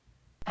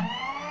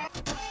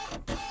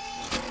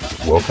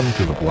Welcome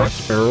to the Black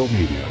Sparrow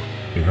Media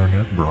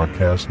Internet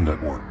Broadcast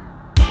Network.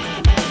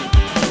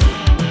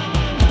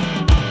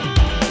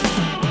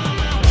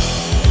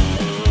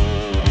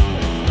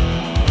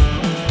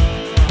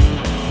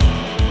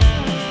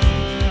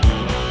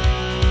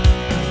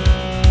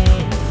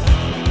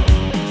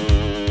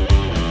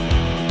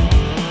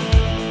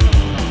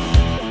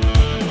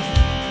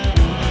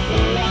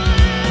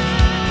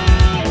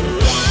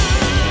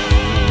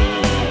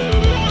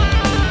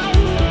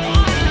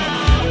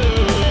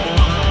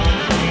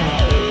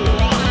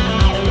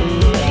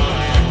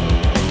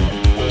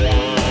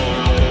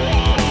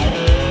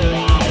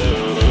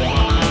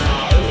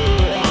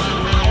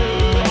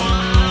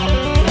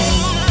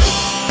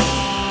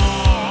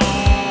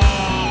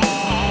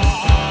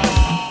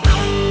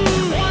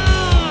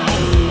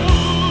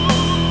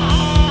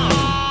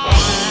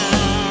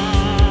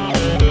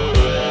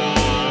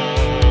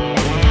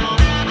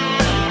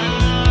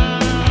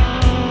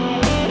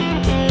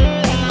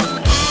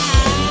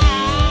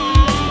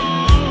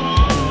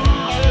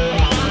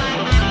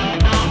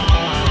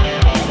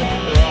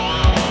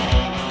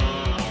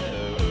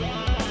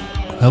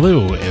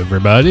 Hello,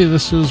 everybody.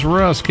 This is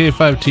Russ,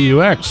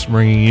 K5TUX,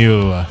 bringing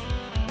you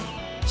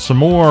some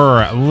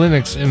more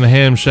Linux in the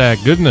Ham Shack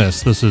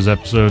goodness. This is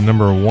episode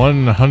number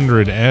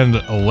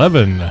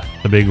 111,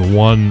 the big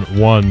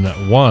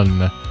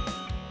 111.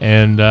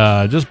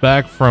 And just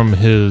back from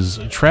his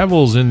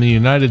travels in the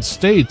United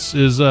States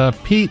is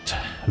Pete,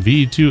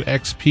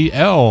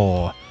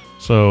 V2XPL.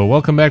 So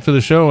welcome back to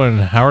the show, and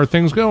how are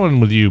things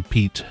going with you,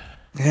 Pete?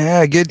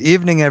 Yeah, good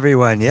evening,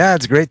 everyone. Yeah,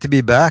 it's great to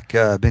be back.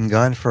 Been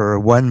gone for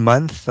 1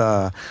 month,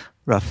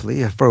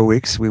 roughly 4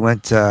 weeks. We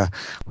went to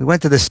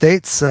the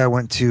States,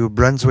 went to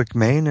Brunswick,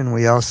 Maine, and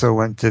we also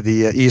went to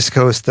the East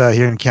Coast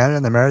here in Canada,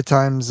 in the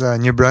Maritimes,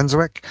 New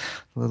Brunswick.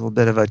 A little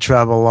bit of a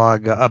travel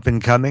log up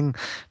and coming,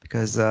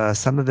 because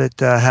some of it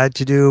had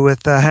to do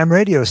with ham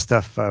radio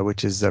stuff,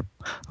 which is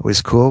always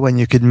cool when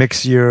you could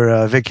mix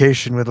your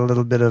vacation with a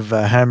little bit of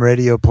ham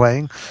radio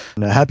playing.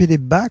 And, happy to be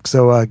back.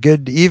 So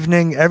good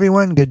evening,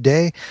 everyone. Good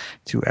day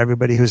to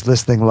everybody who's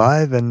listening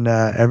live and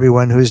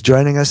everyone who's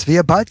joining us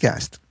via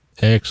podcast.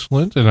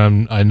 Excellent.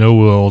 And I know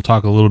we'll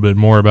talk a little bit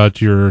more about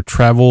your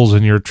travels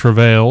and your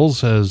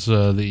travails as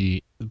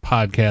the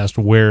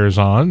podcast wears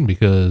on,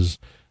 because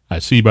I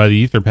see by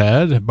the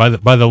Etherpad,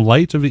 by the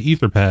light of the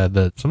Etherpad,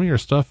 that some of your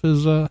stuff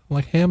is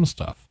like ham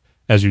stuff,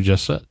 as you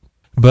just said.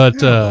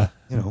 But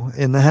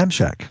in the Ham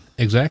Shack,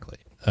 exactly.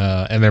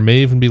 And there may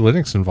even be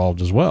Linux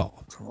involved as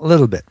well. A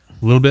little bit.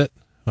 A little bit.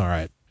 All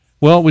right.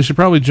 Well, we should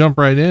probably jump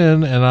right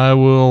in, and I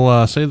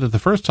will say that the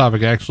first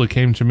topic actually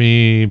came to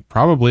me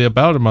probably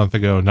about a month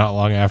ago, not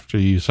long after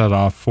you set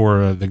off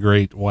for the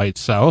Great White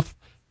South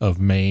of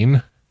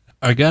Maine.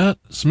 I got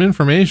some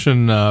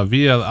information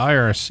via the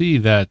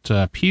IRC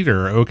that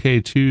Peter,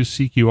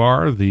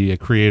 OK2CQR, the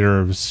creator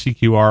of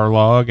CQR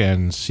log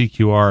and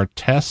CQR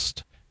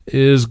test,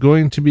 is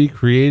going to be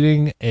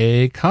creating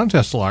a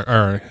contest log.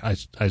 Or I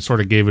sort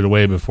of gave it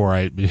away before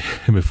I did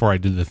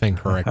the thing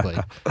correctly.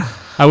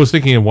 I was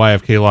thinking of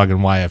YFK log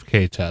and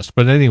YFK test.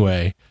 But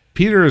anyway,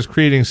 Peter is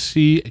creating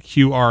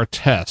CQR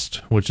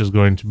test, which is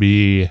going to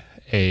be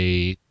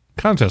a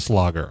contest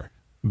logger,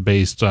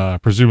 based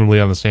presumably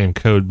on the same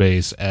code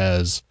base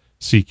as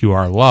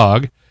CQR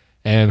log,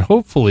 and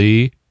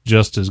hopefully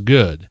just as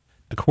good.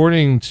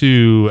 According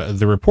to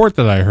the report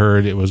that I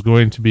heard, it was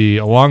going to be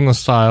along the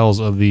styles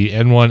of the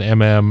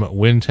N1MM,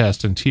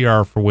 WinTest, and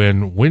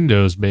TR4Win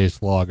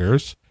Windows-based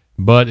loggers,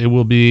 but it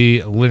will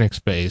be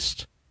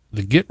Linux-based.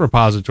 The Git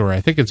repository,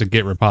 I think it's a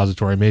Git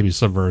repository, maybe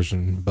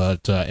Subversion,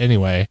 but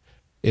anyway,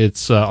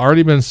 it's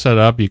already been set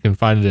up. You can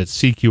find it at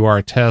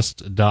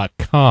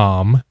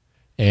cqrtest.com.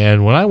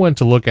 And when I went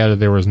to look at it,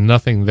 there was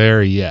nothing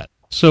there yet.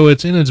 So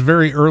it's in its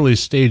very early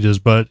stages,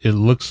 but it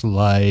looks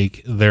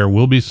like there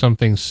will be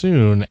something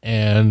soon.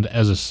 And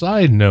as a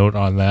side note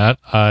on that,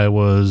 I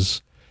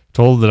was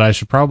told that I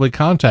should probably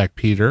contact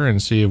Peter and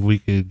see if we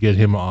could get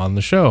him on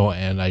the show.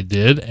 And I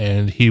did,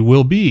 and he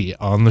will be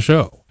on the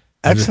show.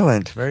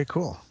 Excellent. Very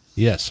cool.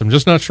 Yes, I'm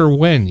just not sure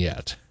when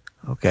yet.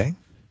 Okay.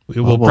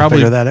 We'll probably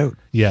figure that out.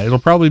 Yeah, it'll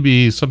probably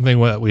be something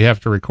that we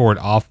have to record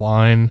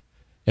offline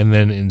and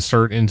then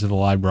insert into the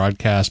live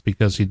broadcast,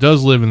 because he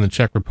does live in the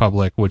Czech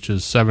Republic, which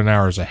is 7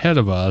 hours ahead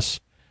of us,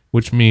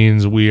 which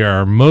means we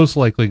are most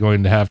likely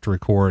going to have to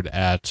record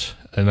at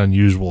an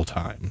unusual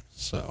time.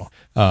 So,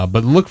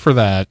 but look for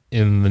that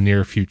in the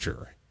near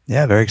future.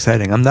 Yeah, very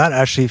exciting. I'm not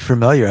actually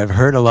familiar. I've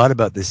heard a lot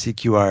about the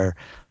CQR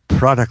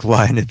product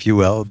line, if you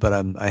will, but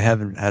I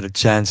haven't had a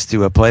chance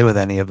to play with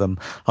any of them,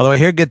 although I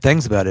hear good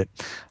things about it.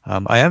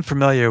 I am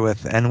familiar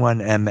with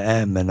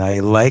N1MM, and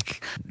I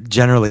like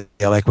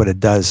what it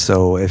does.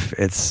 So if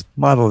it's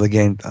modeled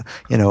again,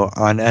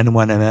 on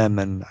N1MM,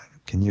 and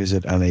can use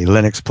it on a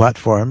Linux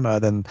platform,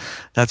 then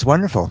that's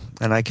wonderful.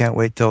 And I can't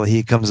wait till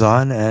he comes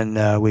on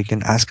and we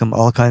can ask him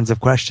all kinds of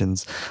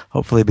questions.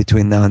 Hopefully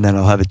between now and then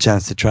I'll have a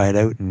chance to try it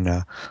out, and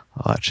I'll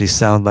actually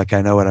sound like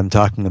I know what I'm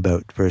talking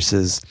about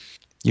versus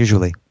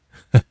usually.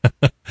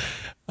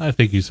 I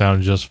think you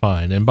sound just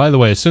fine. And by the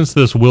way, since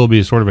this will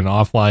be sort of an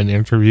offline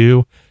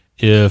interview,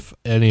 if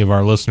any of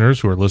our listeners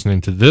who are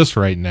listening to this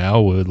right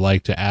now would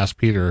like to ask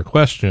Peter a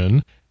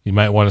question, you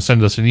might want to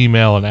send us an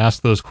email and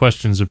ask those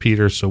questions of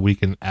Peter so we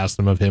can ask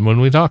them of him when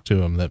we talk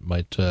to him. That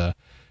might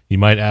you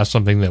might ask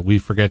something that we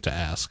forget to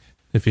ask.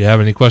 If you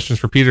have any questions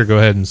for Peter, go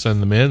ahead and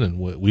send them in, and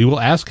we will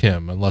ask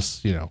him,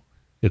 unless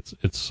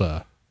it's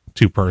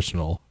too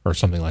personal or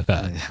something like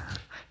that.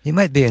 He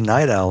might be a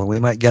night owl. We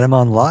might get him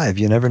on live.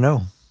 You never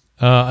know.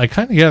 I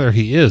kind of gather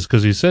he is,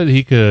 because he said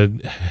he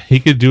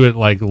could do it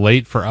like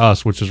late for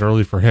us, which is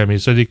early for him. He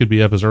said he could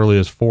be up as early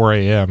as 4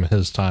 a.m.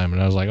 his time,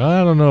 and I was like,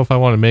 I don't know if I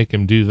want to make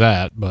him do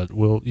that, but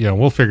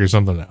we'll figure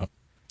something out.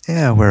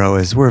 Yeah,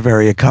 we're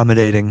very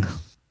accommodating.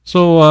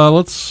 So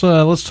let's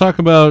talk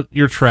about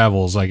your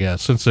travels, I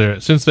guess,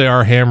 since they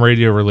are ham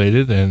radio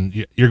related,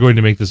 and you're going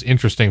to make this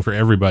interesting for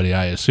everybody,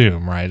 I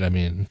assume, right? I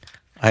mean,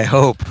 I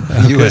hope.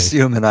 Okay. You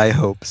assume, and I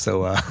hope.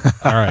 So, all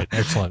right,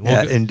 excellent.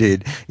 Yeah,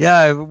 indeed.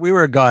 Yeah, we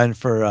were gone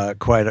for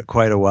quite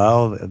a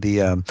while.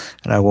 And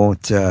I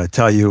won't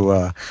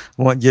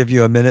won't give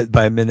you a minute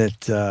by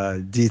minute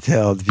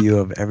detailed view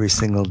of every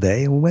single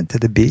day. We went to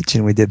the beach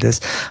and we did this,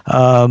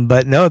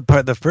 but no.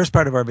 The first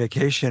part of our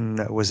vacation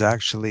was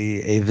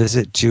actually a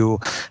visit to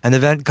an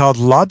event called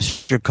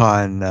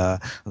LobsterCon,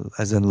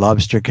 as in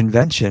Lobster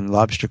Convention,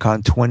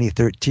 LobsterCon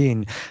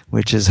 2013,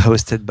 which is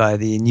hosted by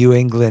the New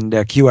England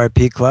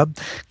QRP Club.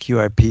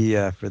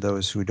 QRP, for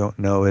those who don't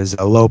know, is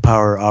a low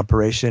power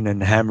operation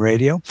in ham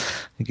radio.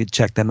 You can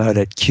check them out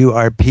at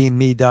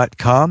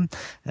qrpme.com,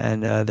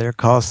 and their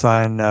call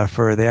sign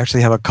they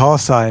actually have a call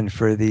sign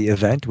for the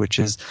event, which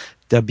is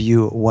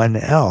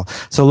W1L.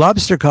 So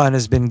LobsterCon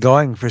has been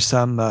going for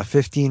some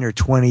 15 or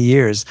 20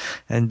 years,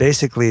 and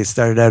basically it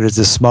started out as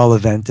a small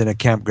event in a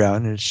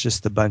campground, and it's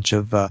just a bunch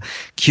of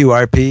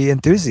QRP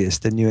enthusiasts,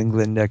 the New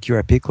England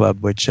QRP Club,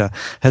 which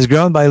has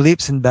grown by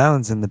leaps and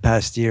bounds in the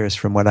past years,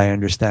 from what I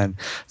understand.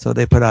 So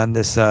they put on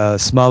this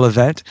small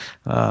event,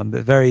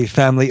 very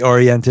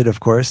family-oriented,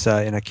 of course,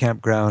 in a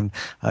campground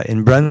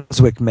in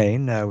Brunswick,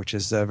 Maine, which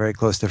is very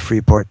close to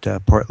Freeport,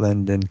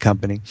 Portland and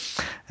company.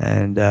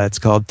 And it's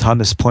called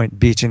Thomas Point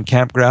Beach and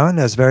Campground.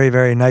 It's a very,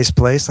 very nice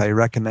place. I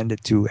recommend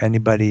it to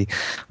anybody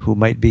who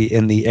might be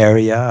in the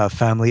area.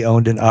 Family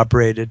owned and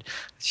operated.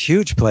 It's a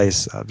huge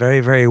place,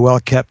 very, very well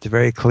kept,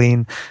 very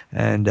clean,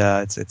 and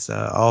it's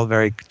all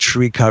very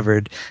tree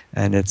covered,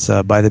 and it's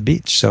by the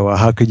beach. So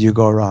how could you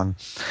go wrong?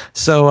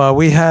 So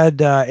we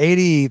had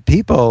 80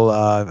 people,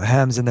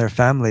 hams and their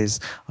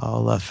families,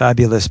 all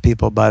fabulous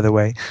people, by the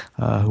way,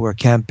 who were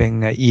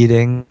camping,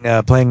 eating,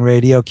 playing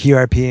radio,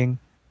 QRPing.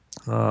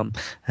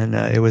 And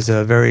it was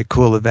a very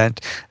cool event.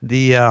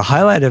 The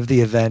highlight of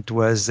the event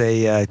was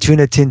a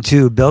Tuna Tin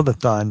 2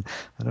 build-a-thon.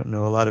 I don't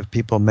know, a lot of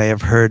people may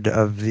have heard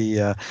of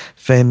the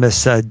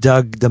famous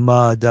Doug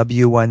DeMa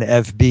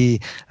W1FB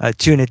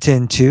Tuna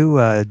Tin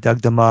 2.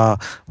 Doug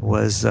DeMa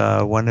was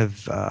one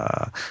of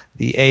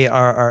the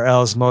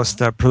ARRL's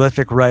most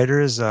prolific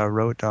writers,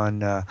 wrote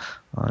on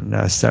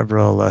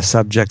several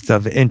subjects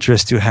of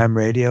interest to ham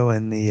radio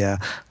in the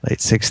late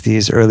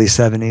 60s, early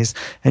 70s.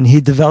 And he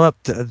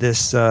developed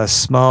this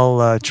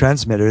small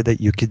transmitter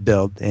that you could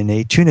build in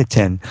a tuna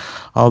tin.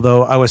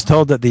 Although I was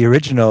told that the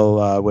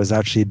original was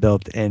actually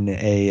built in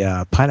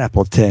a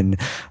pineapple tin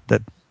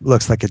that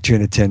looks like a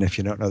tuna tin if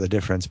you don't know the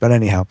difference. But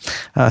anyhow,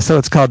 so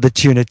it's called the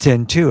Tuna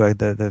Tin 2,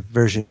 the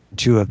version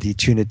 2 of the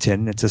Tuna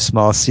Tin. It's a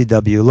small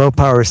CW, low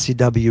power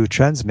CW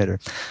transmitter.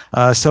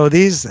 So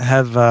these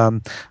have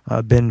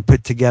been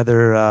put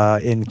together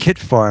in kit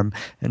form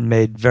and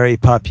made very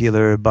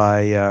popular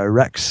by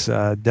Rex,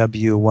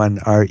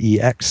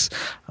 W1REX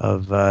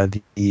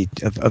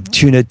of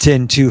Tuna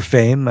Tin 2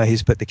 fame.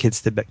 He's put the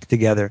kits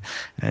together,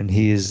 and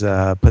he's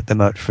put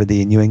them out for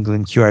the New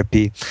England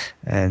QRP,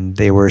 and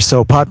they were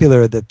so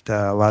popular that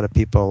a lot of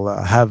people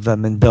have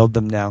them and build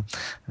them now,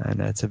 and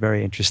it's a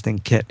very interesting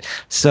kit.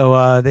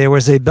 So there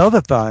was a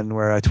build-a-thon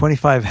where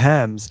 25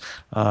 hams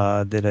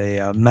did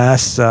a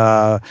mass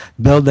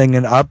building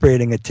and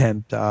operating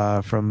attempt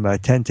from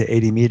 10 to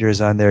 80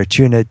 meters on their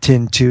Tuna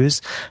Tin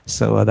 2s.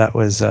 So that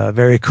was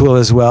very cool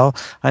as well.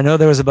 I know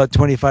there was about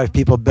 25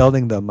 people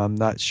building them. I'm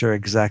not sure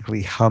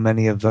exactly how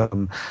many of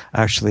them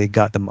actually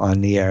got them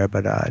on the air,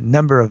 but a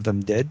number of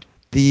them did.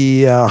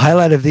 The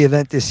highlight of the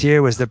event this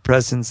year was the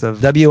presence of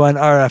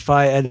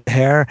W1RFI Ed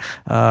Hare,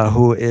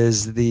 who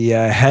is the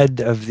head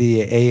of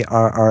the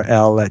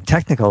ARRL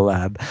Technical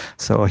Lab.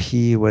 So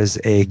he was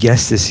a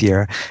guest this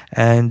year,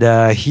 and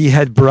he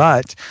had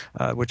brought,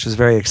 which was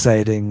very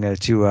exciting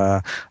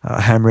to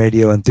ham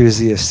radio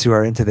enthusiasts who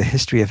are into the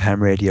history of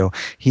ham radio,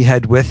 he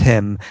had with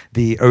him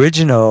the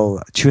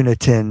original Tuna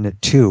Tin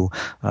 2,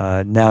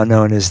 now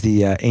known as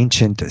the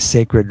Ancient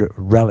Sacred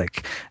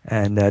Relic.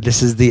 And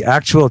this is the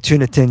actual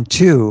Tuna Tin 2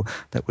 2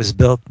 that was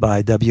built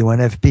by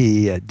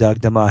WNFB,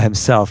 Doug DeMa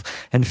himself,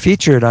 and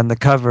featured on the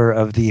cover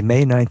of the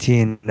May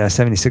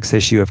 1976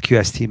 issue of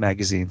QST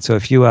magazine. So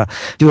if you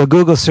do a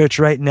Google search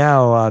right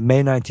now,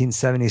 May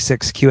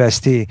 1976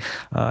 QST,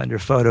 under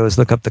photos,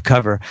 look up the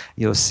cover,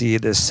 you'll see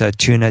this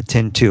Tuna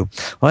Tin 2.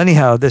 Well,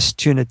 anyhow, this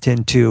Tuna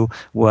Tin 2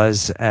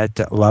 was at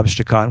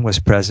LobsterCon, was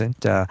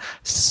present.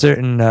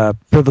 Certain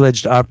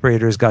privileged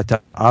operators got to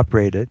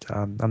operate it.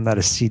 I'm not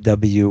a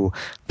CW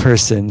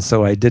person,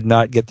 so I did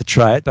not get to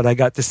try it, but I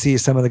got to see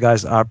some of the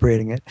guys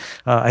operating it.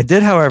 I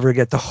did, however,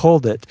 get to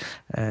hold it,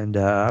 and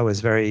I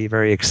was very,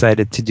 very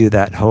excited to do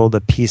that, hold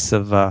a piece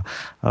of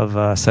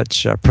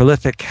such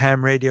prolific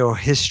ham radio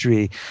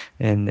history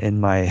in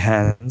my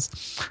hands.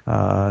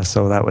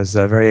 So that was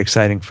very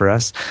exciting for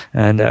us,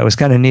 and it was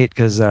kind of neat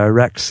because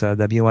Rex,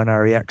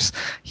 WNREX,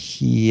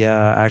 he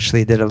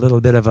actually did a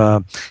little bit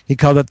of he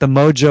called it the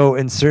Mojo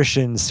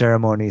insertion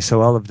ceremony.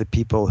 So all of the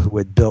people who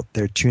had built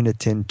their Tuna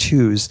Tin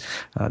 2s,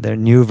 their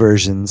new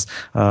versions,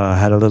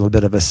 had a little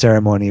bit of a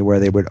ceremony where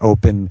they would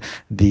open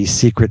the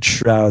secret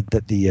shroud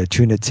that the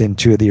Tuna Tin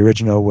 2, the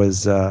original,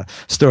 was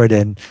stored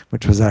in,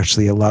 which was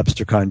actually a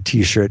LobsterCon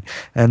t-shirt,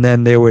 and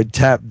then they would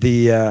tap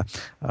the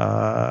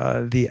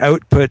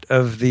output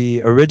of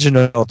the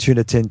original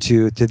Tuna Tin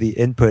 2 to the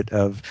input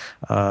of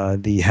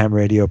the ham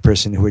radio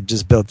person who had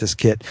just built this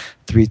kit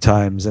 3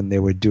 times, and they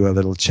would do a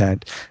little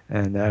chant,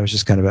 and it was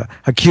just kind of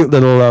a cute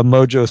little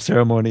Mojo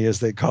ceremony, as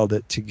they called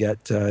it, to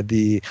get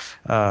the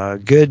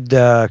good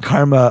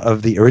karma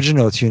of the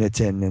original Tuna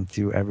Tin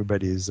into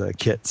everybody's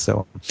kit.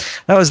 So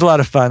that was a lot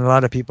of fun. A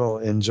lot of people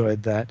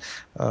enjoyed that.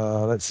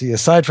 Let's see,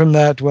 aside from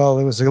that, well,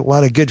 there was a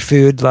lot of good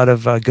food, a lot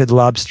of good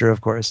lobster,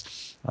 of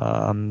course,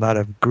 a lot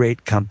of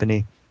great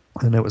company,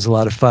 and it was a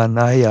lot of fun.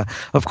 I,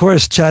 of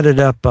course, chatted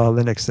up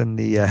Linux in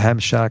the Ham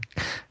Shack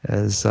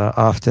as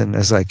often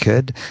as I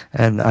could,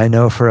 and I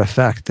know for a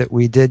fact that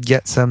we did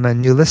get some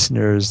new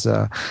listeners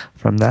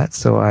from that.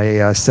 So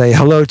I say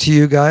hello to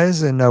you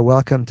guys and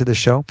welcome to the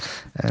show.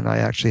 And I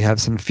actually have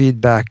some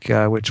feedback,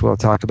 which we'll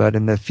talk about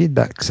in the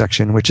feedback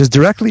section, which is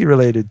directly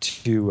related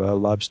to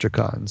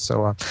LobsterCon.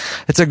 So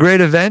it's a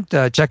great event.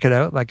 Check it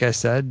out. Like I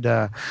said,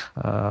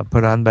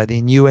 put on by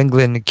the New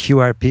England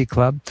QRP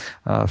Club.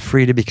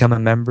 Free to become a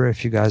member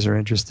if you guys are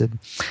interested.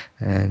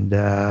 And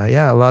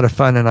yeah, a lot of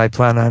fun. And I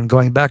plan on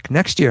going back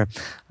next year.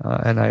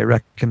 And I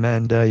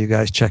recommend you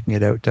guys checking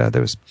it out.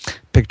 There's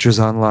pictures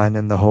online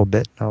and the whole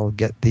bit. I'll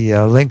get the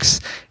links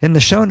in the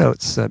show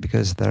notes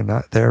because they're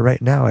not there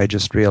right now, I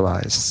just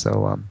realized.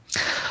 So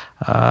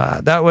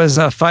that was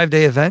a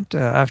 5-day event.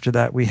 After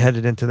that, we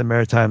headed into the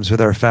Maritimes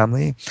with our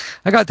family.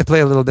 I got to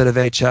play a little bit of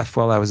HF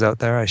while I was out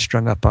there. I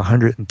strung up a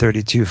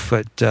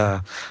 132-foot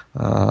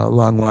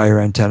long wire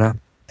antenna.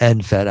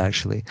 And fed,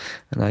 actually,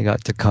 and I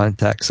got to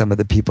contact some of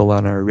the people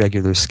on our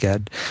regular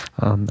sched.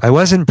 I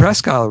was in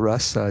Presque Isle,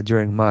 Russ,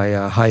 during my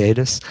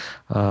hiatus.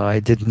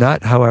 I did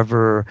not,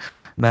 however,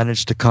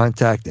 manage to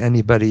contact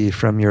anybody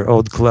from your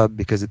old club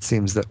because it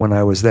seems that when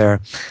I was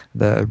there,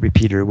 the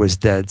repeater was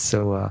dead.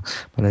 So,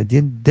 but I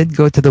did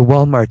go to the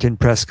Walmart in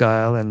Presque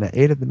Isle and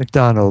ate at the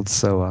McDonald's.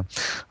 So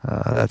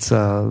that's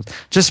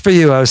just for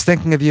you. I was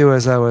thinking of you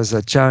as I was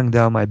chowing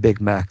down my Big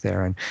Mac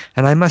there,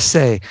 and I must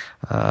say,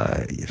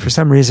 for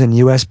some reason,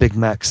 U.S. Big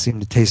Macs seem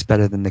to taste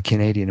better than the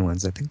Canadian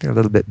ones. I think they're a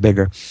little bit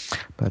bigger,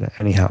 but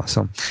anyhow,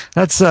 so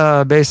that's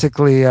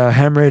basically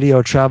Ham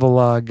Radio Travel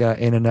Log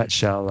in a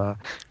nutshell.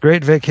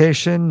 Great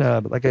vacation.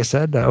 But like I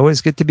said,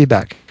 always good to be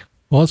back.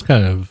 Well, it's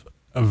kind of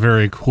a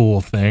very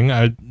cool thing.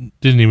 I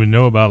didn't even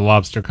know about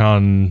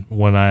LobsterCon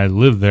when I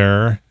lived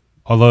there.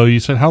 Although you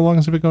said, how long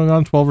has it been going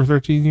on? 12 or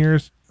 13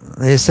 years?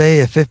 They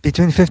say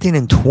between 15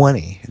 and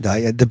 20,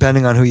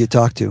 depending on who you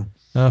talk to.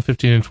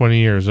 15 and 20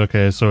 years.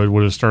 Okay, so it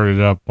would have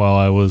started up while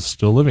I was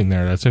still living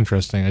there. That's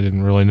interesting. I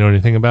didn't really know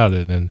anything about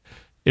it. And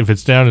if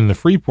it's down in the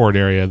Freeport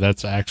area,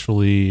 that's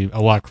actually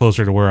a lot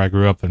closer to where I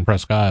grew up than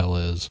Presque Isle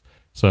is.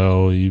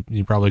 So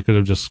you probably could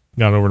have just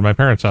gone over to my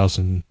parents' house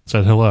and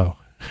said hello.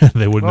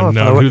 They wouldn't have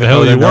known who the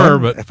hell you were.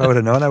 But if I would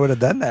have known, I would have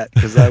done that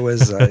because I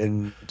was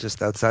in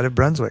just outside of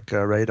Brunswick,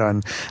 right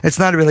on. It's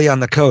not really on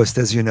the coast,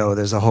 as you know.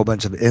 There's a whole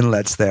bunch of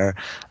inlets there,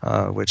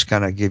 which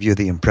kind of give you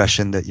the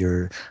impression that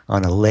you're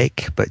on a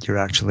lake, but you're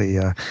actually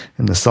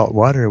in the salt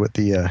water with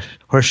the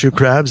horseshoe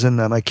crabs. And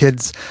my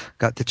kids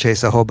got to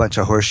chase a whole bunch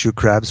of horseshoe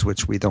crabs,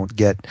 which we don't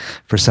get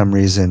for some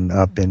reason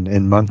up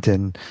in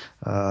Moncton.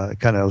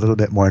 Kind of a little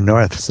bit more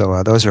north,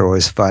 so those are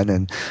always fun,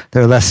 and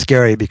they're less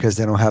scary because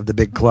they don't have the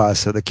big claws,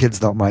 so the kids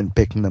don't mind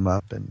picking them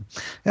up, and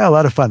yeah, a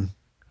lot of fun.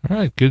 All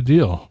right, good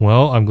deal.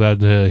 Well, I'm glad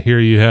to hear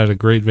you had a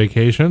great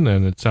vacation,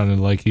 and it sounded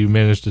like you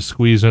managed to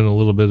squeeze in a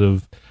little bit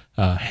of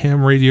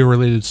ham radio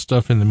related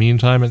stuff in the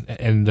meantime,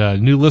 and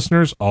new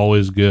listeners,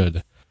 always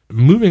good.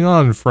 Moving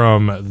on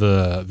from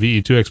the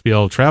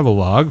VE2XBL travel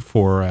log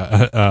for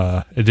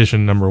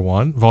edition number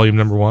 1, volume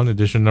number 1,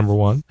 edition number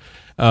 1.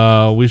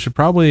 We should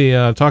probably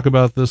talk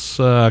about this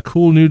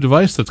cool new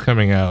device that's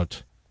coming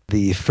out.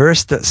 the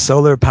first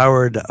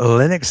solar-powered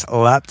Linux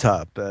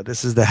laptop.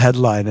 This is the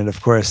headline, and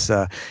of course,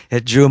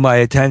 it drew my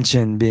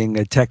attention. Being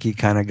a techie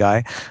kind of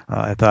guy,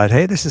 I thought,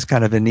 hey, this is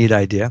kind of a neat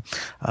idea.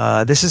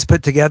 This is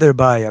put together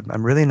by,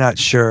 I'm really not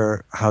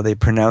sure how they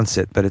pronounce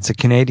it, but it's a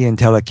Canadian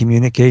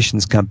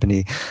telecommunications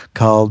company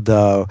called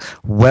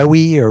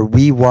WEWI or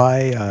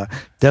WEWI,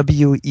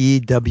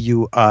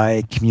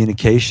 WEWI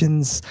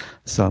Communications.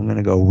 So I'm going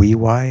to go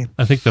WEWI.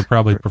 I think they'll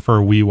probably prefer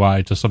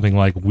WeWi to something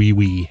like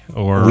WeWe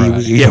or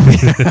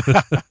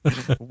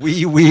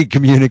WeWi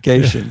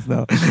Communications.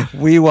 No,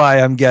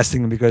 WeWi, I'm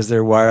guessing because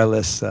they're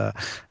wireless and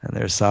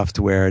they're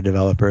software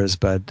developers.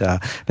 But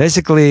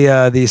basically,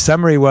 the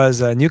summary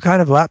was a new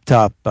kind of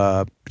laptop,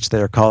 which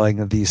they're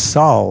calling the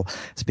Sol.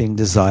 It's being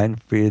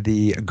designed for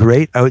the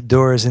great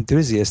outdoors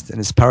enthusiast and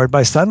is powered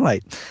by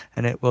sunlight.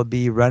 And it will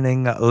be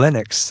running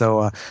Linux.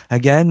 So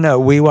again,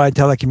 WeWi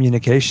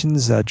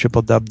Telecommunications,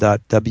 www.wewi.ca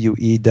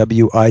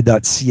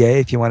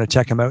if you want to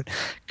check them out.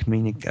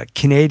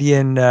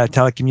 Canadian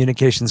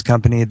telecommunications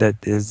company that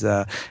is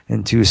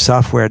into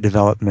software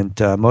development,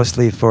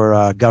 mostly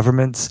for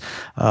governments,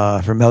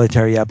 for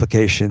military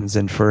applications,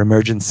 and for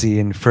emergency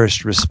and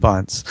first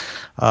response.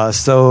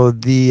 So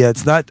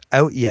it's not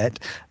out yet,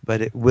 but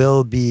it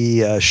will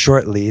be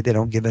shortly. They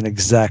don't give an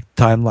exact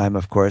timeline,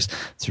 of course.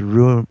 It's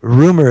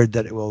rumored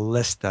that it will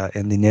list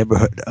in the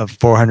neighborhood of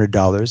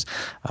 $400.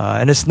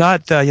 And it's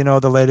not,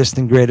 the latest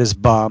and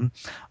greatest bomb.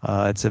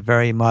 It's a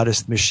very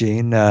modest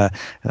machine.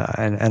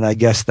 And I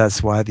guess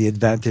that's why the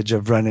advantage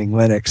of running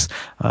Linux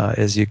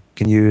is you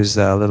can use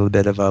a little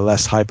bit of a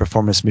less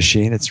high-performance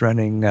machine. It's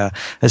running a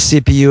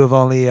CPU of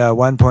only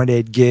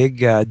 1.8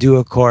 gig,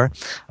 dual core.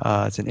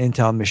 It's an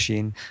Intel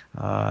machine.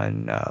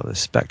 And the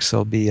specs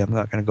will be, I'm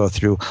not going to go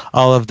through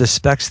all of the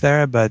specs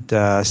there, but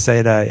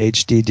SATA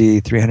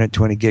HDD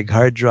 320 gig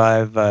hard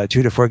drive,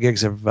 2 to 4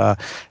 gigs of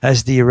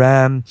SD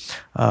RAM,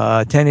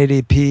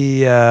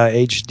 1080p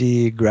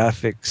HD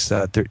graphics,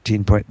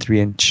 13.3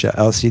 inch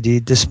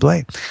LCD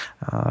display,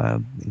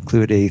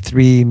 include a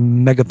 3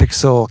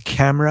 megapixel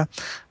camera.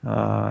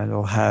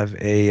 It'll have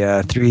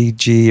a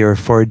 3G or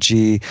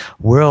 4G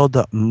world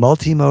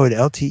multi-mode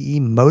LTE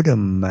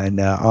modem and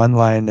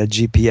online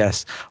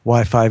GPS,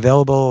 Wi-Fi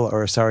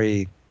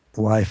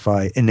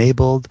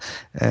enabled,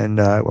 and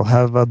it will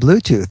have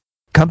Bluetooth.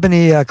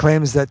 Company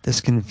claims that this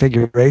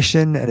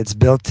configuration and its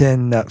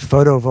built-in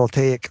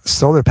photovoltaic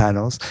solar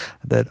panels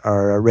that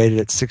are rated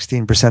at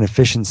 16%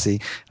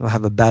 efficiency will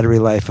have a battery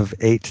life of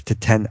 8 to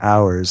 10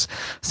 hours.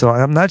 So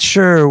I'm not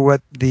sure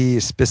what the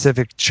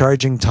specific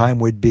charging time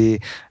would be,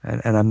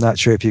 and I'm not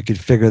sure if you could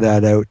figure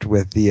that out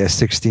with the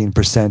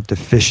 16%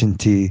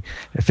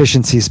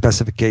 efficiency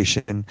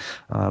specification,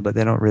 but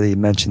they don't really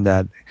mention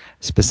that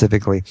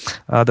specifically.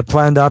 The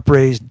planned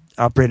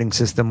operating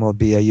system will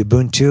be a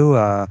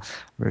Ubuntu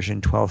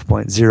version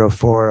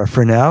 12.04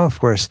 for now. Of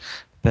course,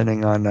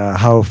 depending on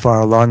how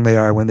far along they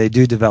are when they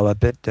do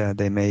develop it,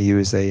 they may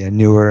use a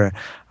newer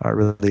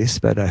release,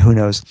 but who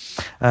knows.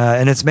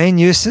 And its main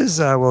uses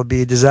will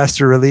be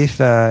disaster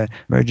relief,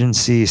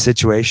 emergency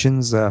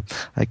situations.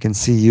 I can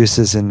see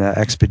uses in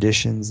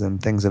expeditions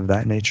and things of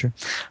that nature.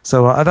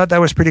 So I thought that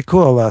was pretty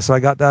cool. So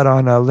I got that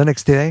on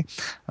Linux Today.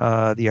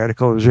 The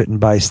article was written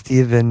by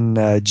Stephen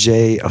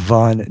J.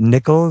 Von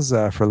Nichols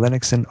for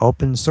Linux and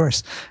Open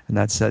Source, and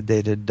that's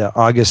dated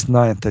August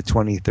 9th of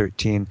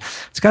 2013.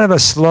 It's kind of a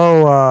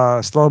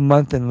slow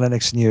month in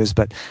Linux news,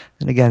 but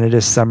then again, it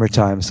is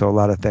summertime, so a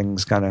lot of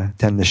things kind of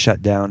tend to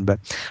shut down. But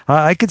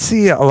I could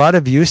see a lot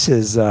of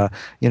uses,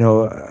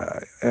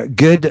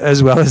 good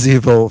as well as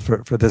evil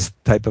for this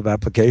type of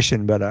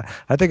application. But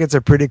I think it's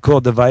a pretty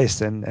cool device,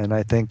 and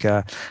I think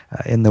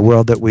in the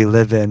world that we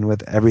live in,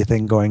 with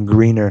everything going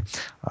greener,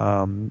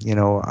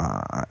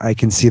 I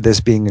can see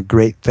this being a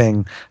great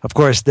thing. Of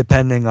course,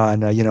 depending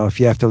on if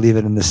you have to leave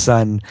it in the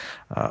sun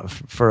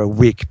for a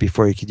week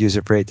before you could use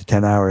it for 8 to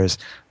 10 hours,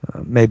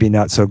 maybe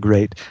not so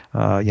great.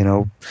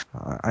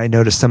 I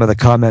noticed some of the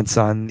comments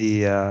on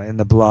in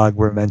the blog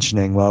were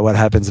mentioning, well, what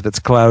happens if it's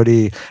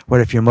cloudy?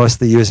 What if you're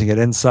mostly using it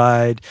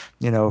inside?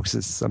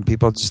 'Cause some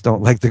people just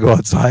don't like to go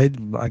outside.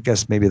 I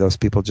guess maybe those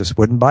people just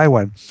wouldn't buy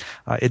one.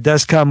 It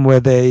does come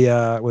with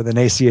an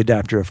AC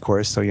adapter, of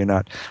course, so you're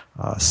not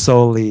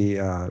solely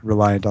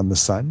reliant on the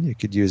sun. You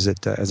could use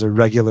it as a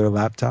regular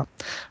laptop.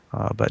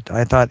 But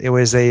I thought it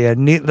was a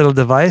neat little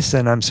device,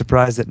 and I'm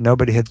surprised that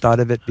nobody had thought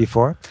of it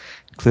before,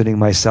 including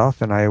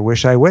myself. And I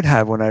wish I would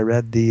have when I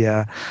read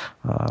the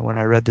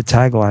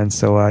tagline.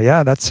 So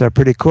yeah, that's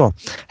pretty cool.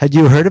 Had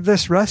you heard of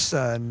this, Russ?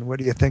 And what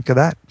do you think of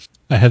that?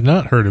 I had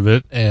not heard of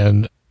it,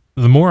 and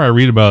the more I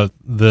read about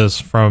this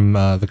from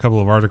the couple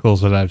of articles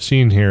that I've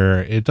seen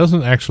here, it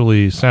doesn't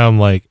actually sound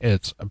like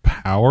it's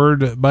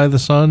powered by the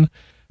sun.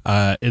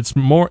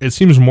 It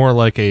seems more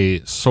like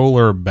a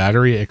solar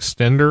battery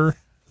extender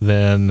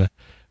than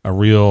a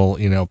real,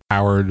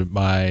 powered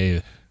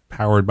by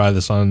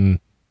the sun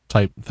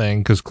type thing,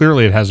 because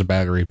clearly it has a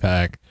battery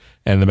pack,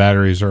 and the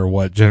batteries are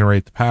what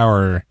generate the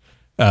power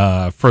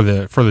for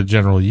the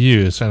general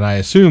use. And I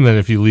assume that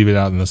if you leave it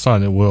out in the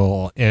sun, it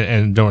will,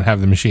 and don't have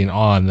the machine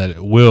on, that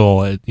it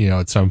will,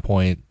 at some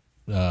point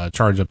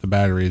charge up the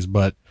batteries,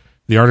 but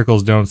the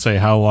articles don't say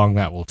how long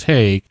that will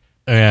take.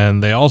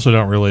 And they also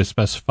don't really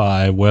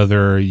specify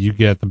whether you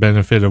get the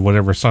benefit of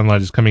whatever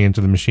sunlight is coming into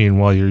the machine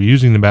while you're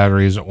using the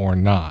batteries or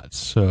not.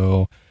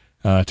 So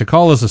to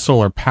call this a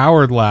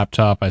solar-powered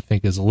laptop, I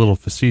think, is a little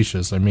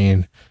facetious. I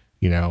mean,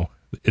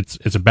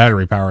 it's a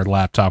battery-powered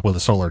laptop with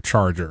a solar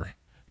charger.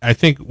 I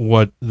think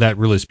what that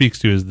really speaks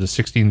to is the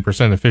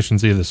 16%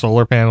 efficiency of the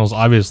solar panels.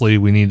 Obviously,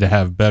 we need to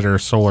have better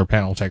solar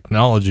panel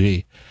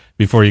technology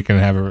before you can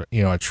have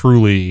a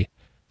truly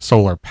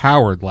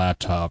solar-powered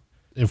laptop.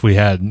 If we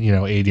had,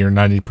 80 or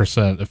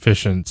 90%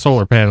 efficient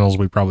solar panels,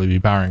 we'd probably be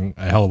powering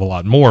a hell of a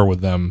lot more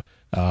with them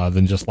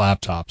than just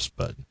laptops.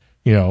 But,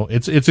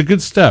 it's a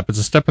good step. It's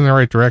a step in the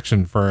right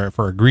direction for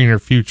a greener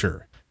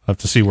future. We'll have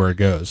to see where it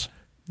goes.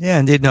 Yeah,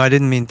 indeed. No, I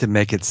didn't mean to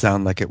make it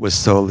sound like it was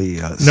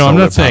solely No, I'm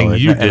not saying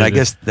you did. And I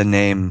guess the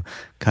name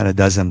kind of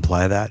does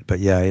imply that. But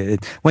yeah,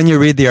 when you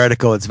read the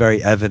article, it's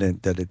very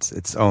evident that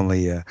it's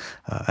only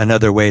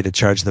another way to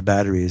charge the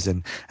batteries.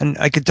 And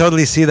I could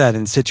totally see that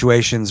in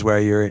situations where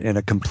you're in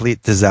a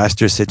complete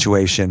disaster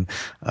situation,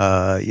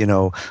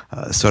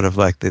 sort of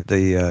like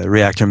the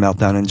reactor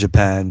meltdown in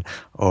Japan,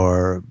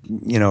 or,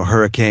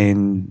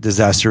 hurricane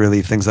disaster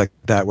relief, things like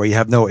that, where you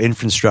have no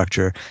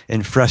infrastructure.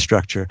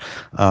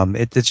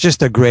 It's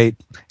just it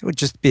would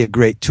just be a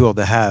great tool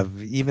to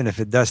have, even if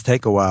it does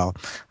take a while.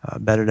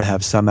 Better to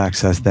have some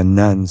access than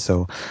none.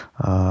 So,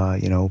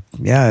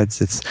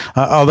 it's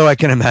although I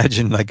can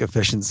imagine like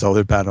efficient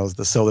solar panels,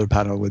 the solar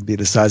panel would be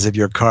the size of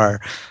your car,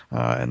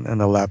 and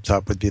the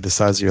laptop would be the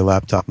size of your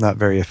laptop, not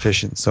very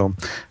efficient. So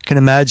I can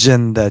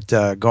imagine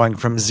that, going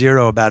from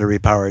zero battery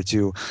power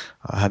to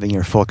having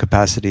your full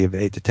capacity of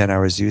 8 to 10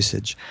 hours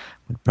usage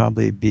would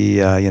probably be,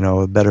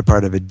 a better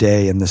part of a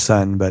day in the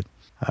sun, but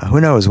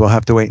who knows? We'll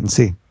have to wait and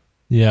see.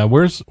 Yeah,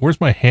 where's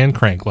my hand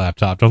crank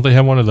laptop? Don't they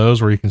have one of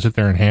those where you can sit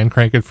there and hand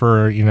crank it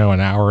for, an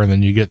hour and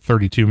then you get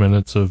 32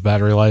 minutes of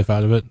battery life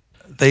out of it?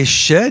 They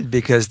should,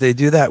 because they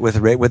do that with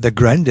the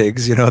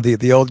Grundigs,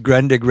 the old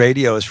Grundig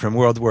radios from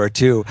World War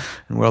II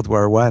and World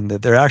War I.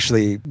 That they're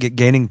actually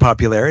gaining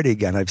popularity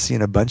again. I've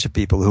seen a bunch of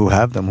people who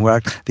have them, who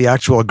are the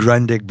actual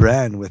Grundig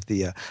brand with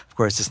the, of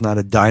course, it's not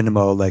a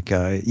dynamo like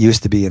it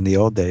used to be in the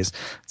old days.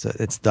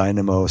 It's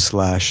dynamo /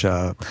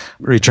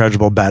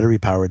 rechargeable battery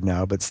powered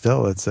now, but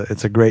still, it's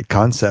a great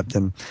concept.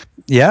 And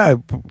yeah,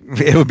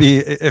 it would be,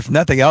 if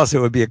nothing else, it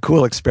would be a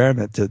cool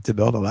experiment to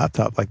build a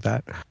laptop like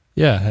that.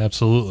 Yeah,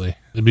 absolutely.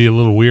 It'd be a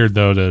little weird,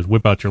 though, to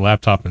whip out your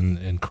laptop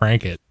and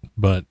crank it,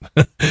 but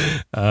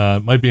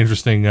it might be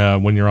interesting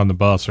when you're on the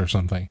bus or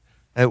something.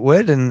 It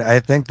would, and I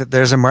think that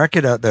there's a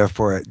market out there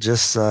for it,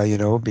 just,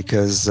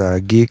 because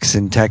geeks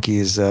and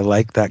techies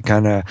like that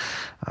kind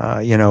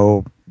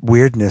of,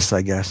 weirdness,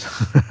 I guess.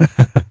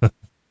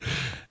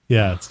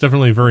 Yeah, it's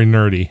definitely very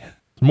nerdy.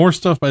 More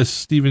stuff by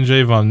Stephen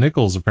J. Von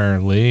Nichols,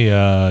 apparently.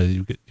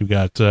 You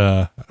got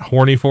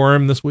horny for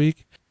him this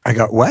week? I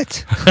got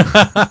what?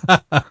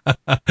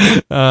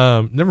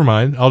 Never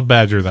mind. I'll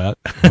badger that.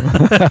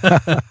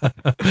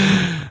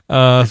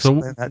 That to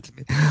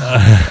me.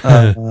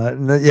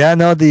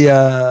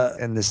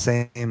 In the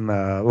same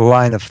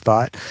line of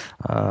thought,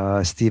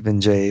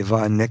 Stephen J.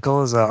 Von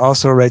Nichols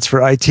also writes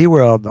for IT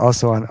World.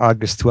 Also on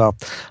August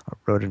 12th,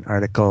 wrote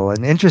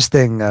an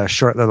interesting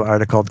short little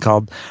article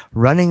called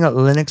 "Running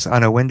Linux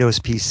on a Windows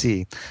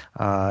PC,"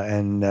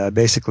 and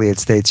basically it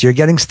states, "Your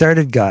Getting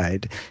Started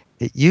Guide.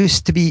 It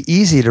used to be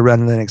easy to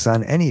run Linux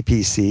on any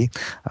PC,"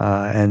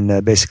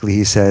 and basically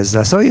he says,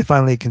 so you're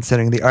finally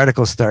considering, the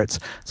article starts,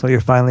 "So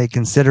you're finally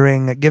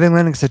considering giving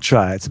Linux a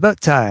try. It's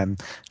about time.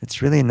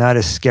 It's really not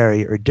as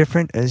scary or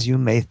different as you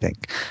may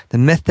think. The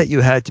myth that you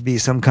had to be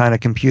some kind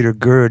of computer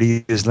guru to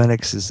use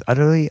Linux is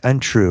utterly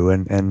untrue,"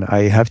 and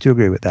I have to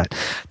agree with that.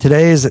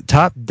 "Today's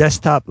top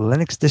desktop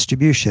Linux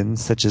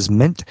distributions, such as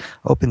Mint,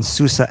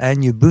 OpenSUSE,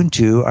 and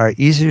Ubuntu, are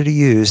easier to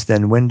use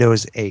than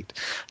Windows 8.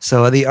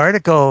 So the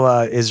article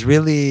is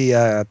really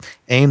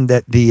aimed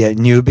at the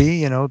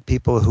newbie,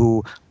 people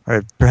who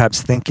are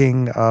perhaps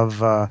thinking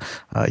of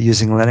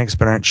using Linux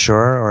but aren't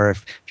sure, or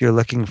if you're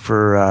looking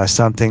for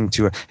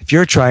if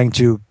you're trying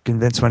to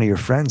convince one of your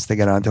friends to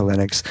get onto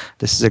Linux,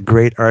 this is a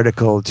great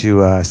article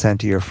to send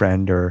to your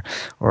friend or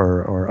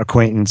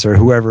acquaintance or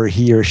whoever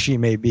he or she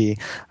may be,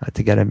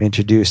 to get him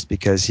introduced,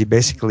 because he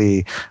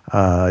basically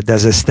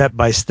does a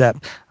step-by-step,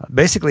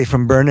 basically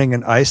from burning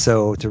an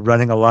ISO to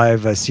running a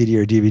live CD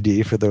or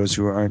DVD for those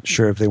who aren't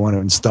sure if they want to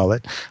install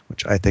it,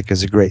 which I think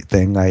is a great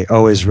thing. I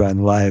always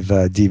run live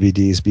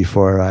DVDs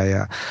before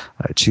I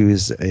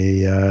choose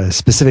a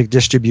specific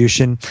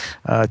distribution.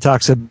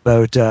 Talks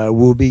about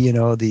Woobi,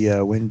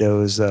 the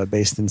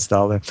Windows-based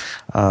installer.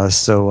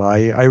 So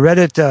I read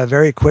it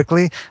very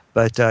quickly,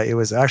 but it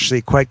was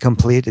actually quite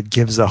complete. It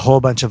gives a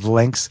whole bunch of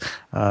links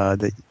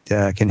that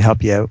can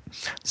help you out.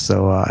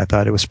 So I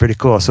thought it was pretty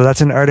cool. So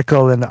that's an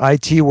article in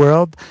IT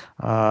World,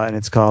 and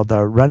it's called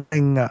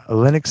Running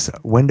Linux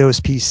Windows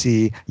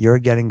PC, Your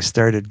Getting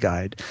Started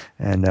Guide.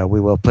 And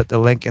we will put the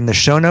link in the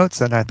show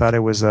notes, and I thought it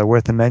was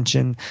worth a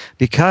mention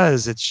because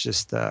because it's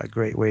just a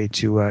great way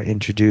to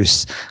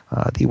introduce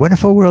the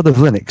wonderful world of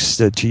Linux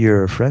to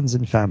your friends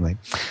and family.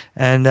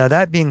 And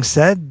that being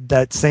said,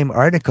 that same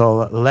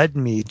article led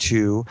me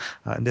to,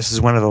 and this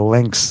is one of the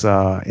links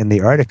in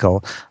the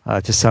article,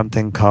 to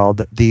something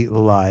called the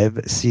Live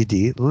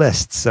CD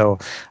list. So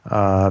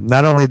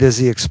not only does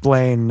he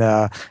explain,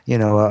 a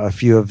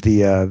few of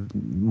the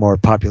more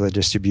popular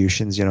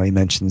distributions, he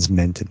mentions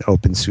Mint and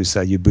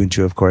OpenSUSE,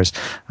 Ubuntu, of course,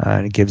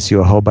 and it gives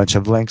you a whole bunch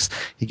of links.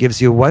 He gives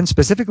you one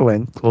specific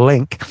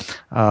link,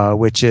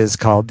 which is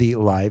called the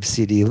Live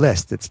CD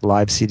list. It's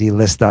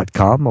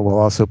livecdlist.com. We'll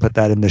also put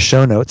that in the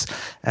show notes.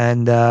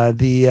 And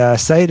the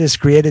site is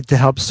created to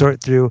help sort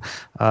through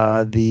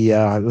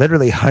the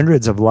literally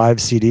hundreds of live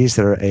CDs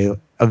that are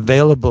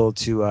available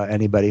to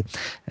anybody,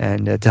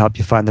 and to help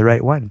you find the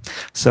right one.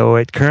 So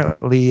it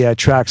currently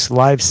tracks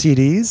live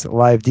CDs,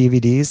 live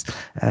DVDs,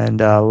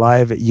 and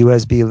live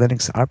USB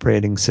Linux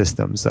operating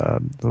systems.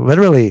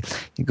 Literally,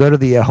 you go to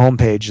the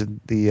homepage,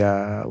 the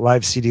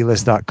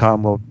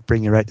livecdlist.com will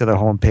bring you right to the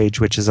homepage,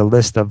 which is a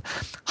list of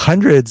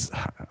hundreds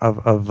of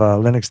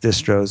Linux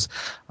distros.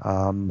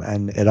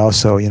 And it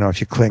also, if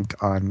you click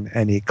on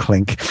any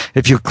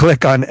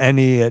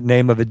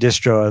name of a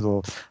distro,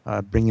 it'll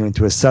bring you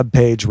into a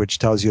subpage which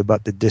tells you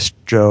about the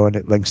distro, and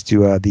it links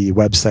to the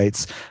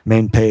website's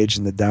main page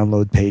and the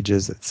download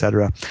pages,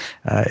 etc.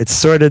 It's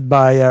sorted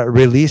by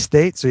release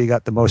date, so you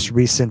got the most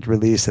recent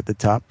release at the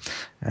top.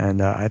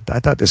 And I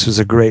thought this was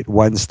a great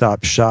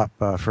one-stop shop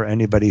for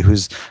anybody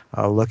who's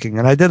looking.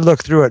 And I did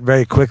look through it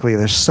very quickly.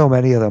 There's so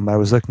many of them. I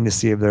was looking to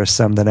see if there are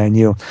some that I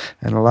knew.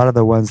 And a lot of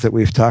the ones that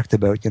we've talked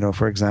about,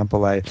 for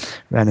example, I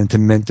ran into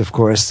Mint, of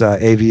course.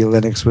 AV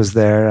Linux was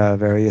there,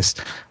 various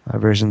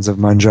versions of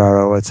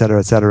Manjaro, et cetera,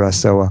 et cetera.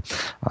 So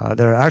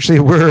there actually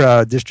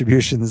were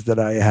distributions that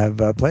I have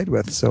played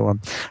with. So I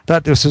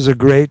thought this was a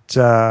great,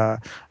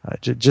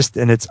 just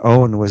in its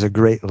own, was a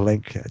great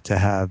link to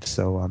have.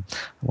 So I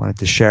wanted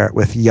to share it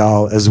with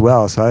y'all as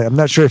well. So I'm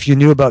not sure if you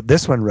knew about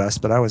this one, Russ,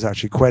 but I was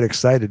actually quite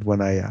excited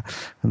when I,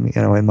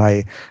 in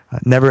my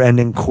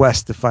never-ending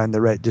quest to find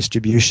the right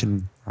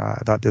distribution, I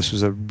thought this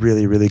was a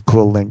really, really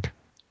cool link.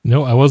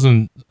 No, I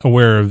wasn't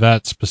aware of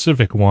that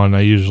specific one.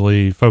 I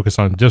usually focus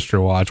on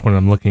DistroWatch when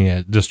I'm looking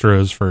at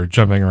distros for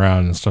jumping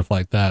around and stuff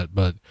like that.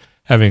 But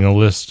having a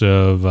list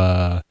of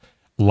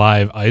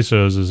live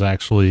ISOs is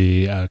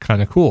actually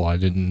kind of cool. I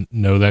didn't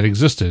know that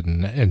existed,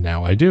 and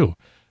now I do.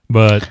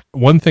 But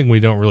one thing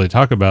we don't really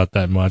talk about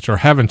that much, or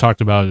haven't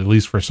talked about at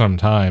least for some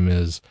time,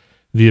 is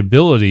the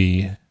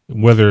ability,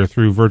 whether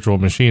through virtual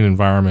machine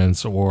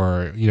environments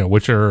or,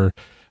 which are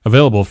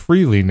available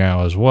freely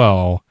now as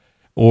well,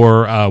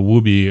 or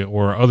Woobi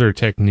or other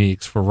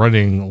techniques for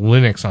running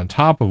Linux on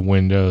top of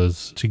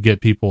Windows to get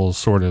people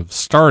sort of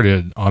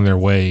started on their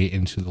way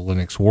into the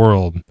Linux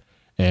world.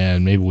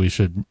 And maybe we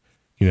should,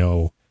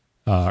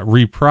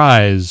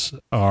 reprise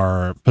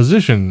our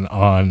position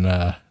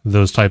on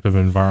those type of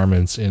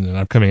environments in an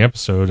upcoming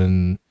episode,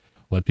 and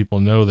let people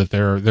know that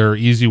there are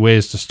easy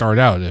ways to start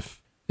out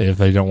if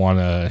they don't want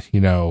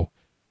to,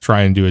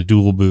 try and do a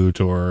dual boot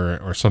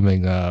or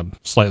something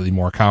slightly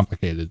more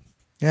complicated.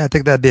 Yeah, I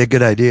think that'd be a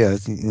good idea.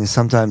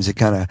 Sometimes you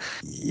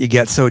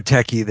get so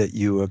techie that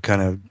you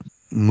kind of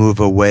move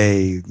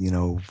away,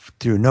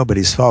 through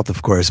nobody's fault,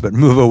 of course, but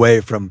move away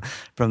from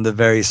the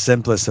very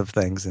simplest of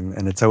things.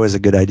 And it's always a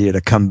good idea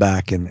to come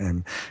back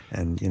and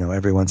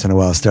every once in a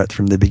while start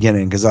from the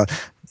beginning, because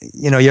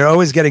you're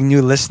always getting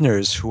new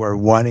listeners who are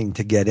wanting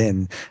to get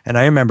in. And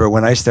I remember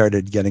when I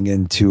started getting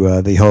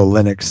into the whole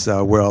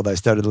Linux world, I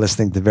started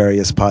listening to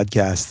various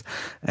podcasts,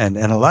 and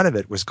a lot of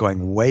it was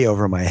going way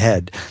over my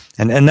head.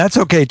 And that's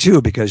okay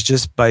too, because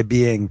just by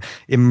being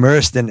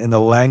immersed in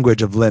the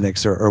language of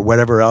Linux or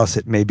whatever else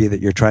it may be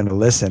that you're trying to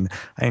listen,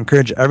 I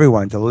encourage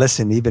everyone to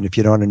listen even if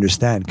you don't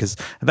understand, because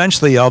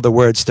eventually all the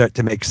words start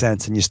to make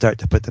sense and you start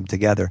to put them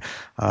together.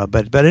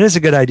 But it is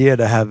a good idea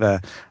to have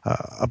a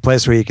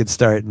place where you can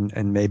start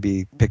and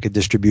maybe pick a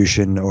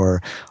distribution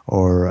or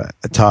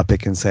a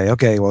topic and say,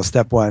 okay, well,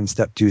 step 1,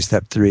 step 2,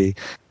 step 3.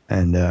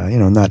 And,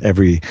 not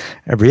every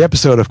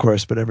episode, of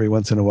course, but every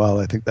once in a while,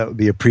 I think that would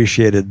be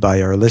appreciated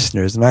by our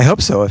listeners. And I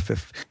hope so.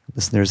 If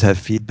listeners have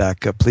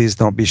feedback, please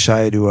don't be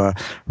shy to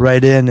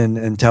write in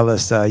and tell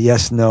us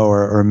yes, no,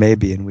 or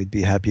maybe, and we'd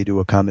be happy to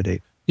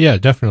accommodate. Yeah,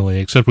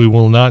 definitely. Except we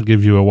will not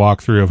give you a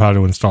walkthrough of how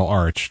to install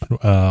Arch.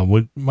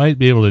 We might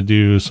be able to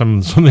do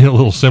something a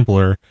little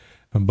simpler,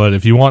 but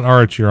if you want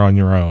Arch, you're on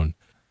your own.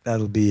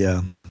 That'll be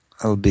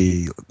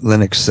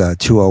Linux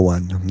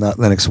 201, not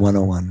Linux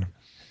 101.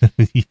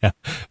 Yeah,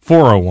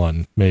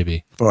 401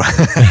 maybe.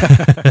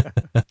 I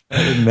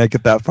didn't make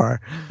it that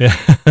far.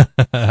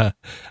 Yeah,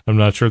 I'm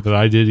not sure that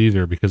I did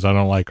either, because I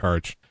don't like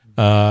Arch.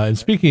 And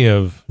speaking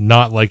of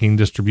not liking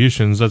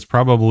distributions, that's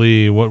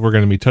probably what we're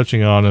going to be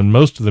touching on in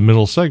most of the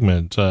middle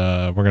segment.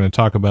 We're going to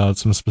talk about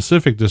some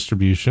specific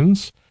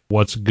distributions,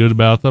 what's good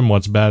about them,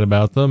 what's bad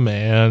about them,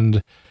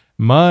 and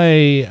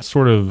my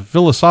sort of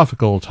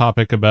philosophical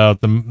topic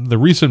about the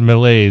recent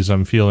malaise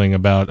I'm feeling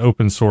about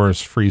open source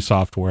free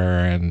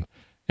software and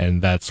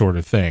that sort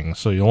of thing.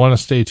 So you'll want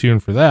to stay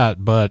tuned for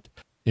that. But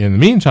In the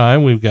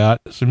meantime, we've got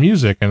some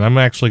music, and I'm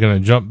actually going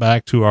to jump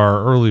back to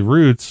our early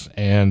roots,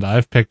 and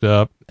I've picked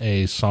up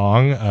a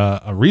song,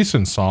 a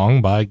recent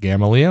song by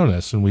Gamma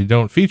Leonis, and we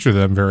don't feature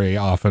them very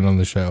often on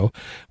the show.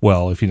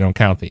 Well, if you don't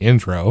count the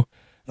intro.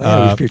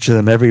 We feature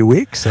them every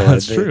week, so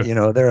that's true.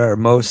 They're our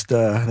most.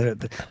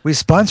 We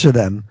sponsor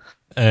them,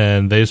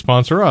 and they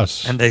sponsor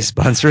us.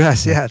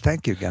 Yeah,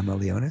 thank you, Gamma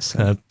Leonis.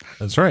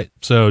 That's right.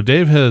 So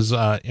Dave has,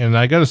 and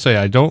I got to say,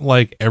 I don't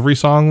like every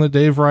song that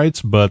Dave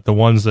writes, but the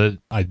ones that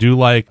I do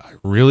like, I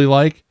really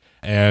like.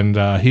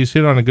 And he's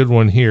hit on a good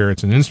one here.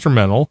 It's an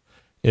instrumental.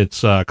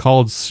 It's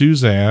called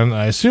Suzanne.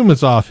 I assume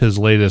it's off his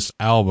latest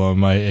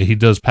album. He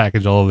does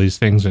package all of these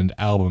things into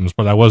albums,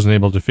 but I wasn't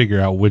able to figure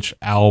out which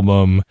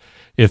album,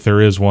 if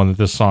there is one, that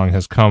this song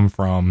has come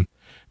from,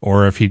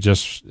 or if he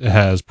just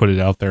has put it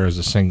out there as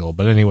a single.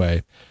 But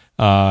anyway,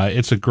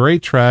 it's a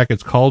great track.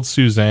 It's called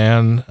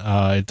Suzanne.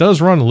 It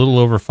does run a little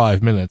over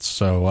 5 minutes,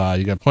 so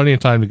you got plenty of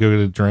time to go get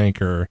a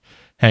drink or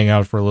hang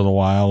out for a little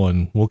while,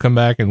 and we'll come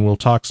back and we'll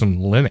talk some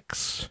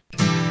Linux.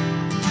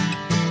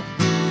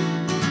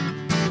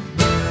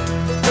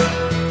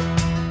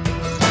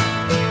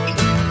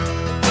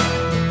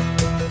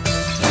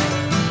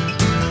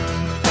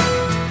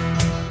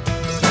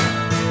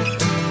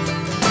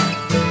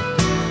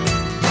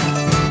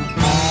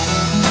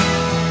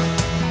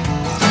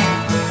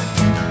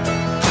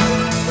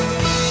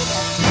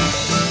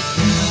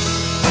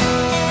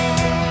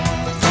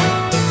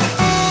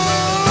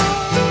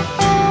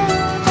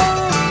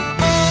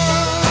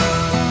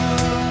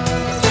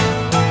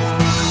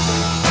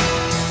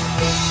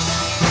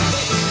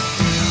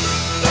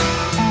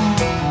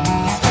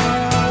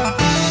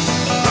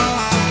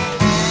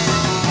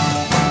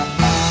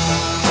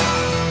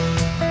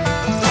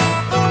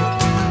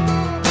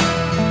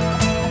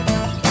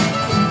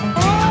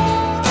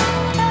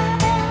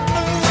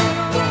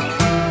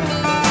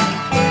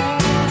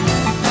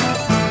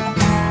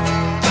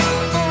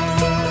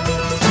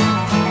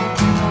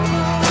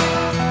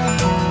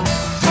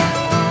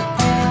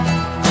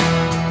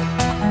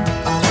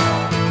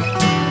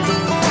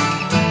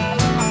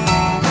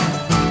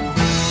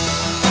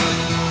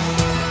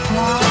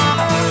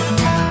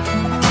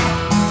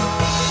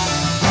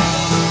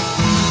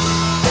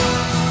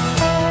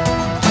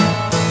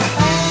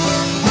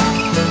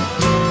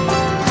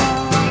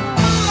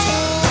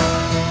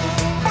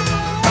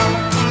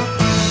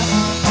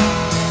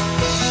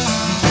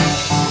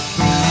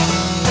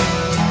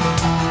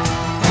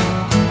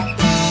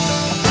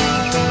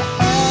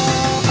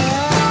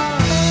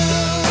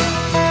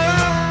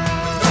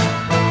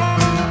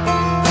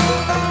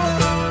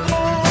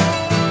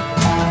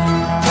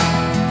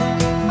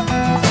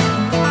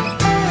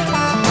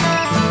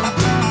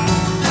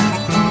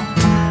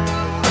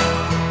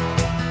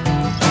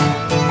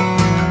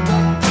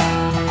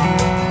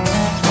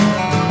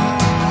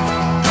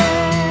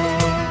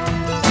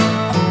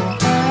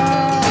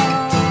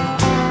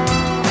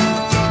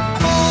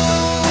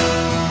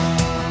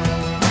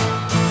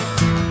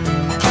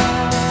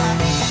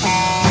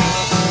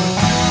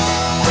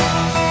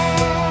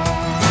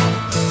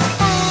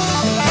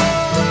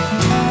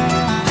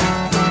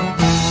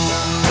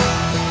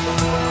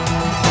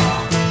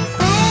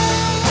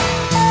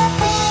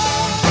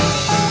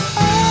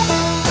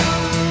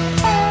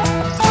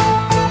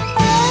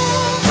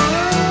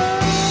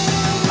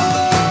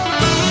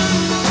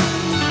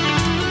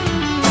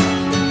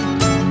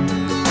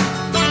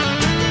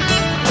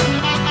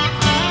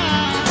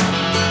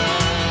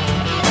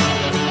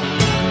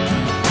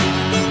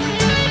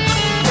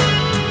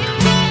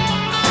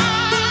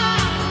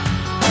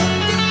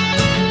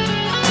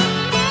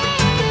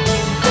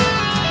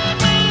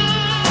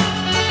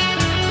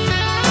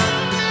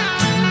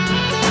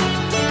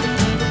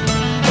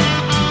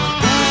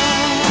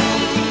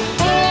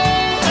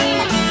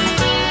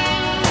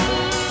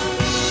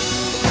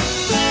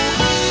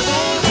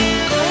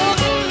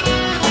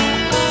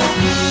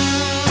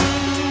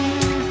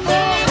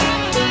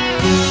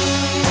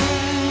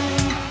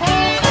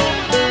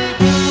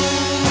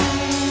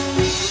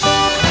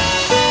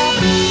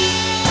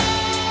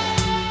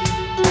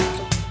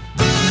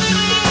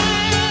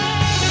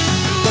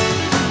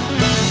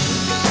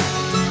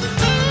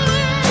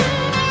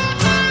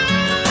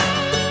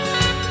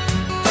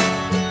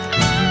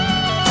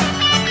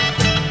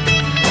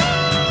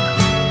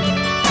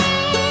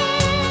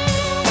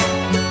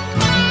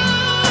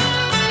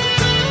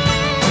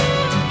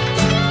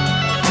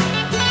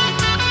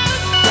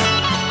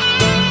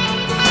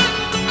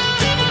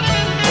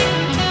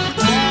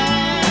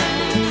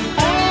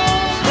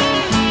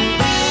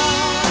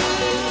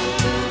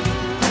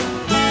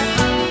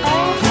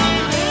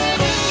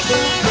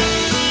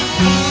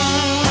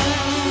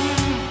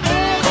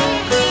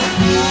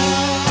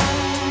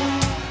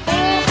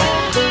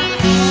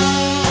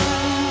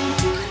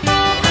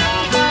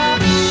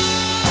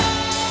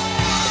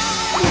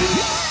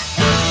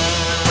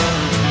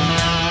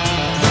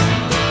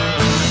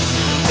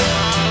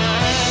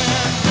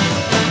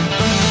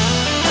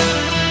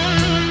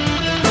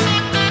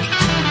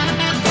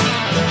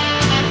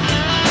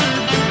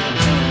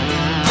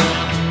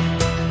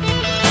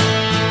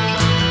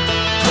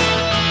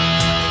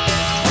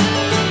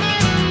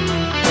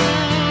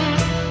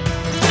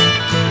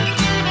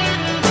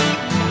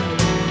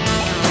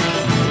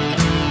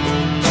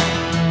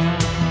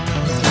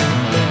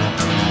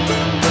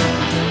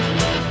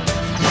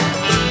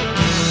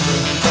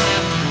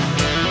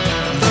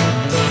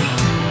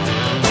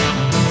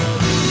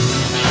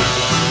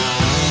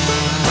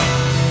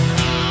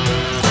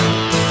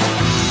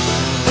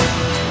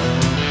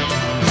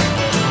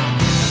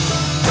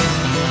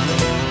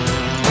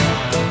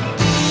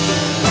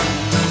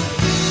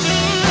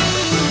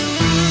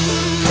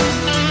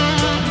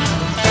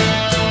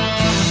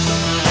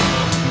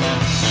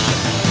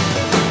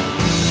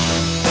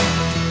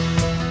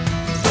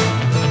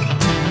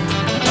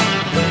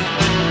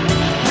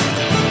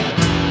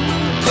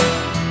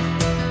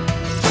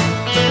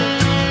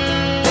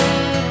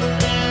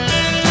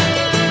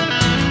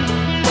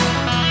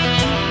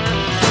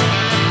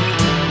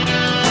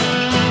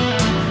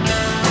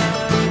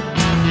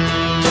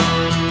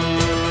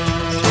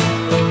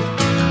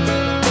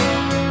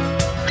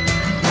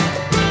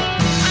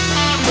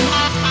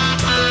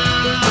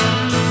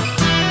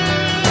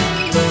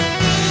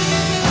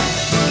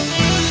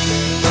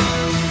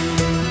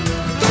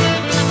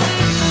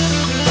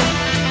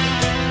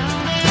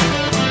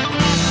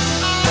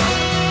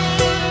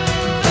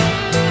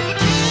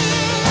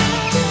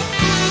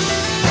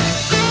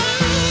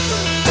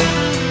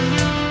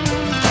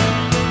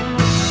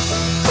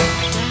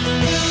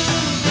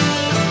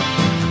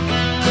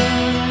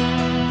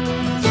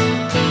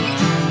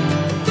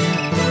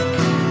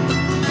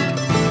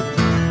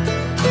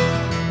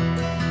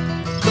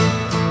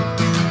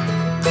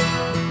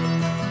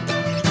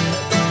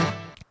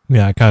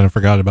 Yeah, I kind of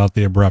forgot about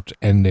the abrupt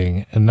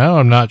ending, and now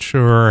I'm not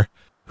sure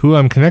who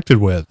I'm connected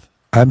with.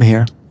 I'm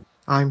here.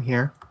 I'm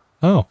here.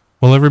 Oh,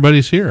 well,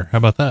 everybody's here. How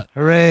about that?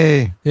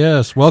 Hooray!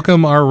 Yes,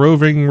 welcome our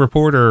roving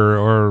reporter,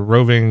 or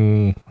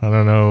roving, I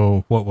don't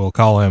know what we'll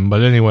call him,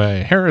 but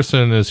anyway,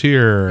 Harrison is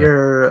here.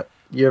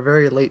 You're a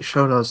very late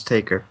show notes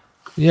taker.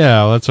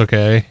 Yeah, well, that's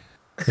okay.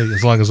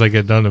 As long as I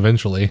get done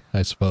eventually,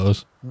 I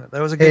suppose.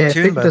 That was a good I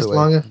tune, think by this the way.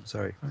 long- I'm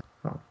sorry.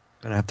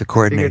 Gonna have to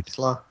coordinate. It's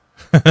long.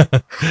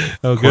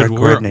 Oh, good.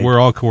 Coordinate. We're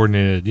all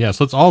coordinated. Yes,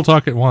 let's all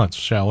talk at once,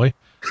 shall we?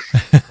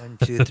 1,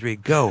 2, 3,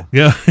 go.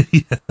 Yeah.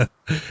 Yeah.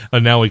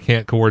 And now we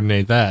can't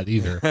coordinate that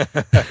either.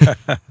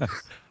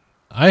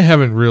 I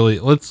haven't really.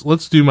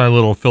 Let's do my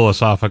little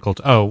philosophical.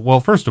 Oh, well,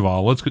 first of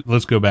all,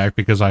 let's go back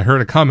because I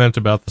heard a comment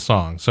about the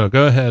song. So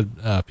go ahead,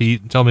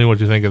 Pete, and tell me what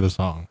you think of the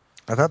song.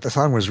 I thought the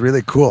song was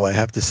really cool. I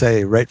have to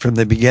say, right from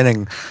the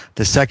beginning,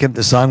 the second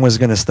the song was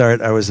going to start,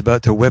 I was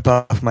about to whip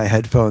off my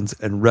headphones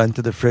and run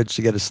to the fridge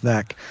to get a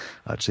snack.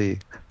 Actually,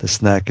 the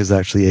snack is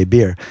actually a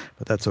beer,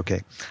 but that's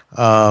okay.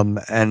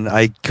 And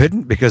I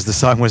couldn't because the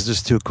song was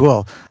just too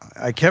cool.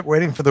 I kept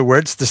waiting for the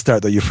words to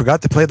start, though. You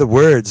forgot to play the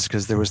words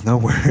because there was no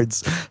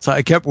words. So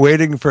I kept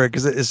waiting for it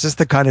because it's just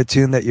the kind of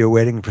tune that you're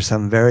waiting for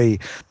some very,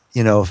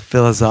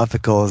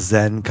 philosophical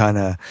Zen kind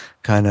of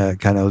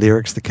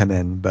lyrics to come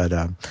in. But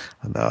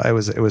no, it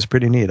was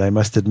pretty neat. I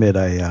must admit,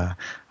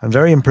 I'm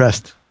very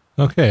impressed.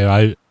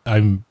 Okay,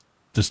 I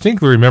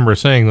distinctly remember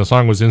saying the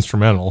song was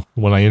instrumental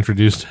when I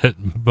introduced it,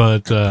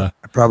 but I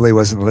probably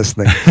wasn't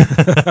listening.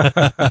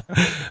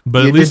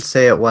 but You at least did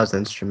say it was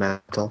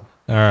instrumental.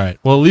 all right.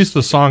 Well, at least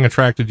the song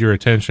attracted your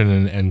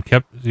attention and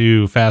kept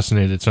you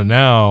fascinated. So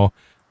now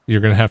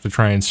you're going to have to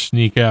try and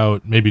sneak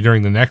out maybe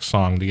during the next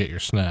song to get your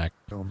snack.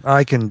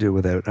 I can do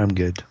without. I'm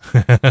good.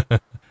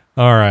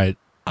 All right.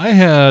 I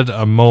had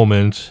a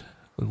moment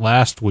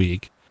last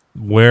week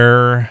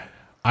where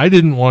I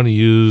didn't want to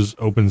use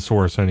open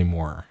source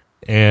anymore.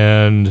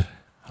 And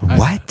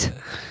What?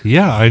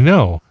 yeah, I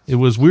know. It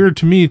was weird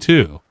to me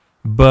too.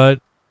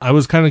 But I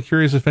was kind of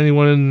curious if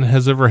anyone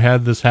has ever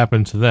had this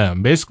happen to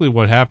them. Basically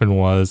what happened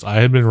was I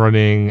had been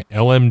running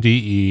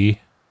LMDE,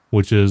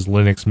 which is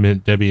Linux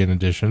Mint Debian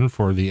Edition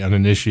for the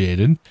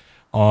uninitiated,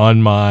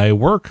 on my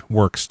work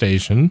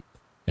workstation.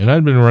 And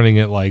I'd been running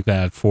it like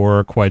that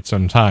for quite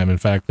some time. In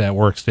fact, that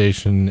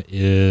workstation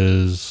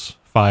is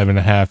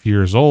 5.5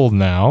 years old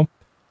now,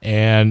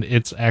 and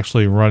it's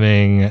actually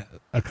running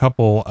a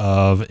couple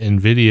of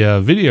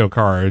NVIDIA video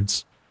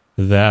cards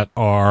that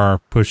are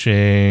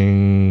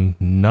pushing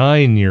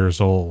 9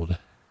 years old,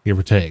 give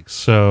or take.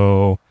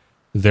 So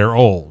they're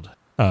old.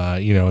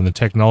 In the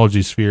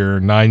technology sphere,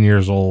 9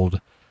 years old,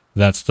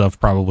 that stuff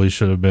probably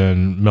should have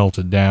been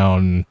melted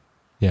down,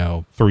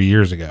 3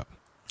 years ago.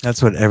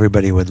 That's what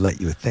everybody would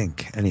let you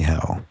think,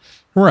 anyhow.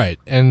 Right.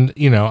 And,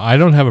 I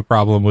don't have a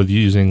problem with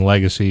using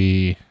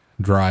legacy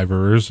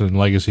drivers and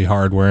legacy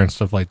hardware and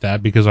stuff like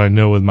that because I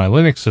know with my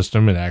Linux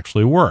system it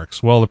actually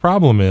works. Well, the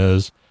problem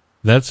is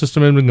that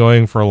system had been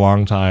going for a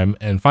long time,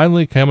 and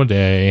finally came a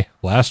day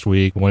last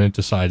week when it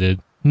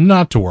decided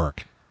not to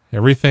work.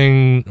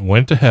 Everything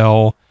went to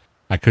hell.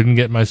 I couldn't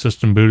get my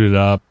system booted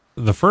up.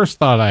 The first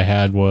thought I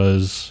had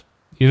was,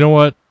 you know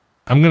what?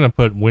 I'm going to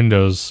put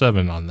Windows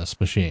 7 on this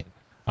machine.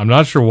 I'm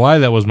not sure why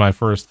that was my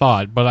first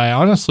thought, but I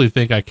honestly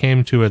think I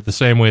came to it the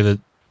same way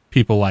that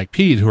people like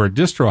Pete, who are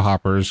distro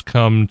hoppers,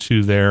 come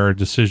to their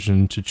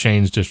decision to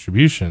change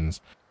distributions.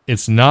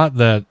 It's not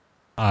that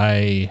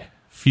I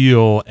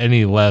feel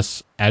any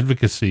less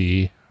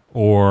advocacy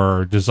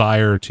or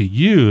desire to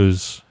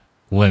use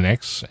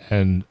Linux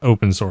and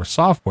open source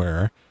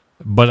software,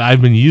 but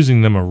I've been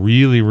using them a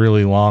really,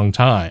 really long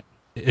time.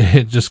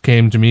 It just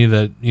came to me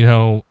that,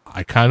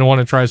 I kind of want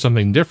to try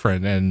something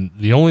different. And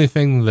the only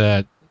thing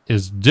that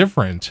is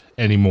different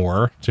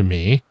anymore to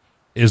me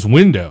is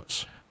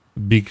Windows,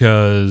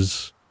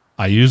 because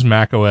I use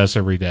Mac OS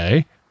every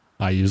day.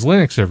 I use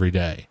Linux every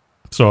day.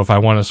 So if I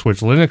want to switch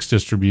Linux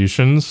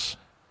distributions,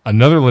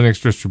 another Linux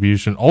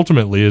distribution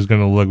ultimately is going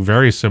to look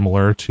very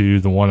similar to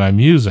the one I'm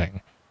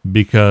using,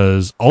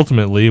 because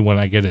ultimately when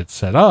I get it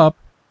set up,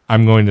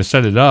 I'm going to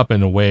set it up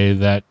in a way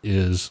that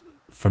is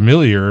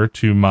familiar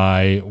to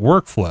my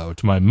workflow,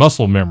 to my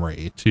muscle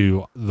memory,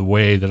 to the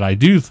way that I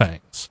do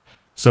things.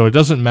 So it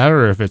doesn't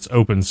matter if it's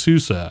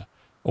OpenSUSE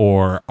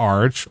or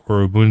Arch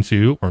or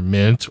Ubuntu or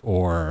Mint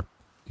or,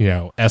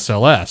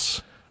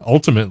 SLS.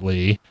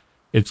 Ultimately,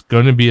 it's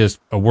going to be a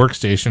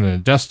workstation in a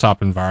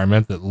desktop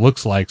environment that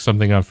looks like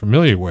something I'm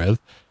familiar with.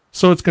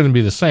 So it's going to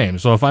be the same.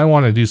 So if I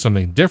want to do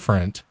something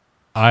different,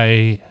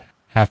 I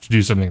have to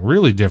do something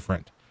really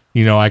different.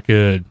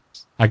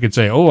 I could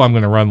say, oh, I'm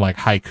going to run like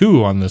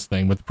Haiku on this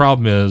thing. But the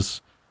problem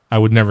is I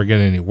would never get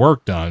any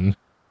work done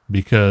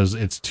because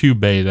it's too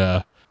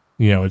beta.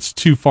 It's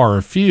too far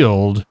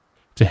afield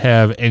to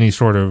have any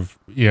sort of,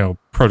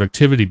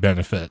 productivity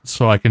benefit.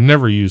 So I could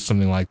never use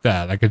something like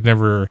that. I could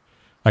never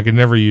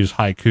use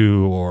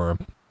Haiku or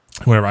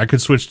whatever. I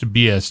could switch to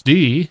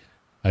BSD,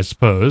 I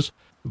suppose.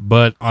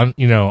 But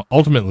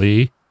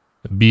ultimately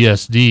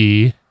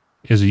BSD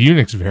is a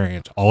Unix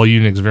variant. All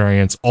Unix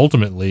variants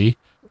ultimately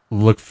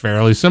look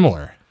fairly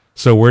similar.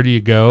 So where do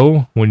you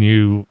go when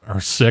you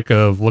are sick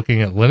of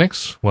looking at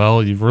Linux?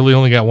 Well, you've really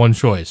only got one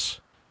choice.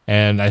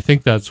 And I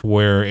think that's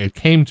where it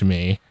came to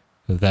me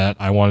that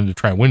I wanted to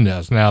try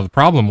Windows. Now, the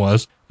problem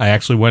was I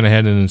actually went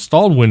ahead and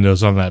installed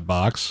Windows on that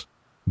box.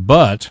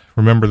 But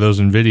remember those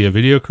NVIDIA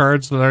video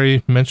cards that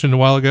I mentioned a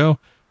while ago?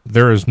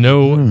 There is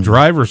no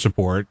driver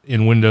support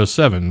in Windows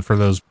 7 for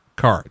those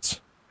cards.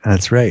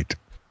 That's right.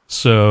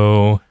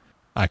 So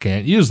I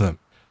can't use them.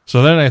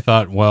 So then I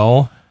thought,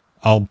 well,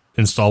 I'll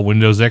install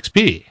Windows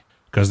XP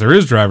because there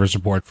is driver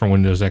support for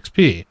Windows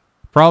XP.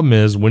 Problem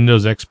is,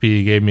 Windows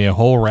XP gave me a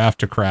whole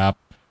raft of crap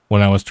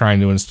when I was trying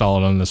to install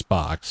it on this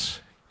box.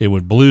 It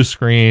would blue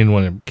screen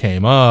when it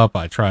came up.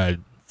 I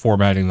tried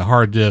formatting the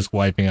hard disk,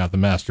 wiping out the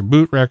master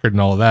boot record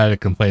and all of that.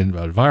 It complained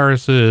about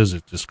viruses.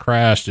 It just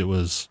crashed. It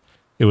was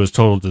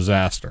total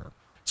disaster.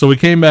 So we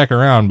came back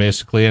around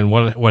basically, and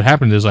what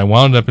happened is I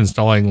wound up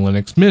installing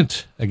Linux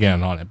Mint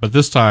again on it, but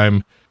this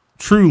time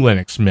true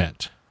Linux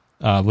Mint,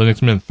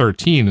 Linux Mint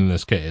 13 in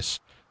this case,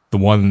 the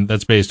one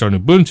that's based on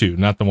Ubuntu,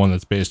 not the one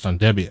that's based on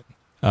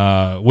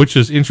Debian, which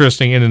is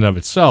interesting in and of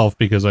itself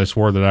because I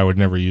swore that I would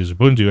never use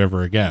Ubuntu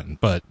ever again,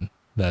 but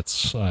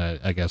that's,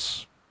 I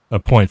guess, a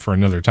point for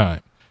another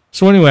time.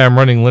 So anyway, I'm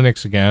running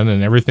Linux again,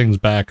 and everything's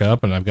back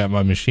up, and I've got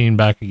my machine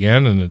back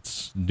again, and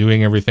it's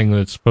doing everything that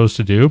it's supposed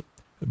to do.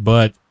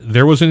 But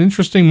there was an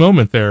interesting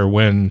moment there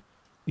when,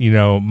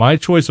 my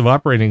choice of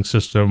operating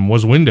system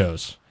was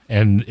Windows,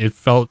 and it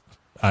felt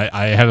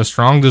I had a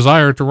strong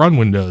desire to run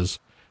Windows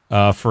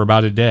for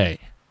about a day.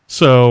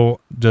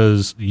 So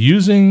does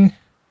using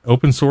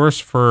open source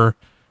for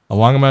a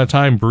long amount of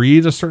time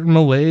breed a certain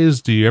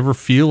malaise? Do you ever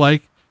feel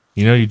like,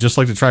 you just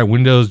like to try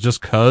Windows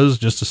just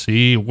to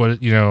see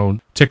what,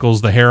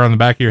 tickles the hair on the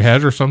back of your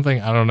head or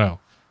something? I don't know.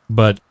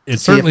 But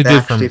it certainly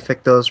did for me.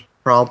 Fix those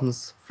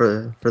problems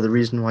for the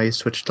reason why you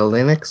switched to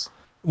Linux?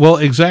 Well,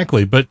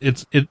 exactly. But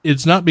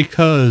it's not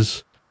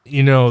because,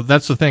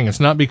 that's the thing. It's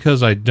not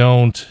because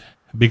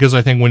because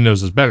I think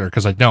Windows is better,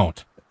 because I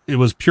don't. It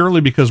was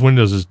purely because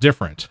Windows is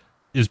different.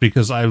 Is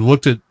because I've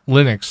looked at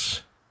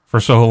Linux for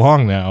so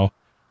long now.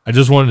 I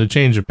just wanted to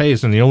change the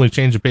pace, and the only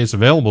change of pace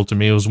available to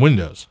me was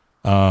Windows.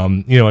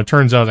 It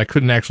turns out I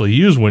couldn't actually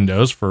use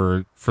Windows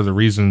for the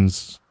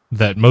reasons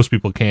that most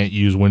people can't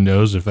use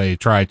Windows if they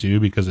try to,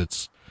 because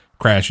it's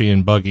crashy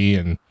and buggy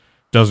and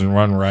doesn't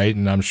run right.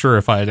 And I'm sure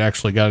if I had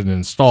actually got it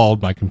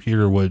installed, my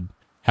computer would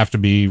have to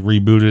be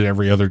rebooted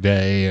every other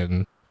day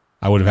and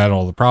I would have had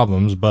all the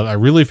problems, but I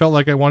really felt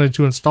like I wanted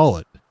to install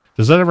it.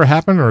 Does that ever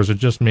happen, or is it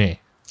just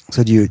me?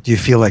 So do you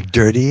feel like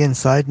dirty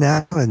inside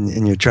now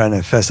and you're trying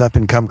to fess up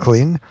and come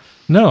clean?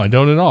 No, I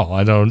don't at all.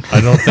 I don't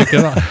think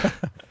at all.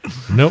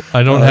 Nope,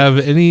 I don't have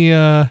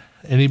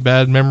any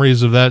bad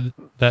memories of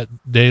that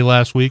day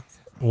last week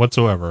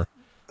whatsoever.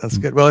 That's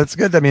good. Well, it's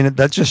good. I mean,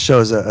 that just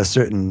shows a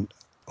certain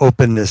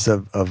openness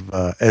of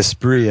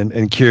esprit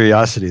and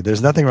curiosity.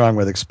 There's nothing wrong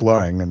with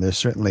exploring, and there's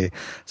certainly,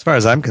 as far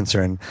as I'm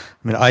concerned,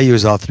 I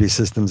use all three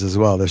systems as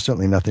well. There's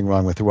certainly nothing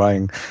wrong with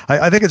trying.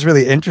 I think it's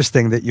really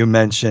interesting that you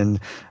mentioned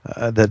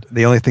that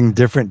the only thing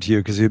different to you,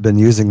 because you've been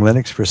using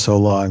Linux for so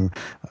long,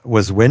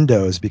 was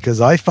Windows,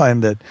 because I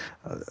find that,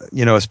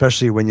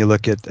 especially when you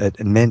look at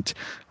Mint,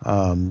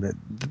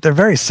 they're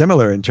very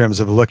similar in terms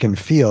of look and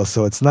feel,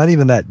 so it's not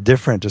even that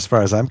different as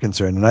far as I'm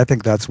concerned. And I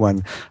think that's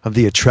one of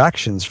the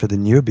attractions for the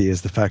newbie,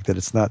 is the fact that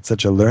it's not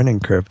such a learning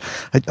curve.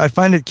 I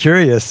find it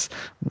curious.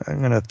 I'm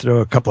going to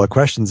throw a couple of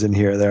questions in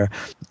here there.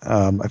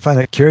 I find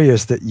it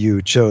curious that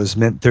you chose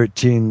Mint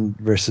 13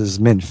 versus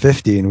Mint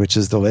 15, which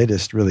is the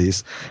latest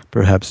release.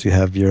 Perhaps you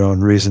have your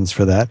own reasons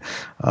for that.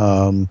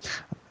 And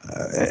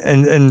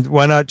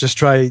why not just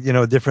try,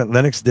 different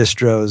Linux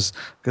distros?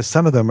 Because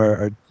some of them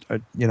are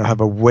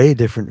have a way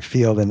different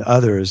feel than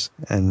others.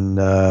 And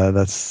I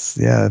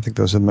think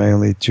those are my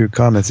only two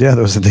comments. Yeah,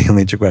 those are the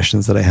only two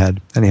questions that I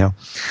had. Anyhow,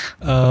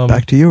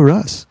 back to you,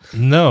 Russ.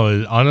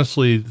 No,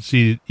 honestly,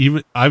 see,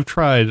 even I've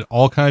tried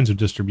all kinds of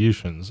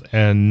distributions,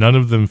 and none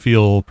of them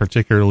feel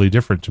particularly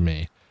different to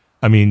me.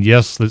 I mean,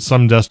 yes, that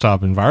some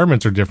desktop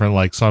environments are different,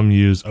 like some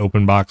use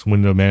OpenBox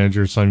Window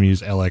Manager, some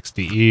use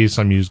LXDE,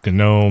 some use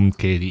GNOME,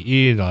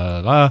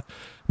 KDE,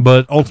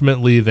 but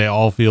ultimately they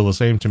all feel the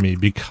same to me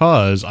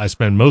because I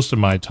spend most of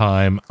my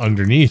time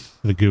underneath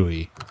the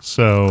GUI.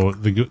 So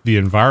the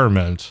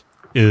environment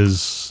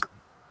is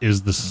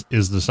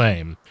the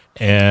same.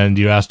 And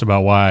you asked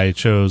about why I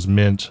chose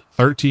Mint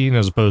 13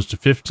 as opposed to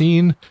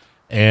 15,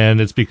 and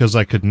it's because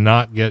I could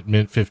not get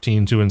Mint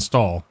 15 to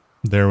install.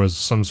 There was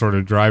some sort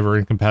of driver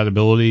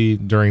incompatibility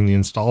during the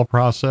install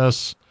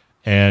process,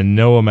 and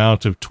no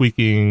amount of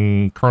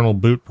tweaking kernel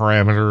boot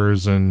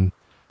parameters and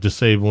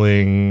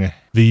disabling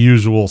the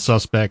usual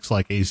suspects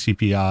like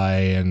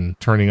ACPI and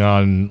turning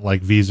on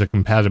like Visa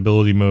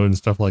compatibility mode and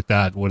stuff like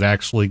that would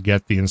actually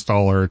get the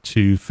installer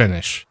to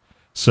finish.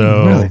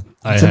 So really?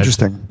 That's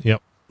interesting.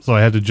 Yep. So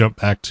I had to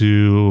jump back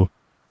to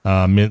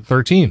Mint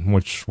 13,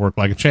 which worked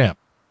like a champ.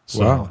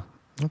 So, wow.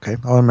 Okay,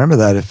 I'll remember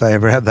that if I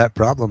ever have that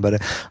problem.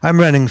 But I'm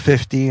running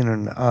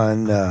 15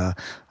 on a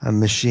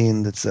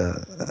machine that's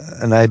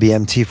an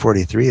IBM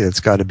T43 that's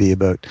got to be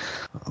about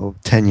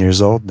 10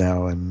 years old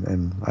now,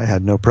 and I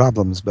had no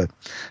problems. But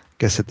I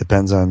guess it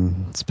depends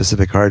on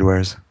specific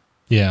hardwares.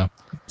 Yeah.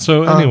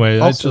 So anyway,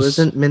 also,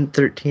 isn't Mint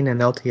 13 an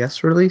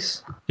LTS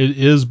release? It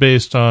is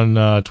based on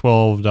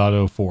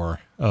 12.04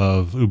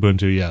 of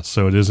Ubuntu, yes.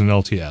 So it is an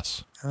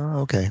LTS.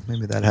 Oh, okay.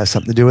 Maybe that has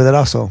something to do with it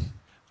also.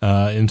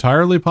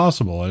 Entirely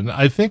possible. And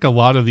I think a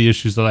lot of the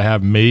issues that I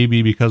have may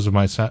be because of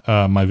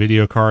my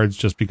video cards,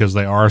 just because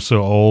they are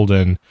so old.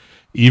 And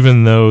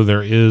even though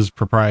there is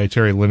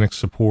proprietary Linux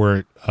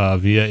support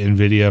via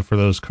NVIDIA for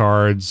those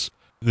cards,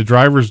 the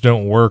drivers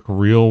don't work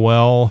real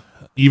well.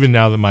 Even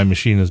now that my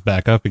machine is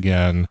back up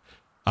again,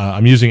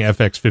 I'm using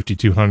FX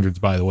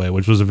 5200s, by the way,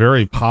 which was a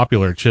very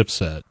popular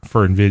chipset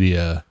for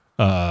NVIDIA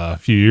a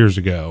few years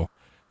ago.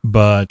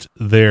 But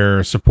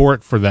their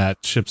support for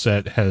that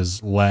chipset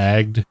has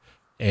lagged.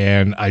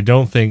 And I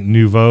don't think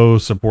Nouveau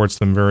supports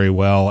them very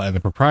well. And the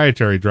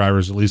proprietary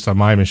drivers, at least on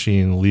my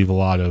machine, leave a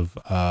lot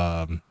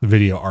of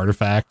video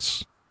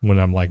artifacts when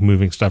I'm like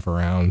moving stuff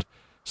around.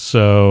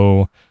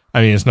 So,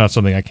 I mean, it's not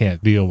something I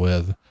can't deal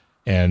with.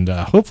 And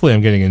hopefully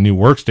I'm getting a new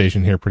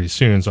workstation here pretty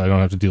soon, so I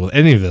don't have to deal with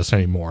any of this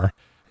anymore.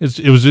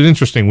 It was an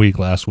interesting week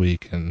last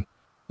week, and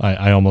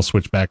I almost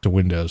switched back to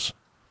Windows.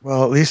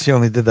 Well, at least you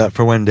only did that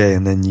for one day,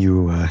 and then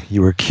you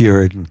were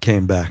cured and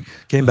came back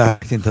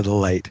into the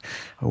light,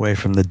 away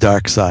from the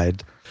dark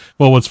side.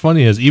 Well, what's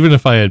funny is even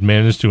if I had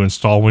managed to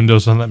install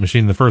Windows on that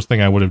machine, the first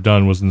thing I would have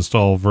done was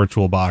install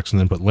VirtualBox and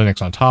then put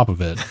Linux on top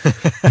of it.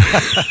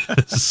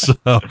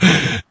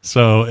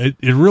 so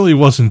it really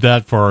wasn't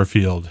that far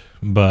afield,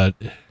 but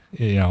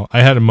you know,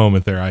 I had a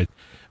moment there.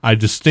 I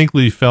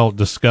distinctly felt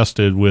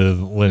disgusted with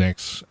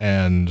Linux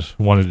and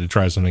wanted to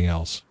try something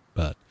else,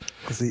 but.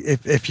 See,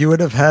 if you would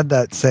have had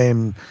that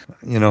same,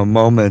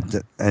 moment,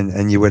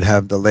 and you would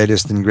have the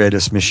latest and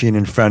greatest machine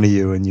in front of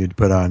you, and you'd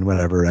put on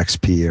whatever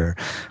XP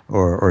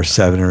or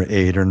 7 or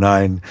 8 or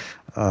 9,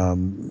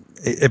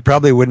 it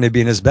probably wouldn't have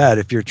been as bad.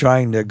 If you're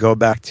trying to go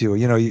back to,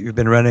 you've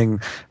been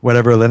running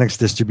whatever Linux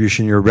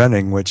distribution you're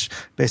running, which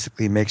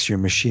basically makes your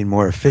machine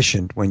more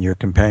efficient when you're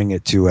comparing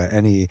it to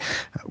any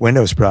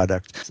Windows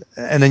product.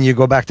 And then you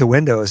go back to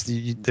Windows,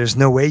 there's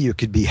no way you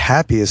could be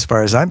happy as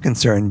far as I'm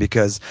concerned,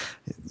 because,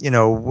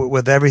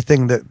 with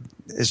everything that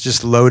is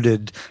just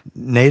loaded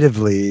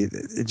natively,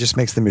 it just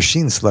makes the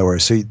machine slower.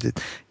 So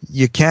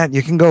you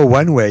can go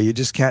one way, you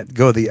just can't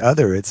go the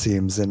other, it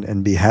seems,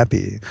 and be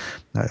happy.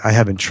 I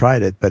haven't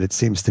tried it, but it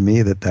seems to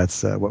me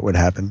that's what would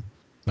happen.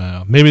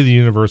 Maybe the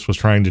universe was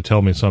trying to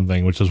tell me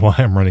something, which is why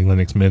I'm running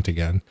Linux Mint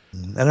again.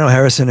 I don't know,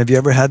 Harrison, have you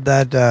ever had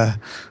that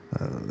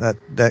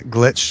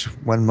glitch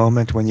one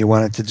moment when you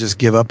wanted to just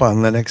give up on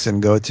Linux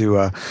and go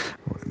to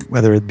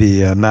whether it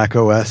be Mac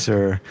OS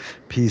or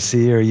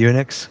PC or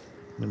Unix?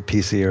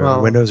 PC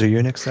or Windows or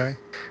Unix, sorry?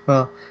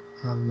 Well,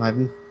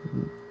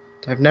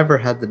 I've never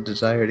had the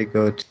desire to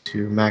go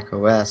to Mac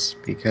OS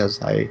because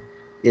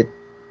it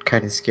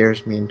kind of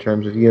scares me in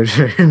terms of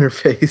user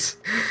interface.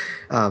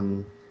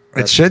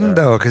 It shouldn't,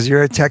 though, because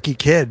you're a techie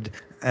kid,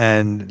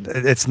 and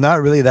it's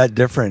not really that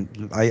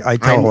different. I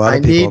tell a lot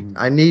of people.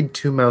 I need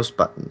 2 mouse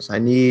buttons. I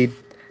need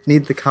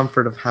the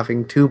comfort of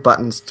having 2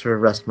 buttons to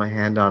rest my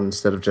hand on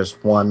instead of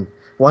just one.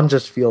 One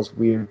just feels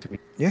weird to me.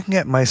 You can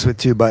get mice with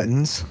 2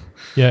 buttons.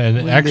 Yeah,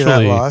 and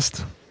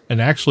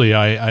actually,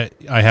 I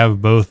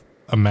have both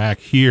a Mac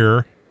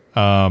here,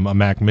 a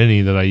Mac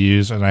Mini that I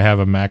use, and I have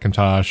a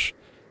Macintosh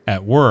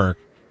at work.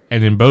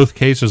 And in both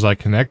cases, I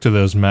connect to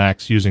those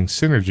Macs using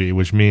Synergy,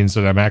 which means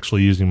that I'm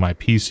actually using my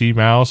PC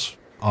mouse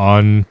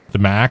on the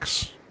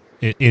Macs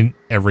in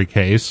every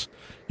case.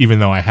 Even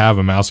though I have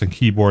a mouse and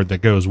keyboard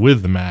that goes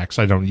with the Macs,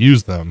 I don't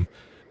use them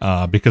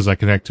because I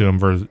connect to them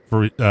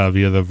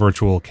via the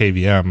virtual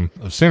KVM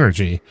of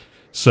Synergy.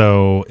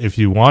 So if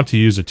you want to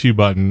use a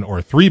 2-button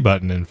or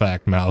 3-button, in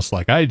fact, mouse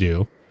like I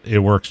do, it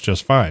works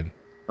just fine.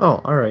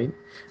 Oh, all right.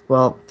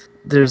 Well,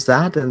 there's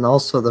that, and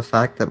also the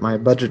fact that my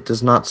budget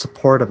does not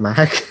support a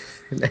Mac.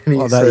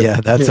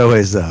 That's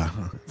always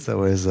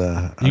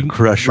a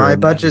crusher. My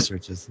budget. You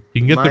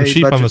can get them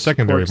cheap on the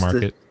secondary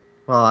market.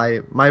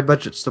 My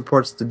budget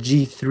supports the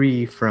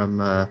G3 from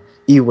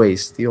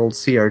eWaste, the old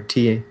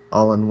CRT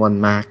all-in-one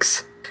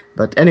Macs.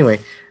 But anyway,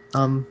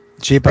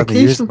 cheap on the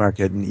used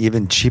market and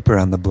even cheaper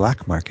on the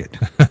black market.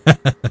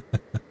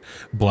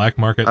 Black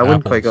market. I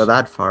wouldn't quite go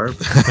that far.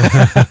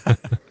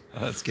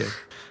 That's good.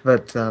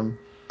 But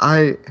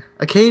I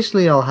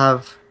occasionally I'll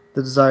have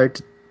the desire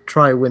to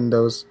try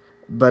Windows,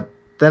 but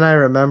then I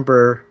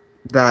remember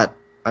that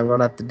I'm going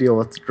to have to deal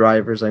with the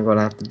drivers. I'm going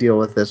to have to deal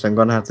with this. I'm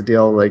going to have to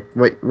deal like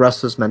what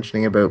Russ was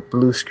mentioning about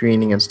blue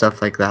screening and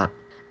stuff like that.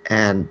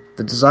 And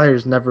the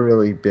desire's never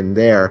really been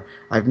there.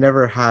 I've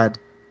never had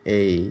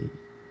a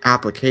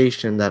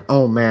application that,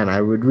 oh man,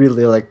 I would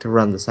really like to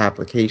run this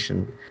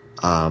application,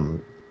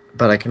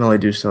 but I can only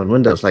do so in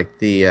Windows, like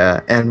the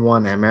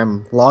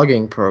N1MM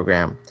logging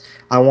program.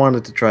 I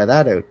wanted to try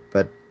that out,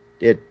 but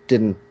it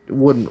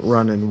wouldn't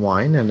run in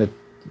Wine, and it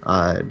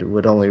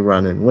would only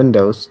run in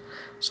Windows.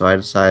 So I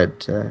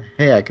decided,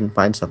 hey, I can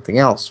find something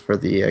else for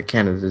the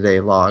Canada Day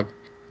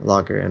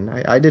logger, and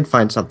I did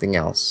find something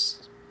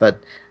else.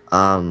 But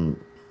Soon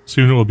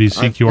it will be I've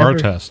CQR never-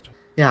 test.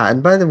 yeah,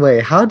 and by the way,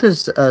 how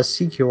does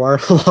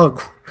CQR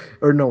log,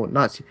 or no,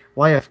 not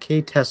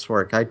YFK test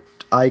work?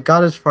 I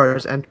got as far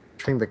as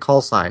entering the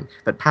call sign,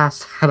 but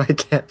past that I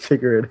can't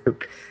figure it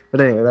out.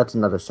 But anyway, that's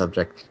another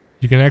subject.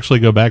 You can actually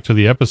go back to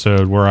the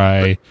episode where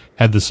I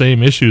had the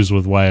same issues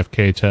with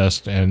YFK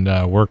test and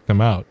worked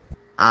them out.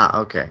 Ah,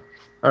 okay.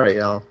 All right,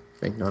 I'll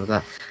make note of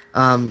that.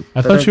 I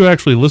But thought you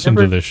actually listened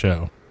to never- this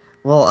show.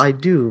 Well, I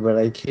do, but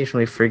I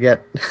occasionally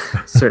forget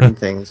certain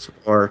things,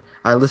 or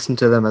I listen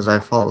to them as I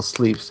fall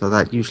asleep, so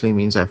that usually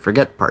means I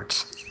forget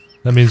parts.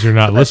 That means you're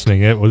not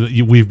listening.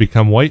 We've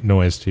become white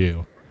noise to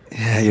you.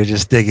 Yeah, you're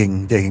just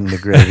digging the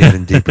grave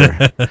even deeper.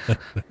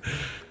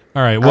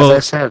 All right. As Well, I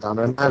said, on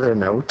another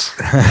note,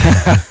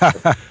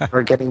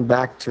 or getting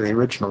back to the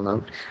original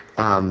note,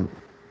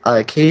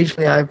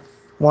 occasionally I've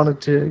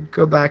wanted to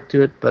go back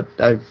to it, but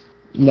I've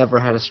never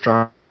had a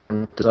strong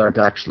desire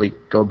to actually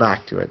go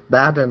back to it.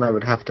 That, and I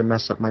would have to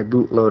mess up my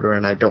bootloader,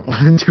 and I don't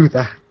want to do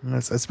that.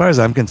 As far as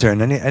I'm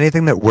concerned,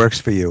 anything that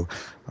works for you,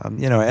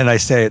 and I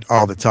say it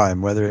all the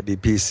time, whether it be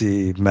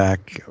PC,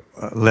 Mac,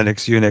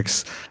 Linux,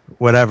 Unix,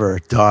 whatever,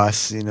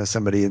 DOS.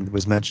 Somebody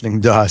was mentioning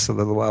DOS a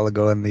little while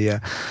ago in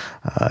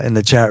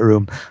the chat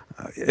room.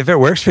 If it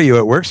works for you,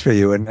 it works for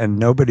you, and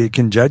nobody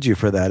can judge you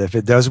for that. If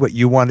it does what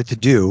you want it to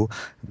do,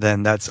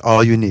 then that's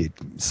all you need.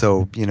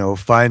 So,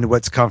 find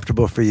what's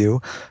comfortable for you,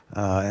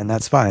 and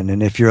that's fine.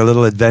 And if you're a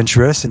little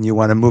adventurous and you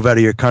want to move out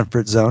of your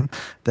comfort zone,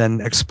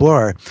 then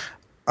explore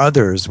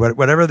others,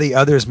 whatever the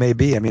others may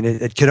be. I mean,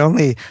 it could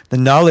only, the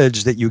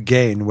knowledge that you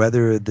gain,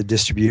 whether the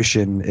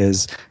distribution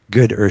is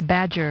good or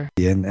Badger.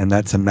 and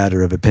that's a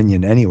matter of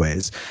opinion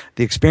anyways,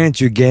 the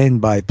experience you gain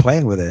by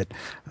playing with it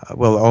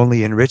will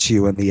only enrich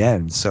you in the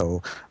end.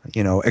 So,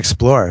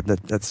 explore.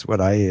 That's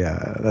what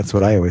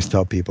I always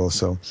tell people.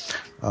 So,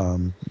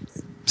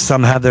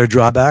 some have their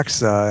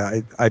drawbacks.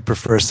 I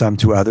prefer some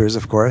to others,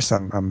 of course.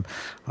 I'm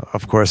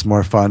of course,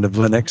 more fond of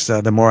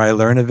Linux the more I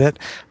learn of it,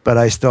 but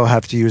I still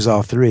have to use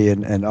all three,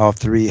 and all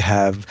three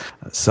have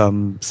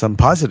some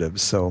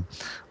positives. So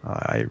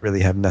I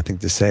really have nothing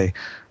to say.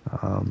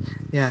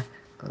 Yeah,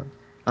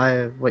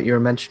 what you were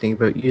mentioning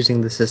about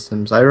using the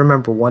systems. I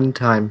remember one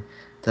time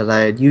that I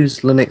had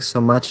used Linux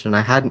so much, and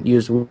I hadn't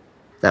used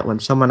that when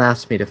someone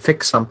asked me to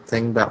fix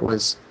something that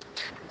was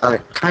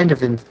kind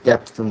of in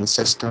depth in the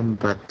system,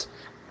 but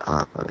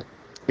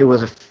it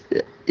was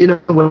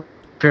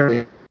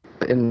fairly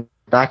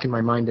back in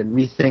my mind and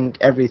rethink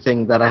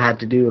everything that I had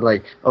to do.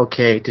 Like,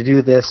 okay, to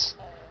do this,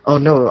 oh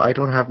no, I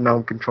don't have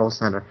GNOME Control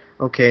Center.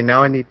 Okay,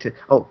 now I need to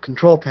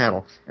control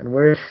panel,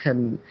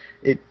 and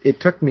it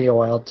took me a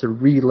while to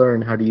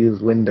relearn how to use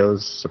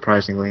Windows,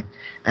 surprisingly.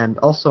 And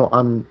also,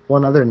 on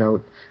one other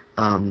note,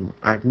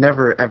 I've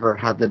never ever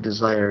had the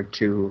desire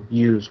to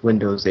use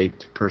Windows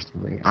 8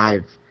 personally.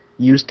 I've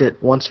used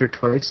it once or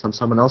twice on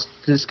someone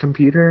else's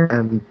computer,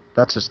 and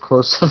that's as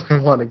close as I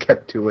want to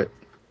get to it.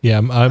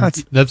 Yeah,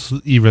 that's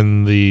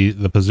even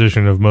the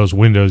position of most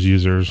Windows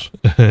users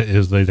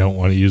is they don't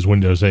want to use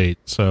Windows 8.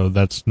 So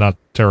that's not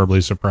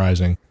terribly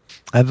surprising.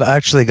 I've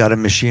actually got a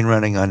machine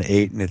running on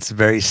 8, and it's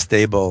very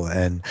stable.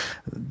 And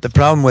the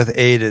problem with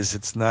 8 is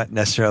it's not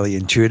necessarily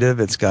intuitive.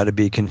 It's got to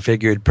be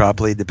configured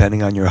properly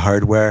depending on your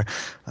hardware,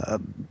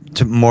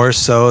 to more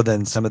so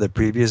than some of the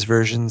previous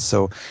versions.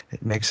 So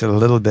it makes it a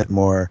little bit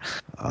more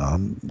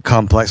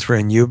complex for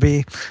a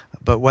newbie.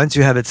 But once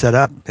you have it set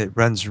up, it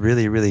runs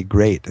really, really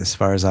great as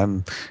far as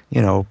I'm,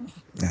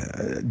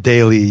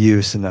 daily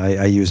use, and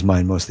I use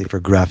mine mostly for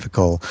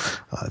graphical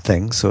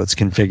things, so it's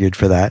configured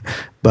for that.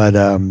 But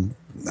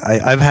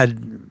I've had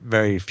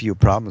very few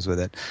problems with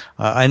it.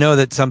 I know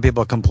that some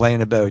people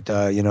complain about,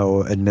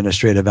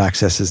 administrative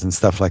accesses and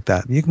stuff like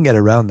that. You can get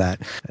around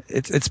that.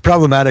 It's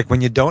problematic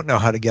when you don't know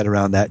how to get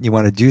around that and you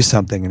want to do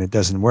something and it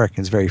doesn't work.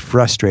 It's very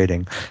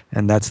frustrating,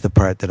 and that's the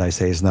part that I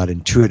say is not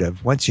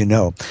intuitive. Once you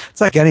know, it's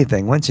like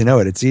anything. Once you know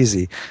it, it's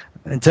easy.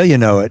 Until you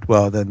know it,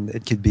 well, then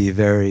it could be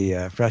very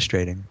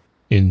frustrating.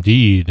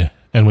 Indeed.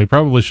 And we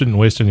probably shouldn't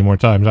waste any more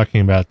time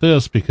talking about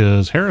this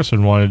because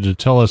Harrison wanted to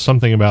tell us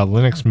something about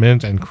Linux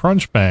Mint and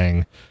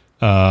Crunchbang.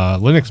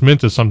 Linux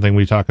Mint is something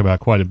we talk about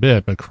quite a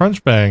bit, but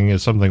Crunchbang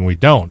is something we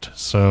don't.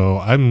 So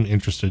I'm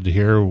interested to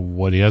hear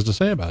what he has to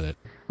say about it.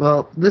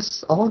 Well,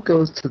 this all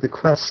goes to the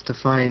quest to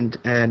find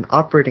an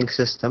operating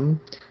system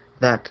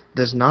that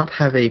does not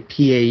have a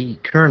PAE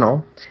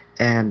kernel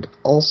and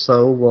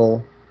also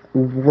will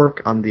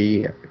work on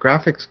the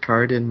graphics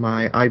card in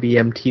my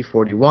IBM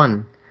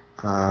T41.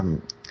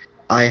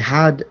 I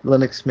had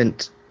Linux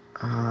Mint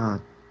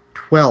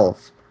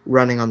 12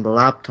 running on the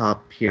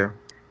laptop here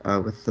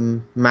with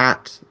the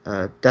matte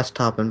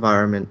desktop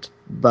environment,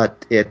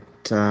 but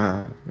it's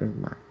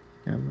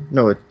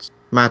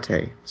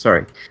Mate.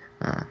 Sorry,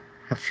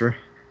 have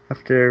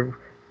to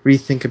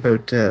rethink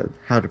about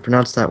how to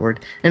pronounce that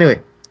word.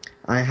 Anyway,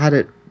 I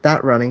had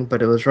that running,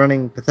 but it was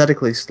running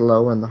pathetically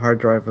slow, and the hard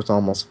drive was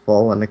almost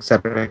full, and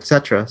etc.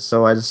 etc.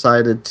 So I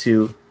decided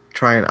to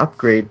try and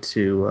upgrade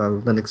to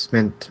Linux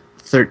Mint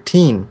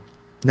 13.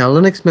 Now,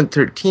 Linux Mint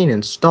 13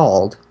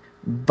 installed,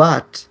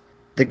 but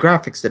the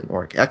graphics didn't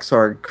work.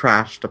 Xorg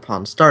crashed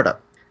upon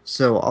startup.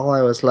 So all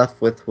I was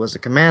left with was a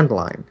command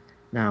line.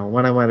 Now,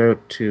 when I went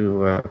out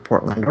to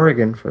Portland,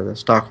 Oregon for the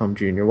Stockholm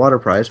Junior Water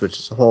Prize, which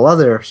is a whole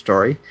other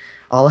story,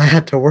 all I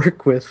had to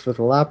work with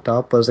the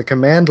laptop was a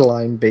command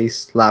line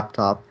based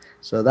laptop.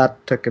 So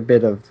that took a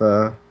bit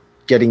of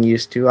getting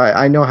used to.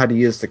 I know how to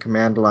use the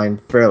command line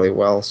fairly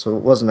well, so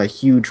it wasn't a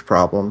huge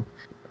problem.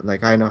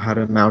 Like, I know how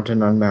to mount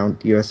and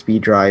unmount USB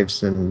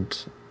drives and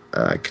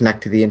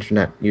connect to the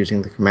internet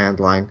using the command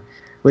line,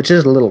 which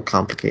is a little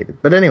complicated.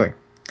 But anyway,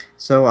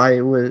 so I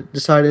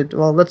decided,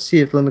 well, let's see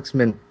if Linux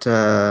Mint,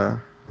 I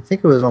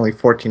think it was only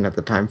 14 at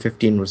the time,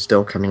 15 was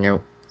still coming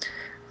out.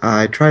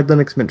 I tried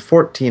Linux Mint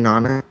 14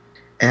 on it,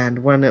 and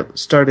when it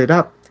started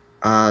up,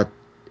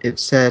 it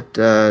said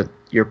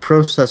your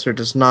processor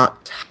does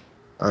not,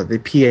 the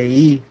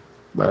PAE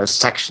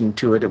section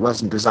to it, it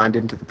wasn't designed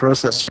into the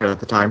processor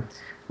at the time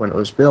when it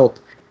was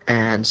built,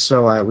 and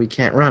so we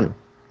can't run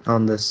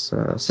on this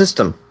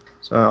system.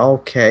 So,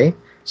 okay.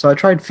 So I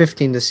tried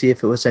 15 to see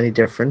if it was any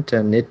different,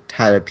 and it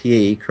had a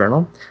PAE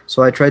kernel.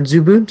 So I tried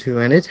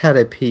Xubuntu, and it had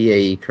a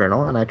PAE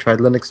kernel, and I tried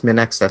Linux Mint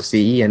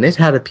XFCE, and it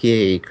had a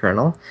PAE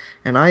kernel,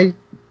 and I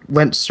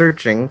went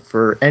searching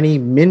for any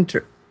Mint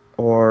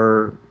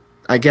or,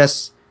 I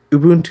guess,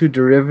 Ubuntu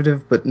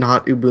derivative, but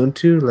not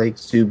Ubuntu, like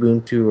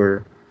Xubuntu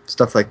or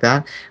stuff like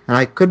that, and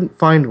I couldn't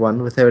find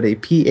one without a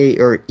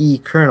PA or E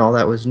kernel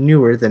that was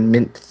newer than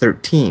Mint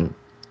 13.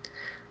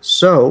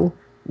 So,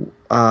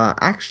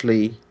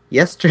 actually,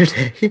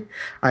 yesterday,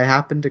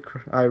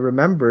 I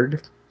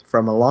remembered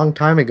from a long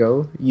time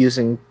ago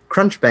using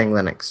Crunchbang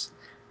Linux,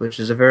 which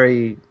is a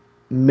very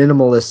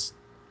minimalist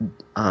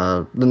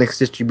Linux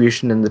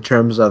distribution in the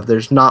terms of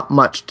there's not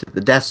much to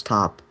the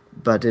desktop,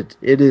 but it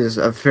is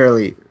a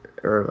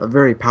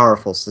very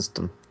powerful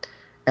system.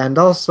 And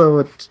also,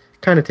 it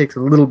kind of takes a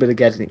little bit of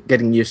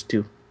getting used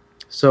to.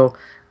 So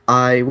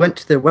I went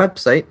to their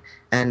website,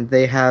 and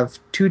they have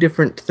two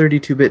different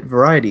 32-bit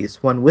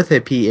varieties, one with a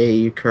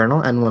PAE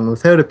kernel and one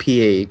without a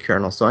PAE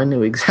kernel, so I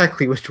knew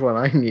exactly which one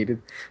I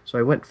needed. So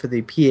I went for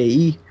the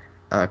PAE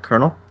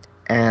kernel,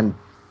 and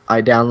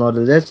I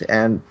downloaded it,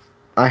 and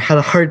I had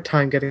a hard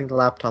time getting the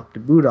laptop to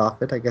boot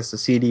off it. I guess the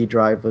CD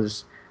drive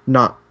was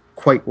not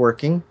quite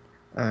working,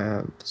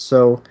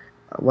 so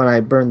when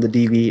I burned a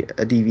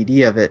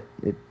DVD of it,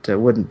 it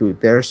wouldn't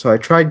boot there. So I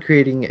tried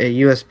creating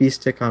a USB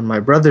stick on my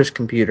brother's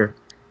computer,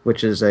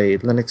 which is a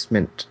Linux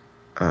Mint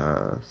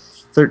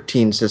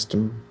 13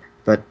 system,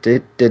 but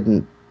it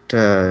didn't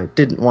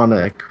want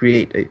to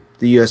create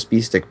the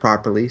USB stick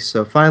properly.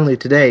 So finally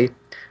today,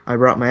 I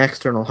brought my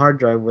external hard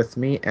drive with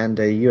me and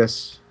the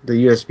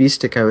USB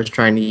stick I was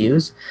trying to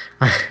use.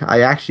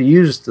 I actually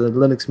used the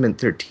Linux Mint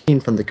 13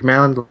 from the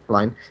command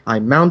line. I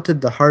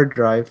mounted the hard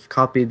drive,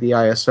 copied the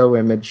ISO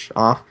image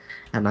off,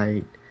 and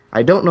I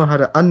don't know how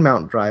to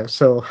unmount drive,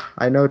 so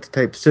I know to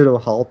type sudo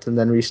halt and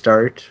then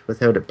restart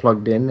without it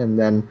plugged in, and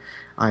then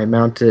I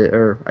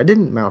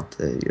didn't mount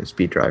the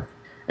USB drive.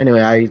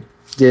 Anyway, I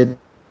did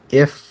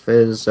if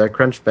is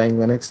Crunchbang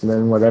Linux, and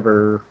then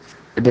whatever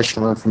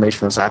additional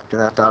information was after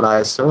that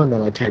 .iso, and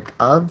then I typed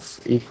of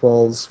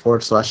equals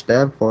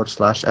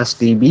 /dev/sdb,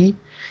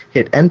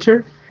 hit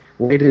enter,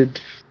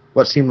 waited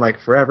what seemed like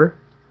forever,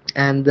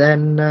 and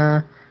then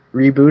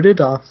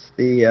rebooted off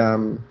the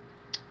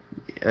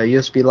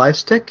USB live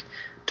stick.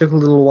 Took a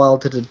little while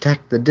to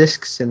detect the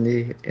disks in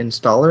the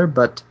installer,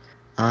 but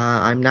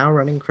I'm now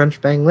running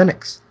Crunchbang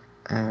Linux,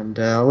 and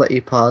I'll let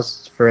you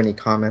pause for any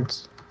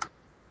comments.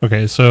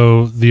 Okay,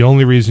 so the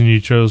only reason you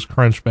chose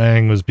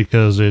Crunchbang was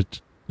because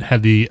it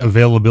had the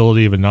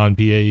availability of a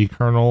non-PAE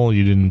kernel.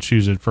 You didn't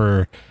choose it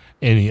for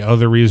any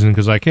other reason,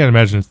 because I can't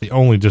imagine it's the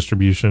only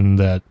distribution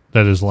that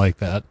is like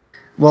that.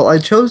 Well, I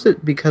chose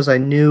it because I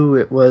knew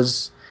it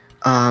was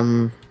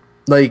I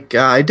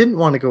didn't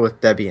want to go with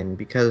Debian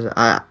because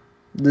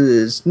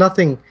there's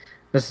nothing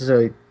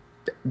necessarily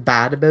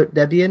bad about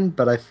Debian,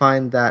 but I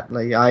find that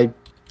I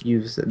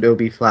use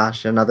Adobe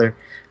Flash and other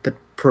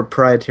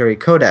proprietary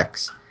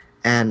codecs,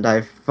 and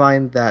I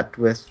find that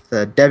with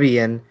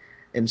Debian,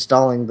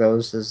 installing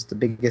those is the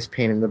biggest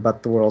pain in the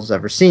butt the world's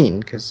ever seen,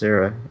 because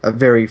they're a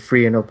very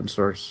free and open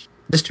source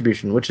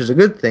distribution, which is a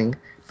good thing,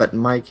 but in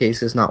my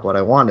case is not what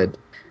I wanted.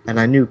 And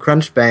I knew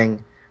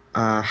Crunchbang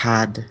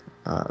had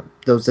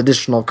those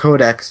additional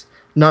codecs,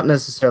 not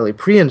necessarily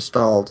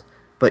pre-installed,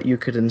 but you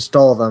could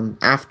install them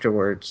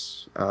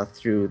afterwards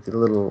through the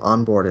little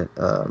onboard,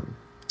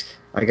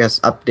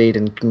 update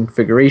and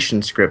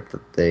configuration script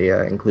that they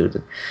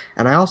included.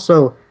 And I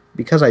also,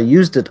 because I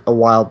used it a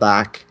while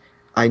back,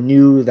 I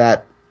knew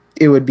that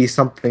it would be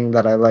something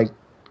that I liked,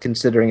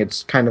 considering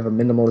it's kind of a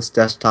minimalist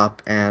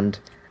desktop, and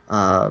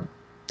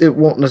it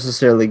won't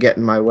necessarily get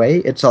in my way.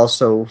 It's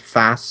also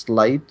fast,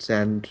 light,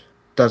 and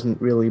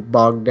doesn't really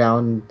bog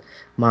down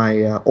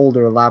my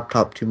older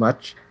laptop too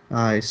much.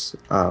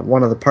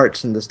 One of the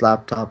parts in this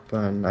laptop,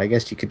 and I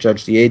guess you could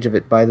judge the age of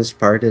it by this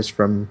part, is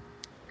from...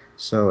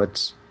 So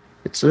it's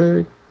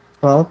a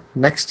Well,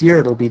 next year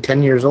it'll be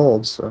 10 years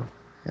old. So,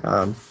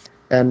 um,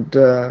 and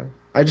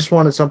I just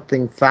wanted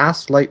something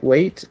fast,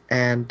 lightweight,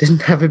 and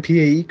didn't have a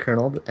PAE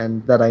kernel,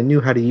 and that I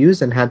knew how to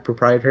use and had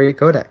proprietary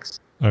codecs.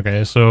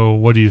 Okay, so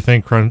what do you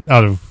think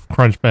out of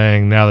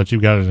Crunchbang now that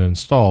you've got it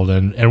installed,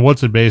 and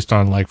what's it based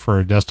on, like for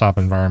a desktop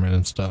environment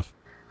and stuff?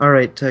 All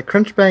right,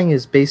 Crunchbang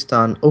is based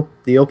on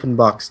the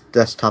OpenBox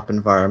desktop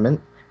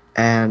environment,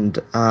 and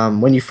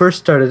when you first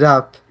start it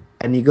up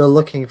and you go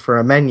looking for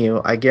a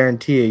menu, I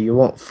guarantee you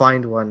won't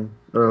find one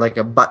or like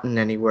a button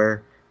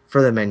anywhere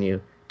for the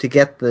menu. To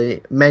get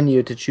the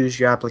menu to choose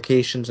your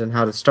applications and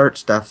how to start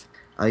stuff,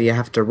 you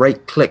have to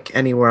right-click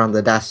anywhere on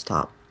the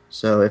desktop.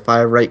 So if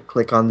I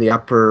right-click on the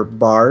upper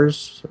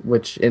bars,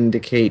 which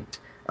indicate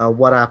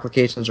what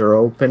applications are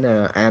open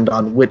and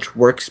on which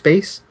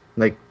workspace,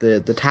 like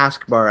the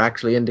taskbar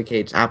actually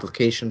indicates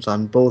applications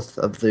on both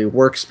of the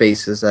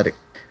workspaces that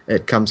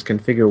it comes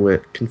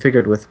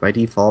configured with by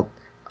default.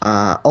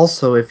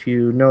 Also, if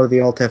you know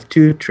the Alt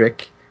F2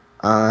 trick,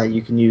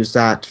 you can use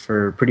that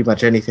for pretty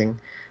much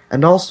anything.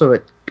 And also,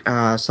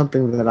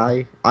 something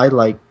that I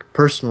like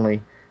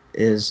personally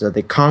is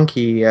the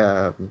Conky.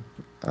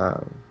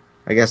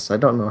 I guess I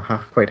don't know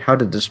quite how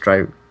to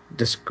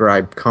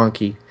describe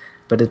Conky,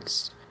 but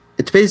it's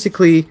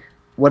basically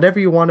whatever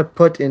you want to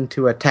put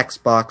into a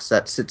text box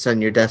that sits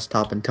on your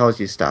desktop and tells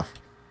you stuff.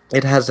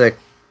 It has a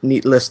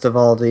neat list of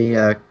all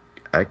the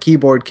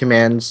keyboard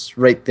commands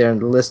right there in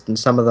the list, and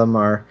some of them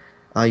are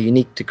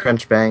unique to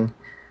Crunchbang,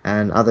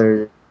 and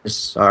others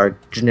are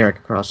generic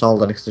across all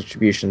Linux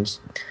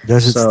distributions.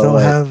 Does it still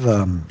have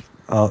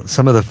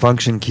some of the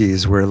function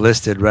keys were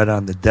listed right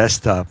on the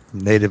desktop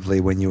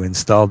natively when you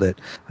installed it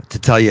to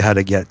tell you how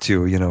to get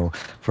to,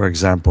 for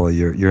example,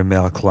 your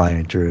mail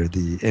client or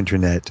the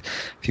internet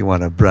if you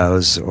want to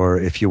browse, or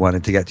if you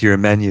wanted to get to your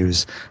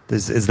menus.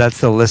 Is that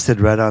still listed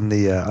right on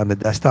the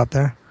desktop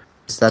there?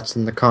 That's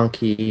in the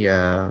Conky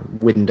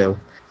window.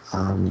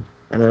 And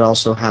it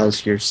also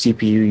has your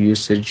CPU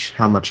usage,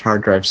 how much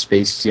hard drive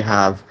space you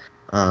have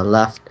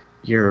left,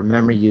 your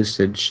memory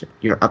usage,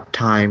 your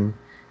uptime,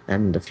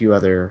 and a few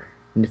other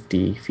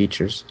nifty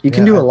features. You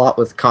can do a lot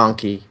with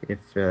Conky if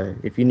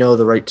you know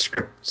the right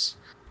scripts.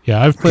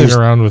 Yeah, I've played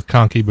around with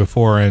Conky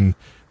before, and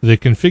the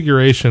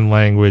configuration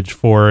language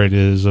for it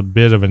is a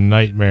bit of a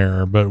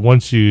nightmare, but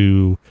once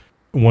you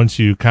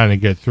kind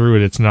of get through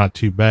it, it's not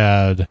too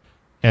bad.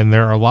 And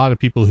there are a lot of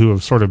people who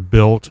have sort of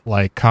built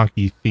like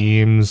Conky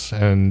themes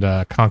and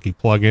Conky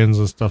plugins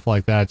and stuff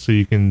like that, so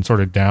you can sort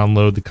of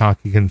download the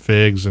Conky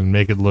configs and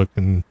make it look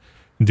and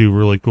do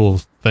really cool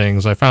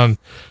things. I found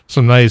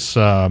some nice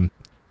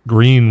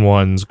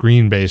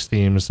green-based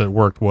themes that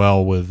worked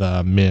well with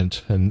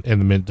Mint and the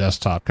Mint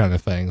desktop kind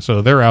of thing.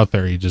 So they're out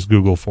there. You just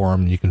Google for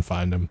them and you can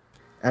find them.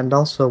 And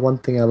also one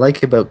thing I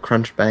like about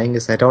Crunchbang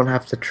is I don't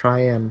have to try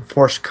and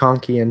force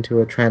Conky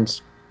into a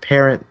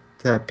transparent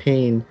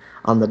pane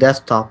on the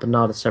desktop and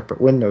not a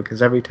separate window,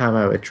 because every time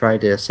I would try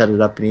to set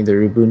it up in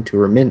either Ubuntu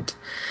or Mint,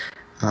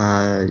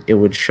 it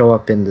would show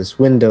up in this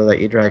window that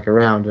you drag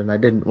around, and I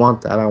didn't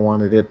want that. I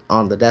wanted it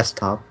on the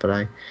desktop,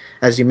 but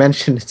as you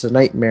mentioned, it's a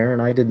nightmare,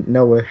 and I didn't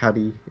know how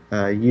to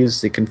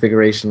use the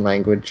configuration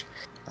language,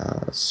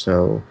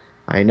 so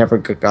I never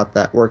got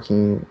that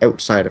working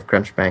outside of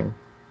Crunchbang.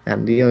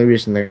 And the only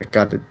reason I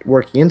got it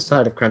working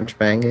inside of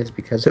Crunchbang is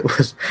because it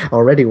was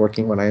already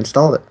working when I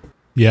installed it.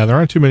 Yeah, there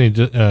aren't too many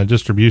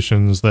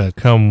distributions that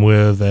come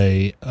with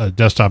a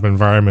desktop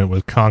environment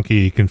with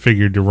Conky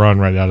configured to run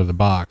right out of the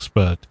box,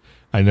 but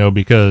I know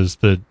because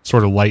the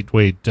sort of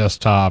lightweight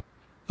desktop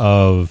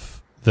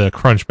of the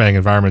Crunchbang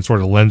environment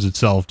sort of lends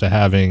itself to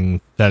having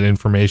that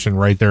information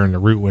right there in the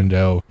root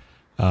window.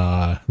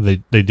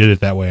 They did it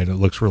that way, and it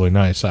looks really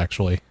nice,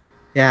 actually.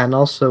 Yeah, and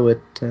also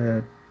it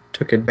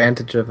took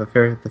advantage of the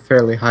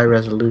fairly high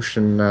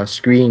resolution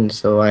screen,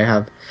 so I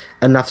have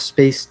enough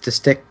space to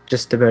stick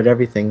just about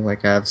everything.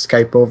 Like I have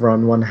Skype over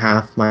on one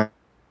half, my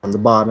on the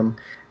bottom,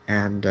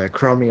 and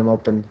Chromium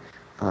open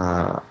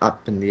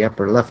up in the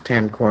upper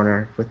left-hand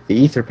corner with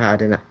the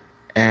Etherpad in it.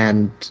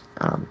 And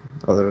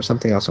there was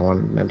something else I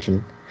wanted to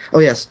mention. Oh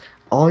yes,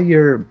 all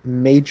your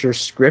major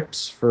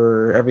scripts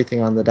for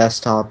everything on the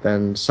desktop,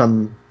 and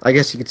some, I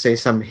guess you could say,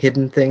 some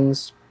hidden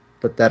things,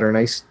 but that are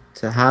nice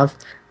to have.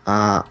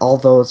 All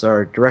those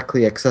are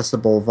directly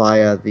accessible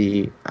via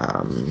the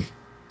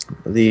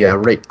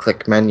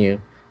right-click menu.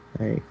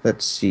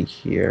 Let's see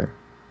here.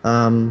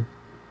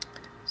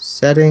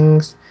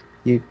 Settings.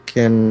 You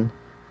can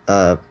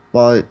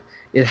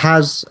it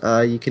has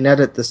you can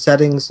edit the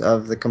settings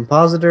of the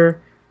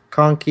compositor,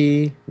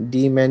 Conky,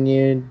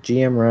 dmenu,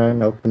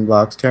 GMRun,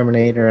 OpenBox,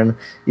 Terminator, and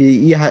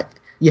you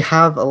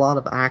have a lot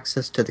of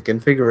access to the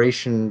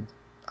configuration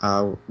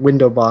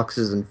window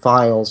boxes and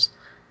files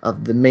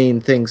of the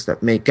main things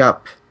that make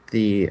up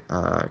the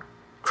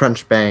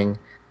Crunchbang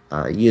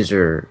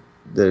user.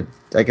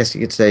 I guess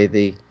you could say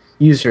the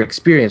user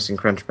experience in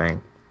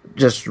Crunchbang,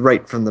 just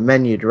right from the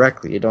menu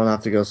directly. You don't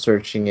have to go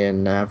searching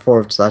in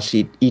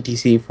 /etc/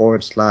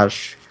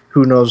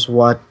 who knows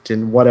what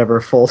in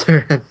whatever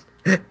folder and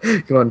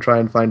go and try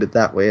and find it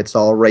that way. It's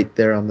all right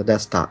there on the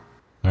desktop.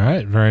 All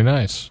right, very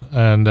nice.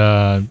 And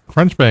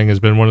Crunchbang has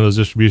been one of those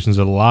distributions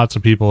that lots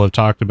of people have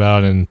talked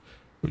about and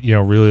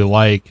really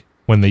like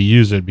when they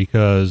use it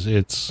because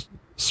it's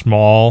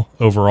small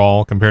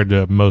overall compared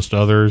to most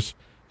others.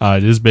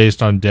 It is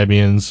based on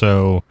Debian,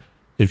 so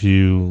if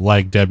you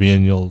like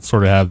Debian, you'll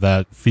sort of have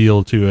that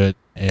feel to it.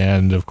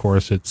 And of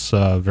course, it's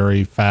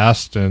very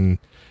fast and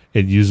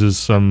it uses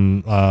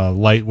some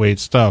lightweight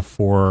stuff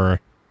for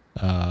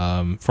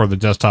the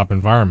desktop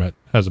environment,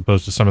 as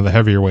opposed to some of the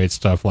heavier weight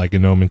stuff like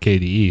GNOME and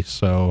KDE.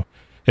 So,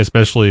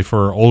 especially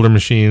for older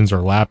machines or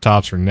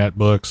laptops or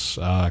netbooks,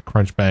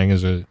 Crunchbang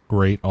is a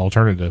great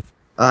alternative.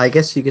 I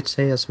guess you could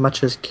say as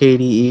much as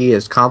KDE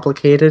is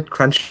complicated,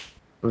 Crunch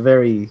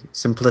very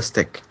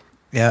simplistic.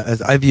 Yeah,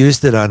 I've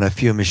used it on a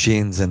few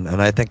machines, and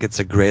I think it's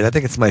I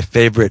think it's my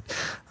favorite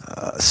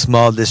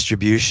small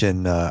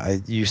distribution.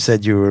 You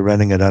said you were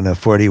running it on a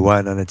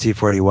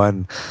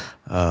T41,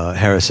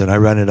 Harrison.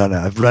 I've run it on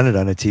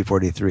a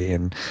T43,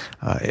 and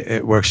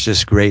it works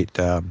just great.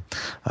 A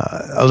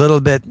little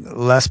bit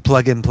less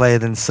plug and play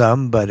than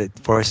some, but it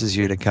forces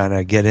you to kind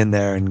of get in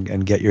there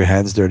and get your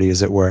hands dirty,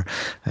 as it were,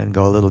 and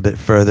go a little bit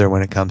further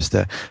when it comes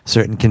to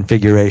certain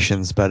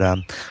configurations. But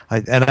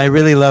I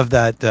really love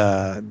that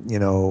the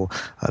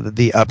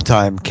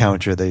uptime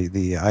counter.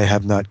 The I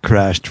have not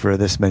crashed for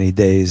this many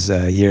days,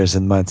 years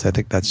and months. I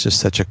think that's just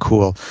such a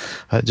cool,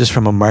 just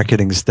from a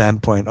marketing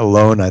standpoint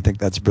alone, I think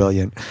that's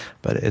brilliant.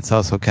 But it's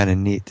also kind of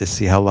neat to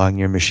see how long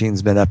your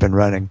machine's been up and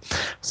running.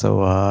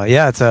 So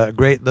it's a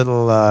great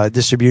little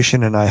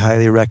distribution, and I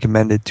highly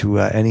recommend it to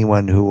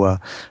anyone who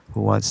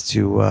wants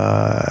to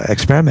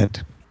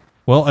experiment.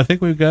 Well, I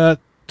think we've got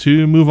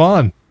to move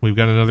on. We've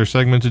got another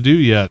segment to do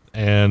yet,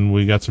 and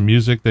we got some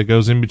music that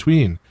goes in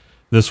between.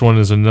 This one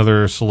is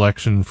another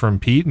selection from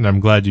Pete, and I'm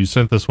glad you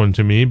sent this one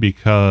to me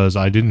because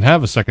I didn't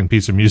have a second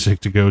piece of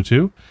music to go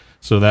to,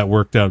 so that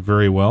worked out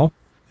very well.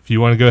 If you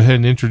want to go ahead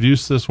and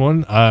introduce this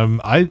one,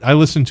 I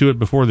listened to it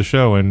before the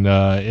show, and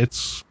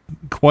it's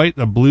quite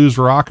a blues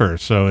rocker,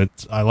 so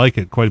I like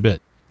it quite a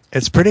bit.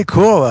 It's pretty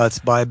cool. It's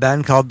by a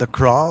band called The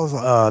Crawls.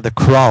 The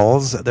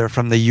Crawls. They're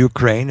from the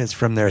Ukraine. It's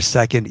from their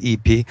second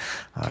EP,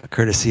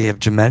 courtesy of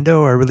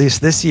Jamendo,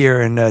 released this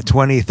year in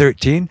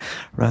 2013.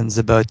 Runs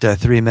about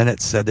 3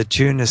 minutes. The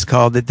tune is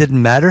called "It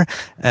Didn't Matter."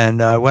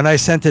 And when I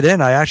sent it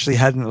in, I actually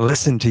hadn't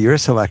listened to your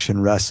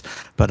selection, Russ,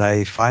 but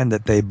I find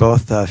that they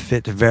both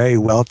fit very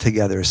well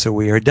together. So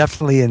we are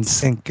definitely in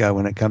sync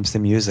when it comes to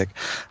music.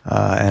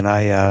 And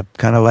I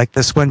kind of like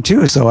this one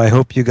too. So I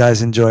hope you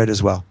guys enjoy it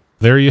as well.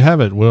 There you have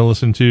it. We'll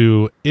listen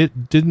to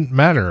 "It Didn't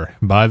Matter"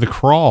 by The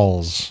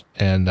Crawls,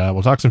 and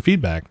we'll talk some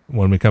feedback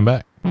when we come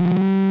back.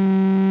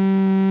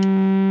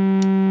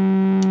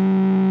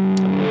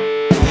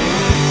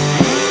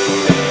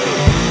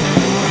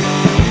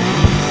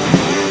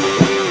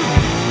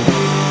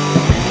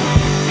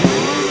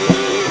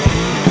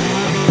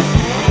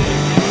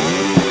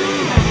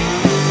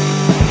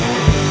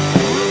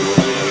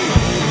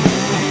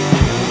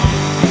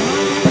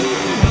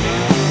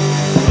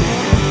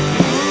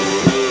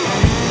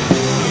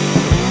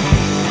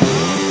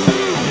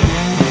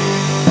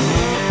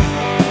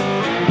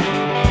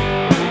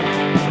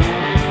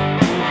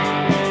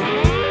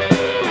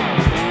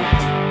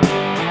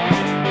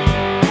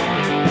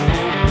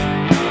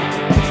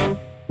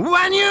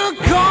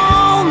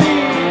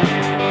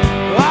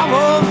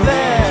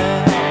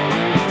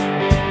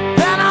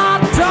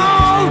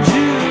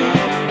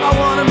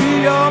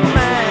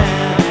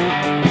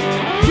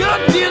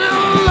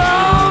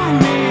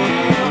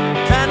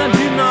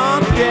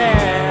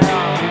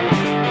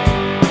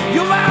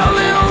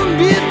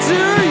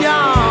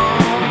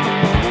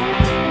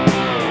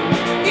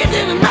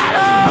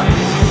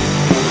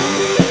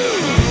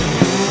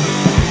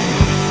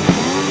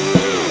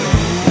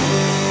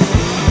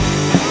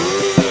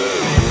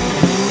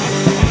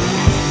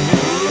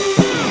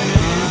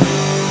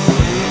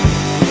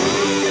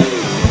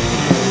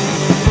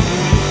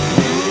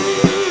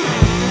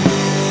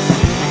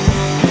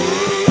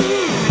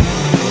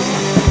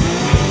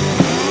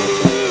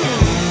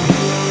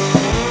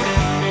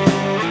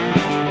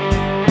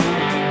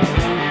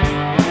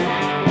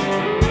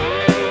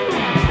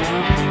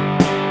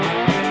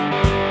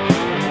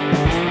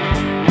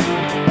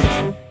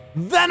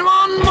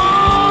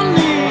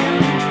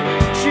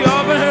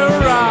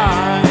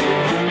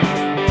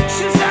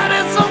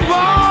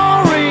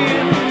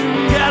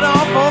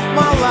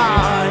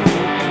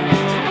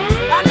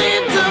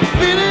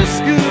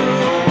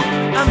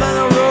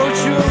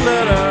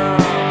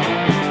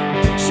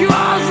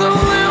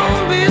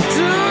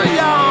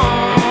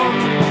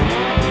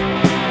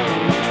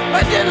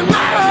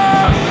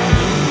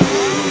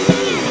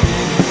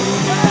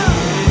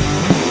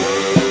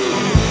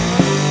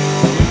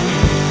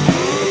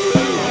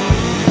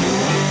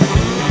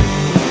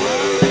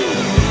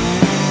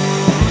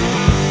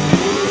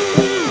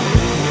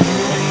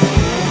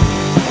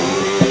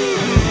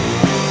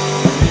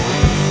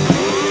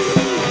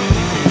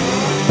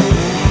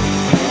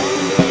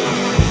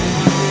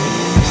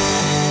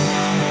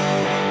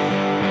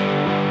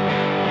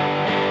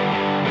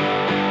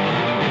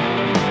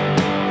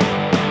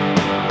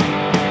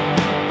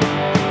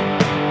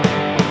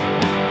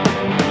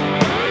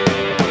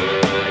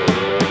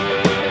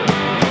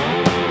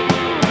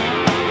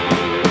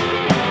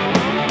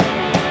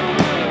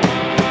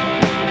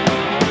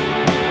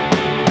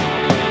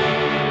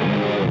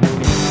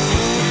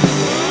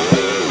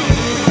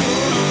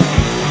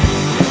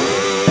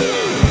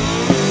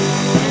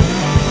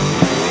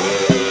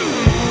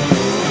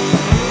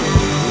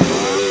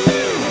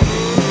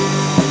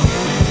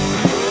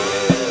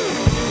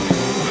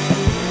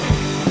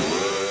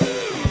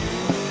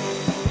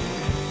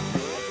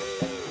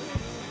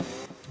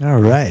 All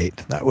right.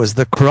 That was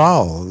the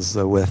Crawls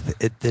with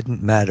It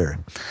Didn't Matter.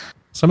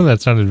 Some of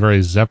that sounded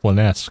very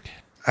Zeppelin-esque.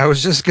 I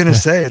was just going to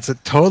say, it's a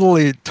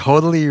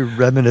totally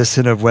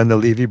reminiscent of When the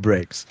Levy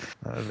Breaks.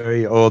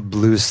 Very old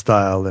blues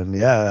style. And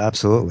yeah,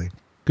 absolutely.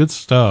 Good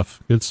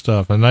stuff. Good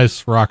stuff. A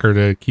nice rocker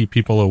to keep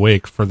people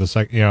awake for the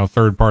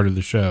third part of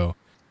the show.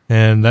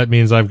 And that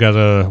means I've got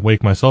to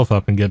wake myself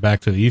up and get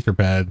back to the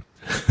Etherpad.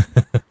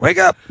 Wake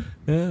up.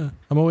 Yeah,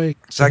 I'm awake.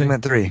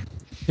 Segment 3.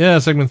 Yeah,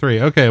 segment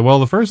 3. Okay, well,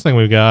 the first thing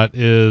we've got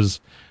is,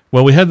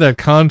 well, we had that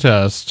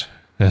contest.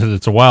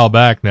 It's a while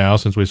back now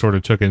since we sort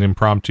of took an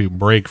impromptu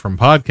break from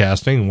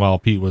podcasting while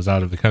Pete was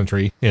out of the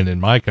country and in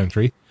my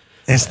country.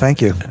 Yes,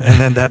 thank you. And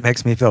then that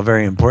makes me feel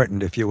very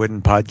important if you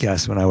wouldn't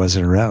podcast when I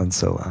wasn't around.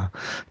 So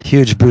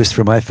huge boost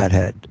for my fat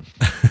head.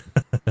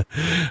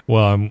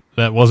 Well,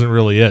 that wasn't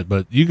really it,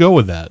 but you go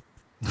with that.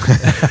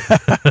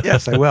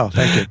 Yes, I will.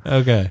 Thank you.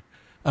 Okay.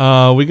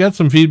 We got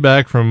some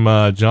feedback from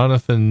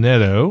Jonathan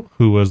Neto,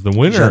 who was the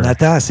winner.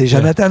 Jonathan, c'est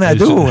Jonathan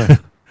Nadeau.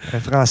 En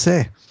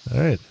français.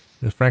 All right.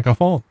 It's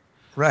francophone.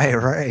 Right.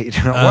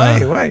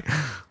 Why?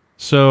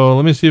 So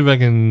let me see if I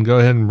can go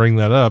ahead and bring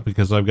that up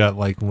because I've got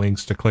like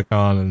links to click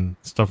on and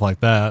stuff like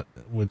that,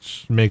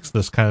 which makes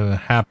this kind of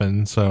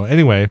happen. So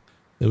anyway,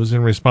 it was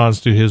in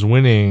response to his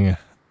winning.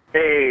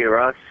 Hey,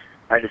 Russ.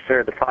 I just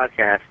heard the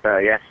podcast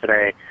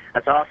yesterday.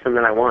 That's awesome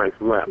that I won.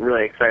 I'm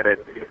really excited.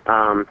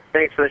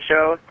 Thanks for the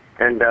show.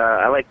 And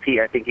I like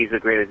Pete. I think he's a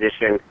great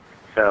addition.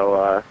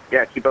 So,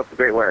 yeah, keep up the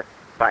great work.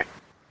 Bye.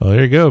 Well,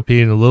 there you go,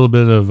 Pete. A little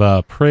bit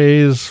of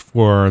praise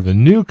for the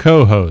new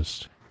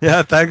co-host.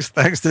 Yeah, thanks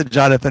to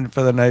Jonathan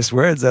for the nice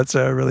words. That's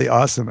really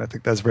awesome. I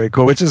think that's very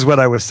cool, which is what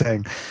I was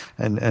saying.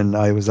 And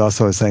I was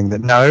also saying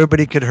that now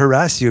everybody could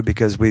harass you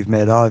because we've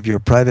made all of your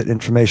private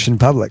information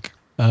public.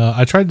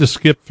 I tried to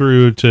skip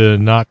through to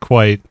not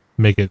quite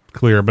make it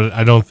clear, but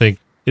I don't think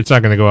it's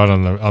not going to go out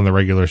on the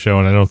regular show,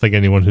 and I don't think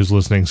anyone who's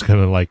listening is going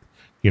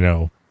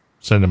to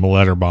send him a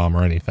letter bomb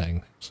or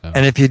anything. So.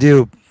 And if you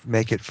do,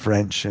 make it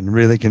French and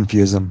really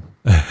confuse them.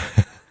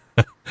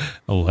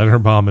 A letter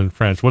bomb in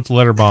French. What's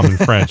letter bomb in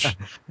French?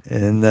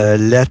 In the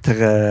lettre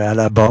à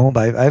la bombe.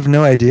 I have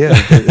no idea.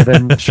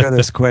 I'm sure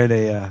there's quite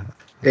a...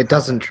 It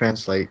doesn't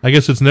translate. I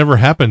guess it's never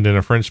happened in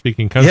a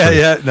French-speaking country.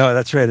 Yeah. No,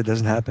 that's right. It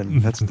doesn't happen.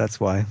 That's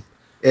why.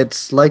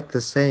 It's like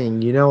the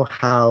saying, you know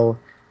how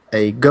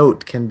a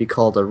goat can be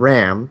called a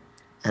ram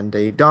and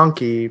a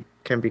donkey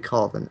can be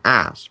called an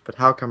ass, but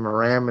how come a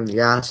ram and the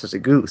ass is a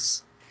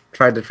goose?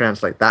 Tried to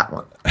translate that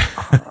one.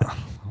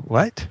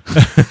 What?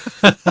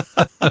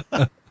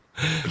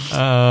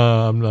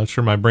 I'm not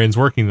sure my brain's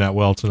working that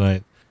well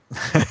tonight.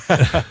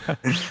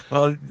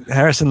 Well,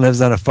 Harrison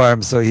lives on a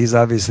farm, so he's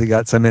obviously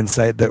got some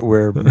insight that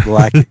we're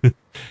lacking.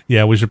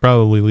 Yeah, we should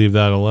probably leave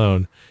that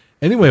alone.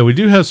 Anyway, we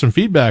do have some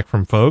feedback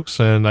from folks,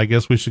 and I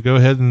guess we should go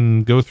ahead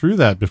and go through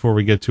that before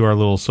we get to our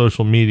little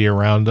social media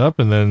roundup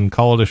and then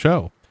call it a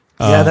show.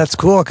 Yeah, that's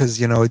cool because,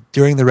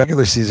 during the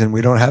regular season, we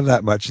don't have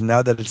that much. And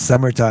now that it's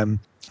summertime,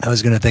 I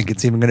was going to think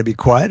it's even going to be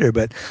quieter,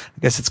 but I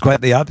guess it's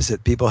quite the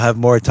opposite. People have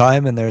more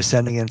time and they're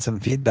sending in some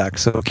feedback.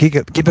 So keep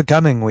it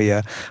coming. We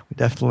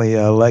definitely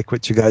like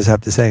what you guys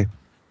have to say.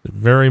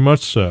 Very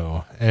much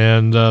so.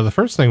 And the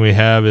first thing we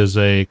have is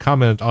a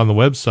comment on the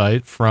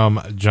website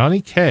from Johnny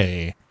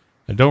K.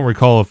 I don't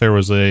recall if there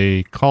was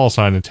a call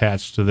sign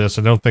attached to this.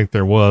 I don't think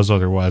there was.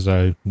 Otherwise,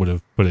 I would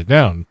have put it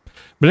down.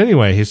 But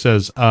anyway, he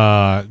says,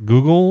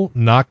 Google,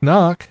 knock,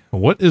 knock.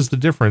 What is the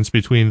difference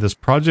between this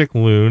Project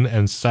Loon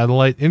and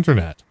satellite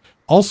internet?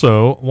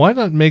 Also, why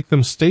not make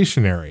them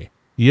stationary?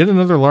 Yet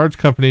another large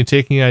company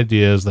taking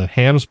ideas that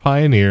hams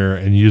pioneer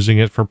and using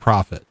it for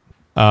profit.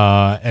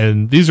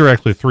 And these are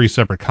actually 3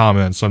 separate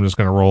comments, so I'm just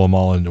going to roll them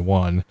all into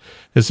one.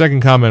 His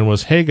second comment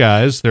was, hey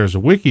guys, there's a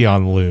wiki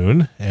on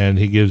Loon, and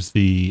he gives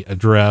the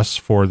address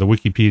for the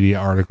Wikipedia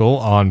article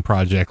on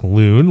Project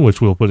Loon, which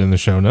we'll put in the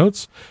show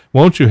notes.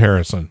 Won't you,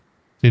 Harrison?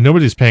 See,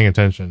 nobody's paying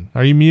attention.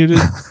 Are you muted?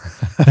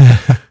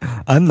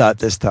 I'm not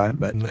this time,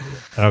 but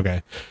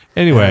okay.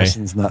 Anyway,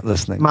 Harrison's not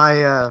listening.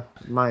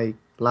 My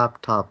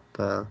laptop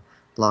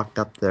locked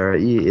up there.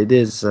 It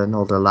is an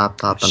older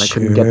laptop, and I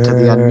couldn't get to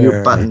the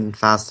unmute button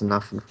fast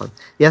enough.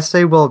 Yes,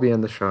 they will be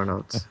in the show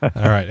notes. All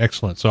right,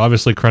 excellent. So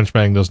obviously,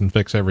 Crunchbang doesn't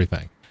fix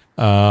everything.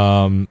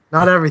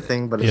 Not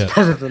everything, but it's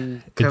better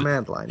than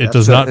command line. It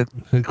does not.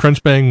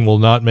 Crunchbang will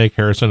not make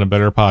Harrison a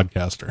better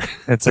podcaster.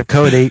 It's a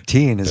code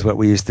 18 is what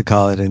we used to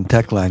call it in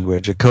tech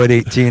language. A code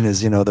 18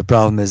 is, the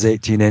problem is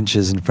 18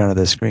 inches in front of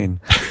the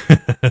screen.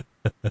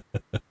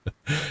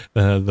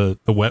 The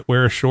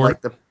wetware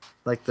short.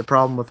 Like the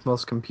problem with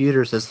most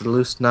computers is the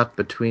loose nut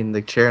between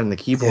the chair and the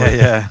keyboard.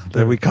 Yeah.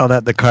 We call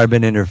that the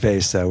carbon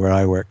interface where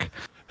I work.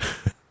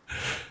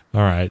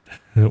 All right.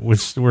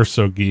 We're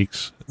so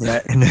geeks.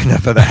 Yeah,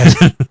 enough of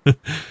that.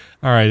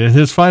 All right. And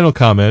his final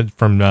comment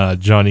from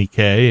Johnny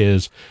K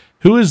is,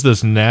 who is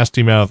this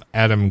nasty mouth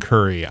Adam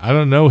Curry? I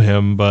don't know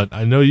him, but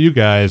I know you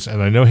guys,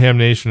 and I know Ham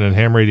Nation and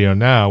Ham Radio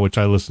Now, which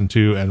I listen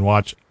to and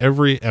watch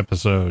every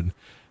episode.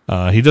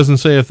 He doesn't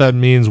say if that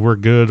means we're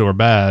good or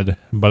bad,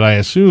 but I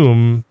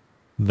assume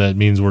that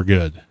means we're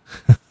good.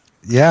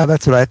 Yeah,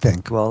 that's what I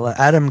think. Well,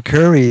 Adam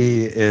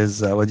Curry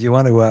is. Well, do you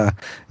want to?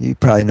 You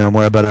probably know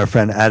more about our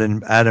friend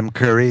Adam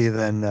Curry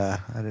than.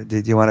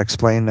 Did you want to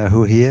explain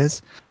who he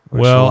is? Or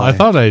Well,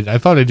 shall I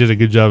thought I did a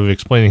good job of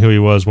explaining who he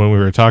was when we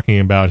were talking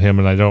about him,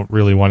 and I don't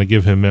really want to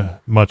give him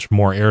much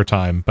more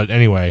airtime. But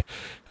anyway,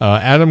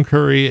 Adam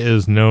Curry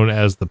is known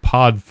as the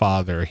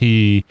Podfather.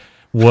 He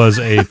was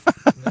a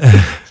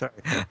Sorry,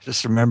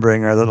 just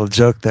remembering our little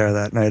joke there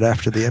that night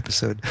after the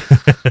episode.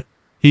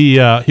 he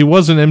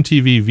was an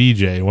MTV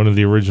VJ, one of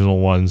the original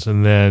ones,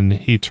 and then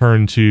he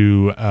turned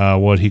to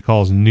what he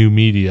calls new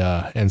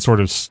media and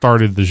sort of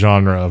started the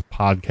genre of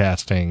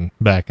podcasting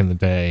back in the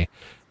day.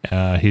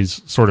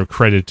 He's sort of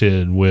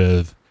credited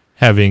with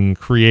having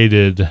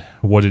created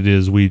what it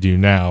is we do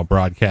now,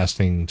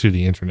 broadcasting to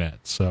the internet.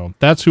 So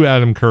that's who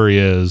Adam Curry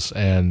is.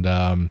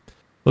 And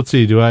let's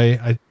see, do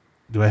I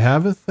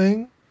have a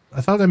thing?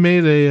 I thought I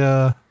made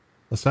a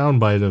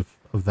soundbite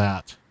of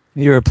that.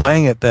 You were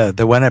playing it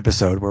the one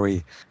episode where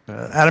we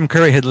Adam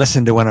Curry had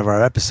listened to one of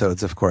our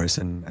episodes, of course,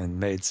 and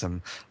made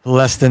some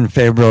less than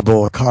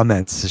favorable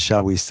comments,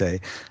 shall we say.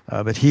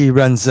 But he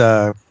runs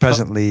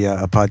presently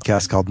a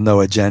podcast called No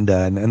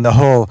Agenda, and the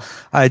whole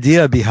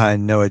idea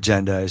behind No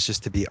Agenda is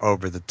just to be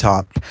over the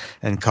top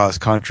and cause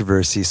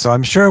controversy. So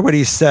I'm sure what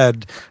he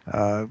said,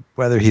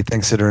 whether he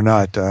thinks it or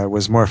not,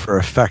 was more for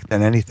effect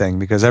than anything,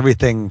 because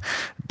everything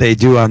they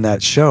do on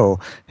that show,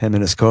 him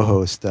and his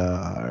co-host,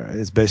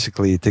 is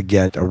basically to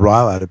get a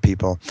rile out of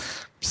people.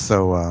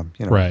 So,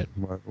 right.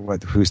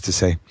 Who's to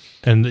say?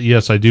 And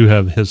yes, I do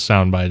have his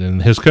soundbite,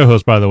 and his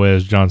co-host, by the way,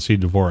 is John C.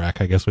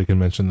 Dvorak. I guess we can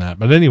mention that.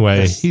 But anyway,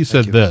 Yes, he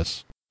said you.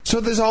 this. So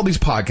there's all these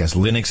podcasts,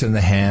 Linux in the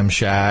Ham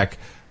Shack,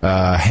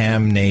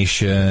 Ham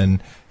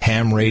Nation,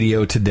 Ham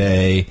Radio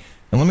Today.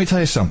 And let me tell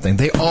you something.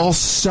 They all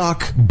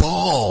suck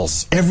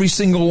balls. Every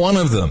single one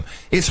of them.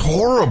 It's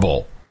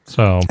horrible.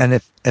 So, And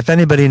if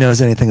anybody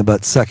knows anything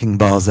about sucking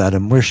balls at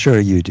him, we're sure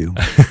you do.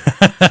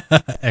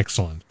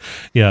 excellent.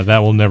 Yeah, that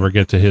will never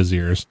get to his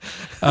ears.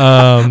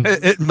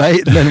 It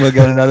might, and then we'll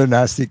get another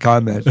nasty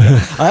comment.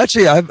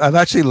 I've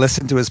actually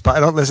listened to his. I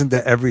don't listen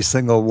to every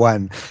single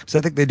one, so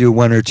I think they do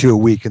one or two a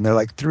week, and they're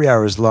like 3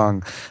 hours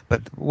long.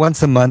 But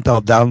once a month,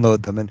 I'll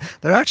download them, and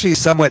they're actually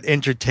somewhat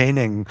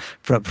entertaining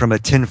from a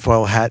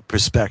tinfoil hat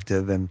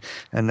perspective. And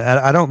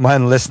I don't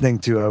mind listening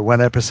to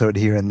one episode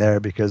here and there,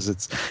 because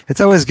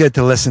it's always good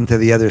to listen to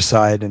the other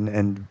side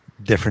and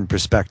different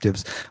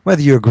perspectives,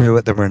 whether you agree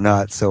with them or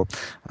not. So,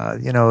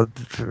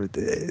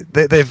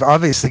 they've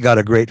obviously got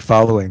a great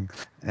following,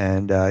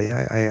 and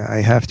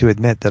I have to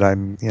admit that I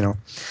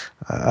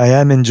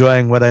am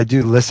enjoying what I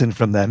do listen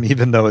from them,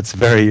 even though it's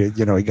very,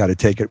 you got to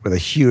take it with a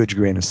huge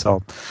grain of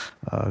salt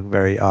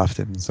very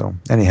often. So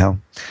anyhow,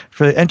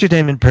 for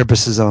entertainment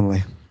purposes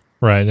only.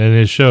 Right, and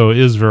his show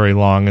is very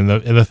long, and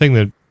the thing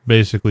that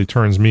basically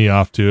turns me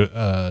off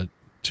to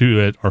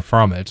it or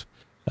from it,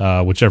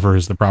 whichever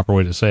is the proper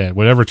way to say it.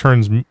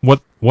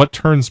 What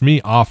turns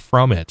me off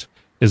from it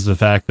is the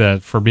fact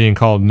that for being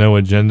called No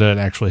Agenda, it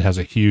actually has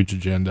a huge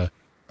agenda.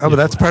 Oh, but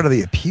that's part of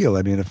the appeal.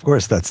 I mean, of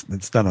course,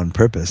 it's done on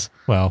purpose.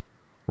 Well,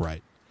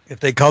 right. If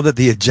they called it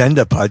the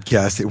Agenda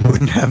Podcast, it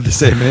wouldn't have the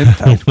same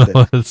impact. would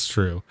Well, it? that's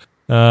true.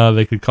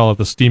 They could call it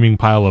the Steaming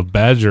Pile of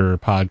Badger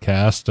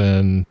Podcast,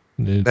 and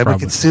Then we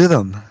could sue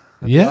them.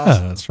 That'd be yeah,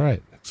 awesome. that's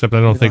right. Except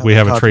I don't We think don't we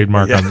have have a a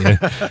trademark copy, on yeah.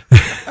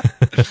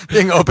 the.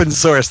 Being open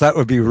source, that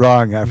would be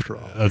wrong after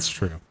all. That's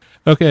true.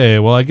 Okay,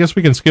 well, I guess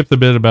we can skip the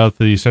bit about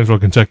the Central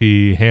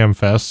Kentucky Ham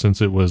Fest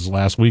since it was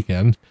last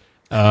weekend.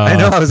 I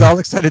know. I was all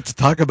excited to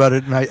talk about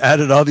it, and I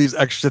added all these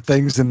extra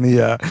things in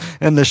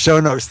the show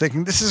notes,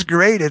 thinking this is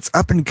great. It's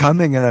up and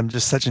coming, and I'm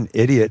just such an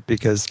idiot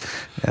because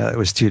it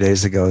was 2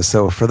 days ago.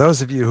 So for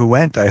those of you who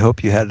went, I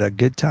hope you had a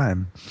good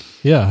time.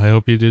 Yeah, I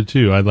hope you did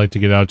too. I'd like to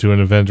get out to an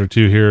event or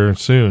two here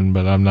soon,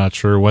 but I'm not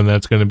sure when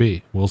that's going to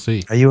be. We'll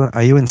see. Are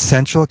you in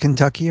Central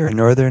Kentucky or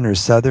Northern or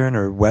Southern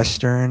or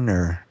Western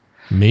or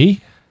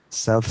Me?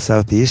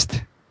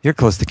 Southeast? You're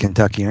close to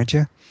Kentucky, aren't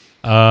you?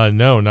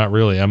 No, not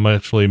really. I'm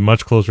actually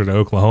much closer to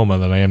Oklahoma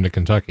than I am to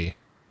Kentucky.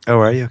 Oh,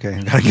 are you? Okay.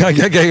 I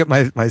gotta get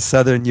my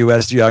southern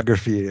U.S.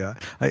 geography.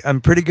 I'm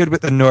pretty good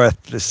with the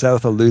north. The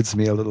south eludes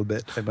me a little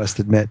bit, I must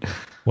admit.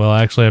 Well,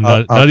 actually, I'm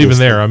not even Obviously.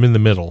 there. I'm in the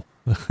middle.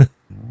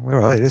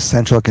 Well, it is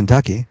Central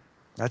Kentucky.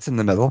 That's in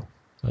the middle.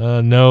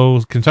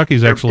 No,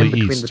 Kentucky's actually in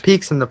between east. the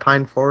peaks and the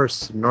pine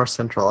forests of north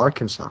central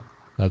Arkansas.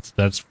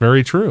 That's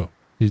very true.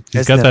 He's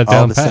Isn't got that it all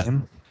down the pat.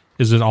 same?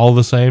 Is it all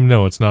the same?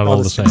 No, it's not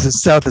all the same. The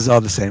south is all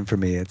the same for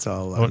me. It's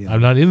all.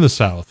 I'm not in the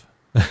South.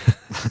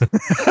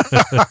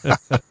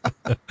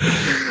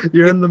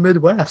 You're in the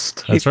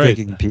Midwest. That's Keep right.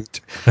 thinking, Pete.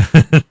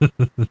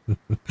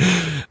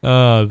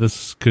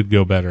 This could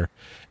go better.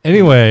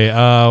 Anyway,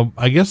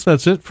 I guess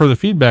that's it for the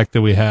feedback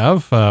that we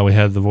have. We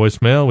had the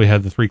voicemail, we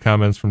had the 3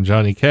 comments from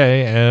Johnny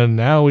K, and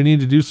now we need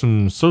to do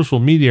some social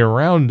media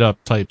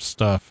roundup type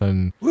stuff.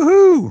 And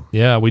Woohoo!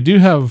 yeah, we do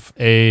have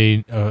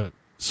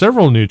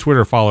several new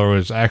Twitter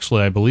followers,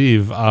 actually, I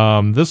believe.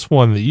 This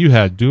one that you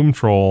had, Doom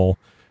Troll,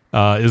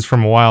 is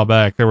from a while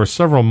back. There were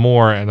several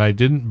more, and I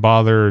didn't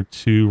bother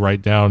to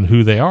write down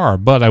who they are.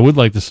 But I would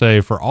like to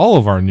say for all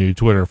of our new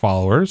Twitter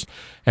followers,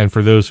 and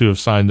for those who have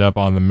signed up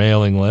on the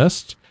mailing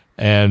list,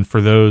 and for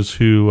those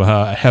who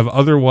have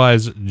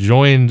otherwise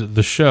joined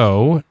the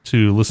show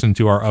to listen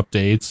to our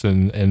updates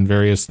and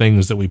various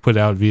things that we put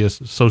out via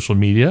social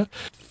media,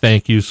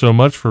 thank you so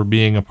much for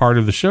being a part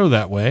of the show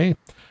that way.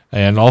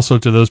 And also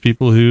to those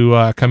people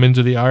who come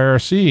into the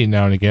IRC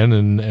now and again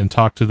and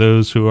talk to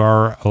those who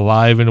are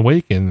alive and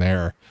awake in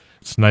there.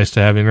 It's nice to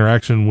have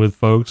interaction with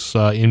folks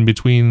in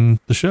between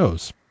the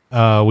shows.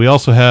 We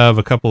also have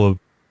a couple of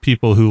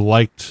people who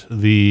liked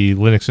the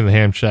Linux in the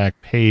Ham Shack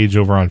page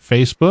over on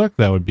Facebook.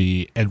 That would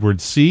be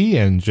Edward C.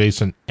 and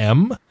Jason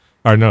M.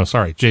 Or no,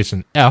 sorry,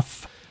 Jason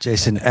F.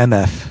 Jason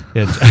MF.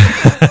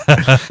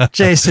 Yeah.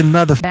 Jason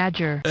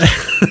Badger.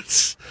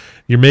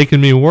 You're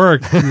making me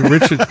work.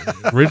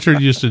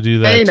 Richard used to do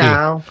that Hey too.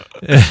 now.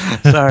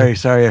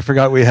 Sorry. I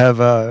forgot we have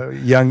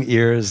young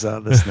ears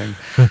listening.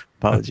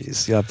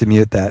 Apologies. You'll have to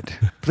mute that.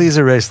 Please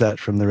erase that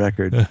from the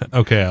record.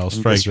 Okay, I'll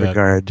strike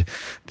Disregard.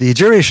 The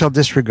jury shall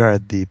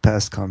disregard the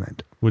past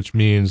comment. which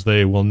means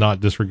they will not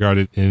disregard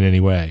it in any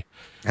way.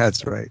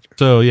 That's right.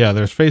 So yeah,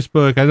 there's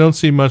Facebook. I don't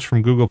see much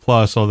from Google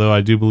Plus, although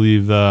I do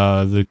believe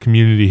the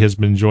community has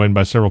been joined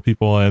by several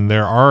people, and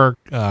there are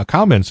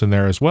comments in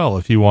there as well.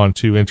 If you want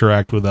to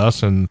interact with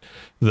us and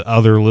the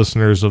other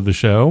listeners of the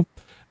show,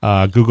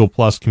 Google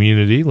Plus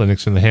community,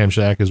 Linux in the Ham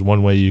Shack is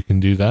one way you can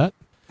do that.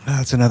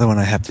 That's another one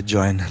I have to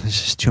join.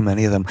 There's just too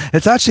many of them.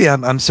 It's actually,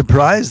 I'm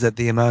surprised at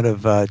the amount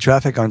of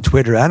traffic on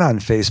Twitter and on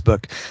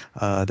Facebook.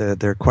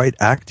 They're quite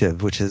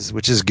active, which is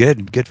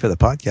good for the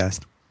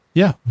podcast.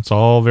 Yeah, it's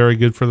all very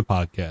good for the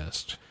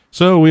podcast.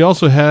 So we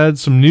also had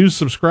some new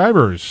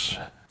subscribers,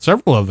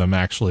 several of them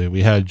actually.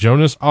 We had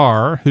Jonas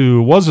R.,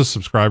 who was a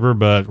subscriber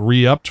but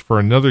re-upped for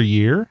another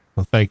year.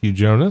 Well, thank you,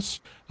 Jonas.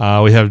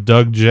 We have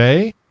Doug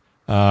J.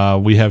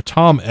 We have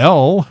Tom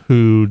L.,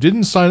 who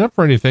didn't sign up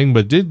for anything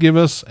but did give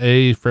us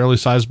a fairly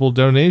sizable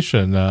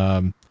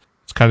donation.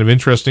 It's kind of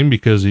interesting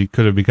because he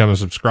could have become a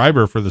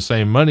subscriber for the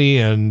same money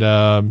and,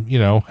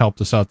 helped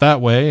us out that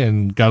way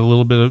and got a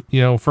little bit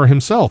of, for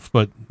himself,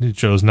 but he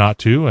chose not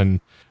to.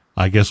 And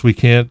I guess we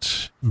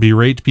can't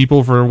berate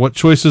people for what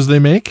choices they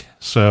make.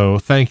 So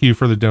thank you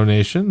for the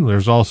donation.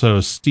 There's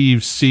also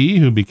Steve C.,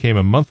 who became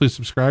a monthly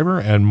subscriber,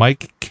 and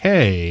Mike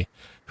K.,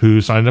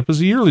 who signed up as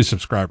a yearly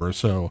subscriber.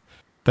 So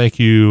thank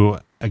you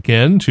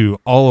again to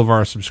all of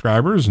our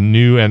subscribers,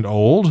 new and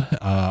old,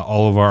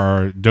 all of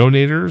our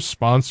donators,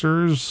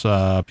 sponsors,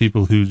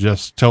 people who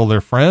just tell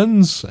their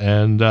friends,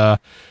 and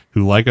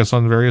who like us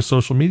on various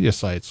social media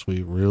sites.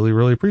 We really,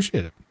 really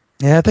appreciate it.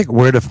 Yeah, I think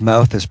word of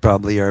mouth is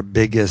probably our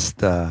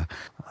biggest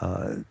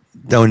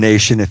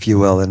donation, if you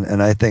will,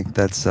 and I think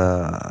that's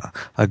a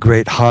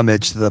great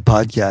homage to the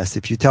podcast.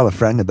 If you tell a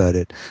friend about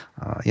it,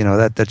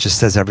 that just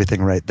says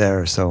everything right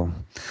there. So,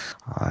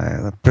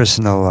 I'm a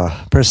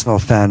personal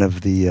fan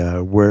of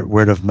the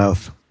word of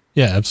mouth.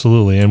 Yeah,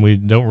 absolutely. And we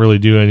don't really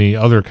do any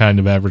other kind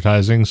of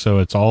advertising, so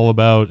it's all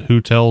about who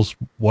tells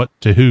what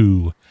to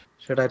who.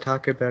 Should I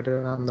talk about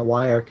it on the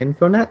YARC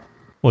InfoNet?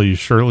 Well, you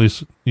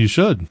should. You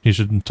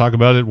should talk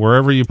about it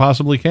wherever you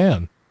possibly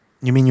can.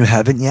 You mean you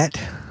haven't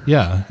yet?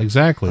 Yeah,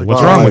 exactly.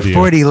 What's wrong with you?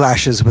 40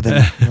 lashes with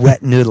a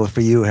wet noodle for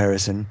you,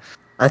 Harrison.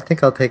 I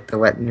think I'll take the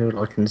wet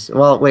noodle.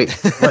 Well, wait.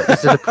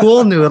 Is it a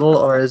pool noodle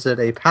or is it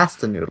a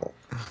pasta noodle?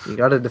 You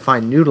got to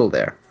define noodle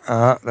there.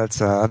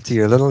 That's up to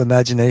your little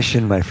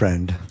imagination, my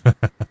friend.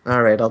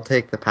 All right, I'll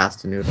take the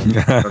pasta noodle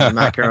or the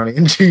macaroni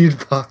and cheese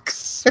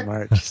box.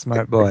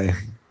 Smart boy.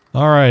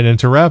 All right, and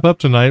to wrap up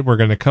tonight, we're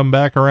going to come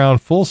back around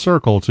full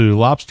circle to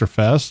Lobster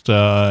Fest.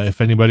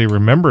 If anybody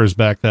remembers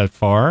back that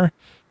far,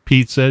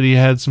 Pete said he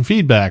had some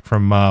feedback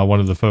from one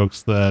of the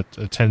folks that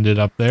attended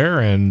up there,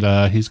 and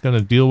he's going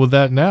to deal with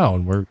that now,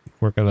 and we're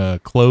going to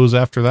close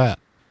after that.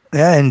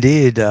 Yeah,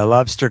 indeed.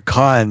 Lobster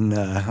Con,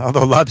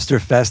 although Lobster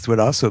Fest would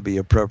also be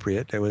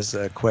appropriate. It was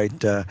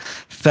quite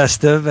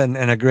festive and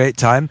a great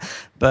time.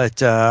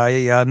 But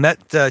I met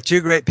two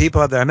great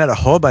people out there. I met a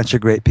whole bunch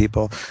of great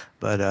people.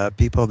 But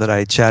people that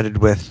I chatted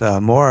with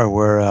more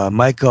were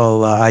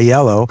Michael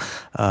Aiello,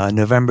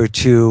 November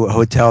 2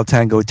 Hotel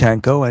Tango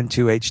Tango and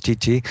 2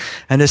 HTT,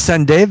 and his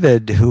son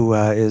David, who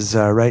is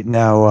right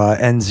now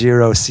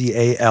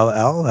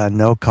N0CALL,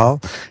 no call,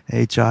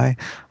 HI,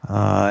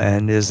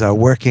 and is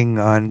working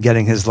on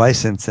getting his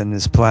license and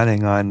is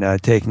planning on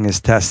taking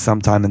his test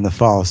sometime in the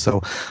fall.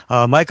 So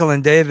Michael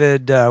and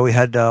David, we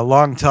had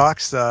long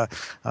talks.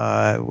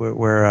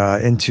 We're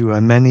into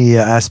many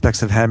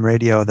aspects of ham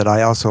radio that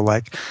I also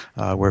like.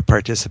 We're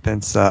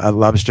participants at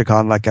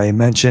LobsterCon, like I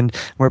mentioned.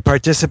 We're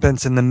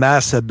participants in the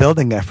mass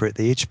building effort.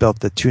 They each built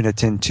the Tuna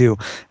Tin 2,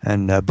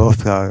 and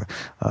both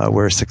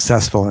were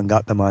successful and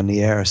got them on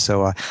the air.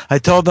 So I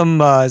told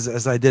them,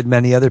 as I did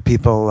many other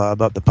people,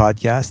 about the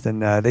podcast,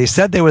 and they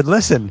said they would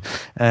listen.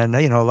 And,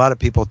 a lot of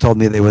people told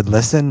me they would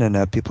listen,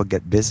 and people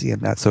get busy,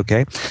 and that's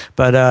okay.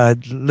 But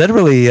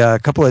literally a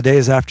couple of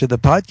days after the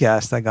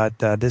podcast, I got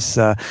this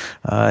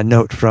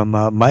note from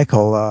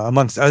Michael,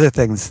 amongst other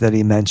things that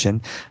he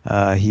mentioned.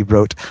 He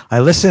wrote, I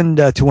listened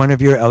to one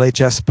of your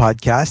LHS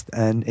podcasts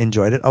and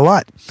enjoyed it a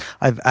lot.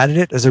 I've added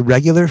it as a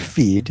regular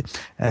feed,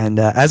 and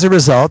as a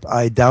result,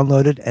 I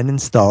downloaded and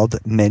installed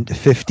Mint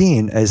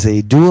 15 as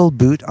a dual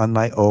boot on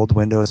my old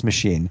Windows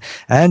machine,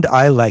 and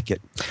I like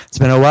it. It's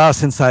been a while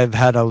since I've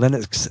had a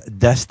Linux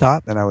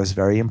desktop, and I was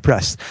very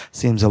impressed.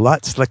 Seems a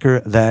lot slicker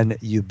than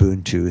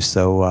Ubuntu,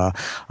 so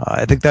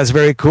I think that's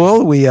very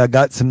cool. We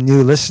got some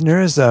new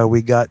listeners.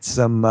 We got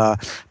some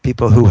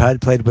people who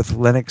had played with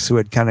Linux who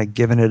had kind of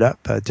given it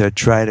up to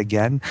try it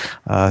again.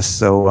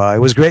 So it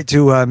was great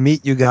to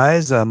meet you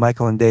guys,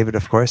 Michael and David,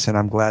 of course, and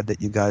I'm glad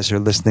that you guys are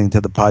listening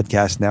to the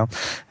podcast now.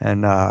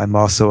 And I'm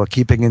also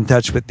keeping in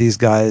touch with these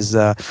guys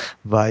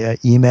via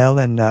email,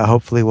 and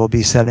hopefully we'll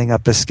be setting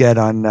up a sked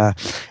on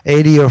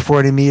 80 or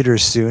 40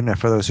 meters soon.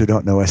 For those who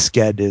don't know, a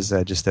sked is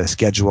just a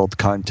scheduled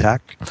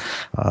contact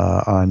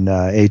on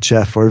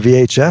HF or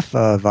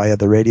VHF via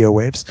the radio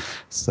waves.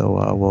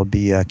 So we'll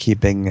be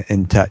keeping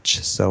in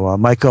touch. So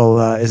Michael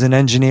is an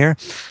engineer,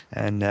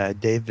 and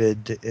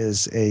David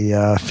is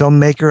a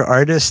filmmaker,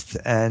 artist,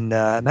 and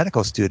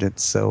medical student.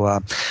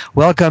 So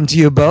welcome to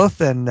you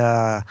both, and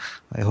I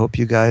hope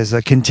you guys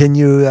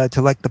continue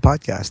to like the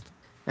podcast.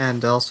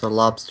 And also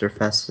Lobster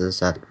Fest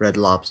is at Red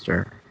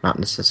Lobster, not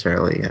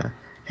necessarily a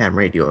ham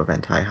radio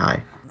event.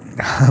 Hi.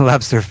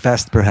 Lobster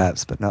Fest,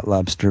 perhaps, but not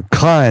Lobster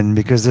Con,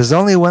 because there's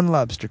only one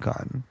Lobster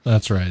Con.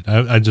 That's right.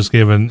 I just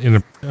gave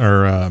an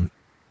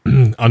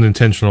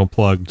unintentional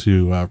plug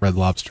to Red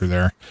Lobster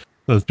there.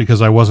 That's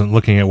because I wasn't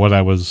looking at what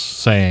I was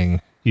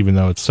saying. Even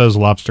though it says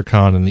Lobster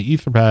Con in the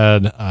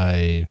Etherpad,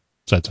 I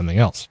said something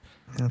else.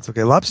 That's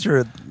okay.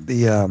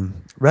 The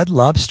Red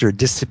Lobster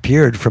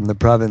disappeared from the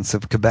province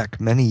of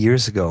Quebec many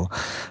years ago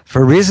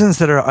for reasons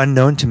that are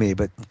unknown to me,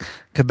 but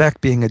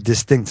Quebec being a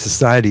distinct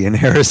society, and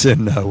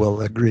Harrison will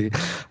agree,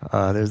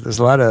 there's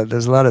a lot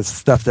of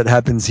stuff that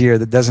happens here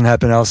that doesn't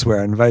happen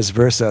elsewhere, and vice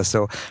versa.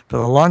 So for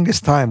the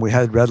longest time we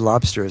had Red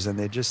Lobsters, and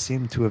they just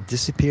seem to have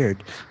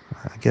disappeared.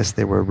 I guess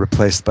they were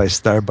replaced by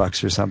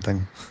Starbucks or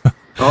something.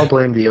 I'll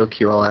blame the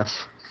OQLF.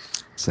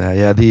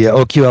 So, the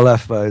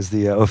OQLF is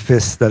the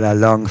Office de la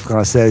Langue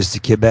Française du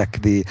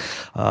Québec, the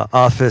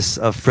Office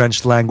of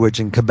French Language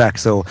in Quebec.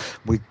 So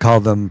we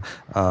call them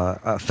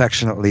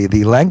affectionately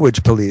the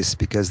language police,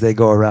 because they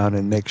go around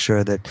and make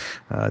sure that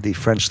the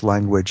French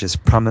language is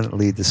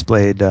prominently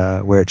displayed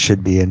where it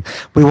should be. And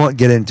we won't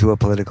get into a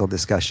political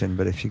discussion,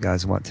 but if you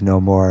guys want to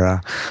know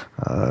more,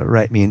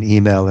 write me an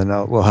email, and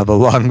we'll have a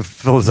long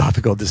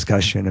philosophical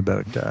discussion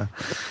about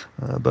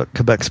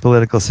Quebec's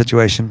political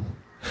situation.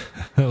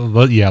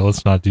 But yeah,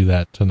 let's not do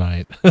that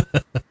tonight.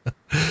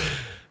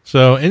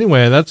 So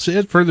anyway, that's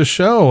it for the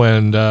show,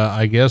 and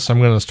I guess I'm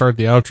going to start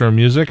the outro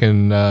music,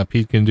 and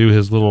Pete can do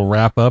his little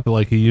wrap up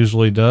like he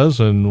usually does,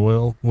 and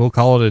we'll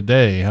call it a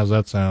day. How's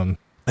that sound?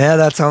 Yeah,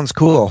 that sounds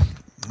cool.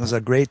 It was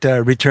a great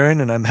return,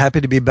 and I'm happy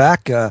to be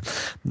back.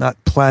 Not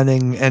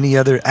planning any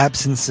other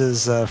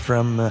absences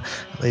from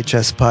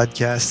LHS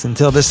Podcasts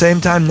until the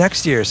same time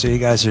next year, so you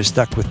guys are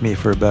stuck with me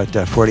for about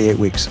 48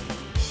 weeks.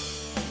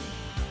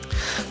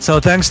 So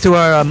thanks to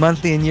our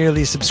monthly and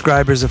yearly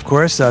subscribers, of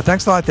course.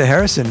 Thanks a lot to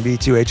Harrison,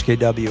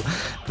 V2HKW,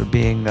 for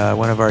being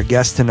one of our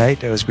guests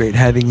tonight. It was great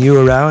having you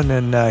around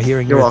and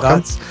hearing your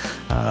thoughts.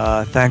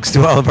 Thanks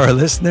to all of our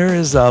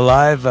listeners,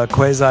 live,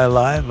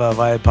 quasi-live,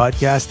 via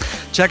podcast.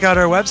 Check out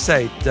our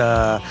website,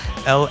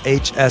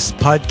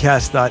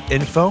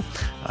 lhspodcast.info.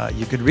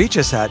 You can reach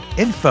us at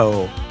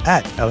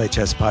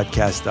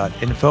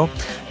info@lhspodcast.info.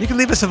 You can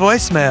leave us a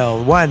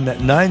voicemail,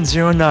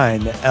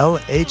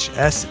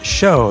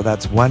 1-909-LHS-SHOW.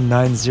 That's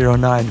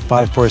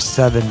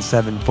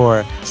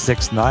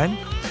 1-909-547-7469.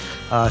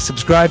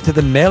 Subscribe to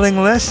the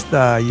mailing list.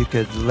 You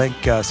could link,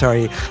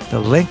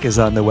 the link is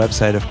on the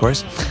website, of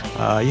course.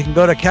 You can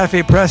go to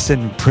Cafe Press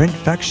and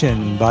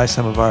Printfection, buy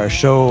some of our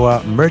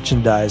show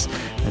merchandise,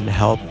 and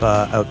help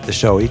out the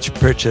show. Each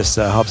purchase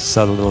helps us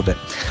out a little bit.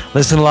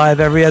 Listen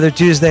live every other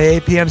Tuesday,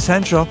 8 p.m.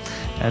 Central.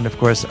 And, of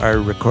course, our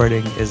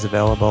recording is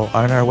available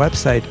on our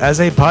website as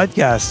a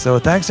podcast. So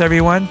thanks,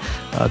 everyone.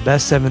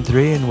 Best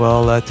 7-3, and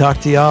we'll talk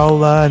to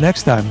y'all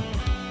next time.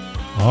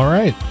 All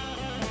right.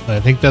 I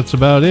think that's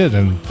about it.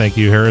 And thank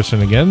you,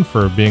 Harrison, again,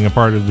 for being a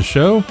part of the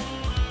show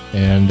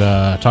and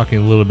talking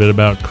a little bit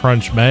about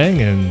Crunch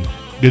Bang. And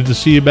good to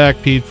see you back,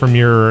 Pete, from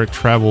your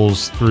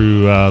travels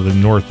through the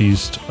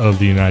northeast of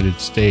the United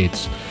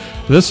States.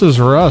 This is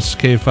Russ,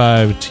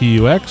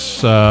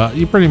 K5TUX.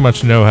 You pretty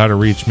much know how to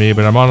reach me,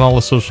 but I'm on all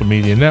the social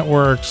media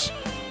networks.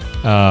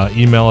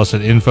 Email us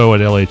at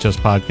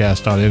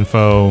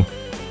info@lhspodcast.info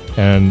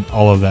and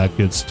all of that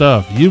good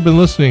stuff. You've been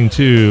listening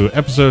to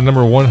episode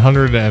number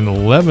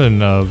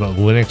 111 of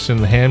Linux in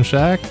the Ham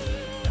Shack.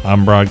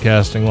 I'm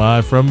broadcasting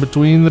live from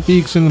between the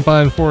peaks in the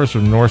pine forest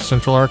of north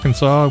central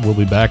Arkansas. We'll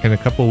be back in a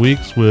couple of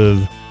weeks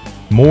with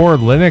more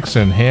Linux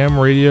and ham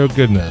radio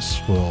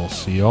goodness. We'll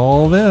see you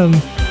all then.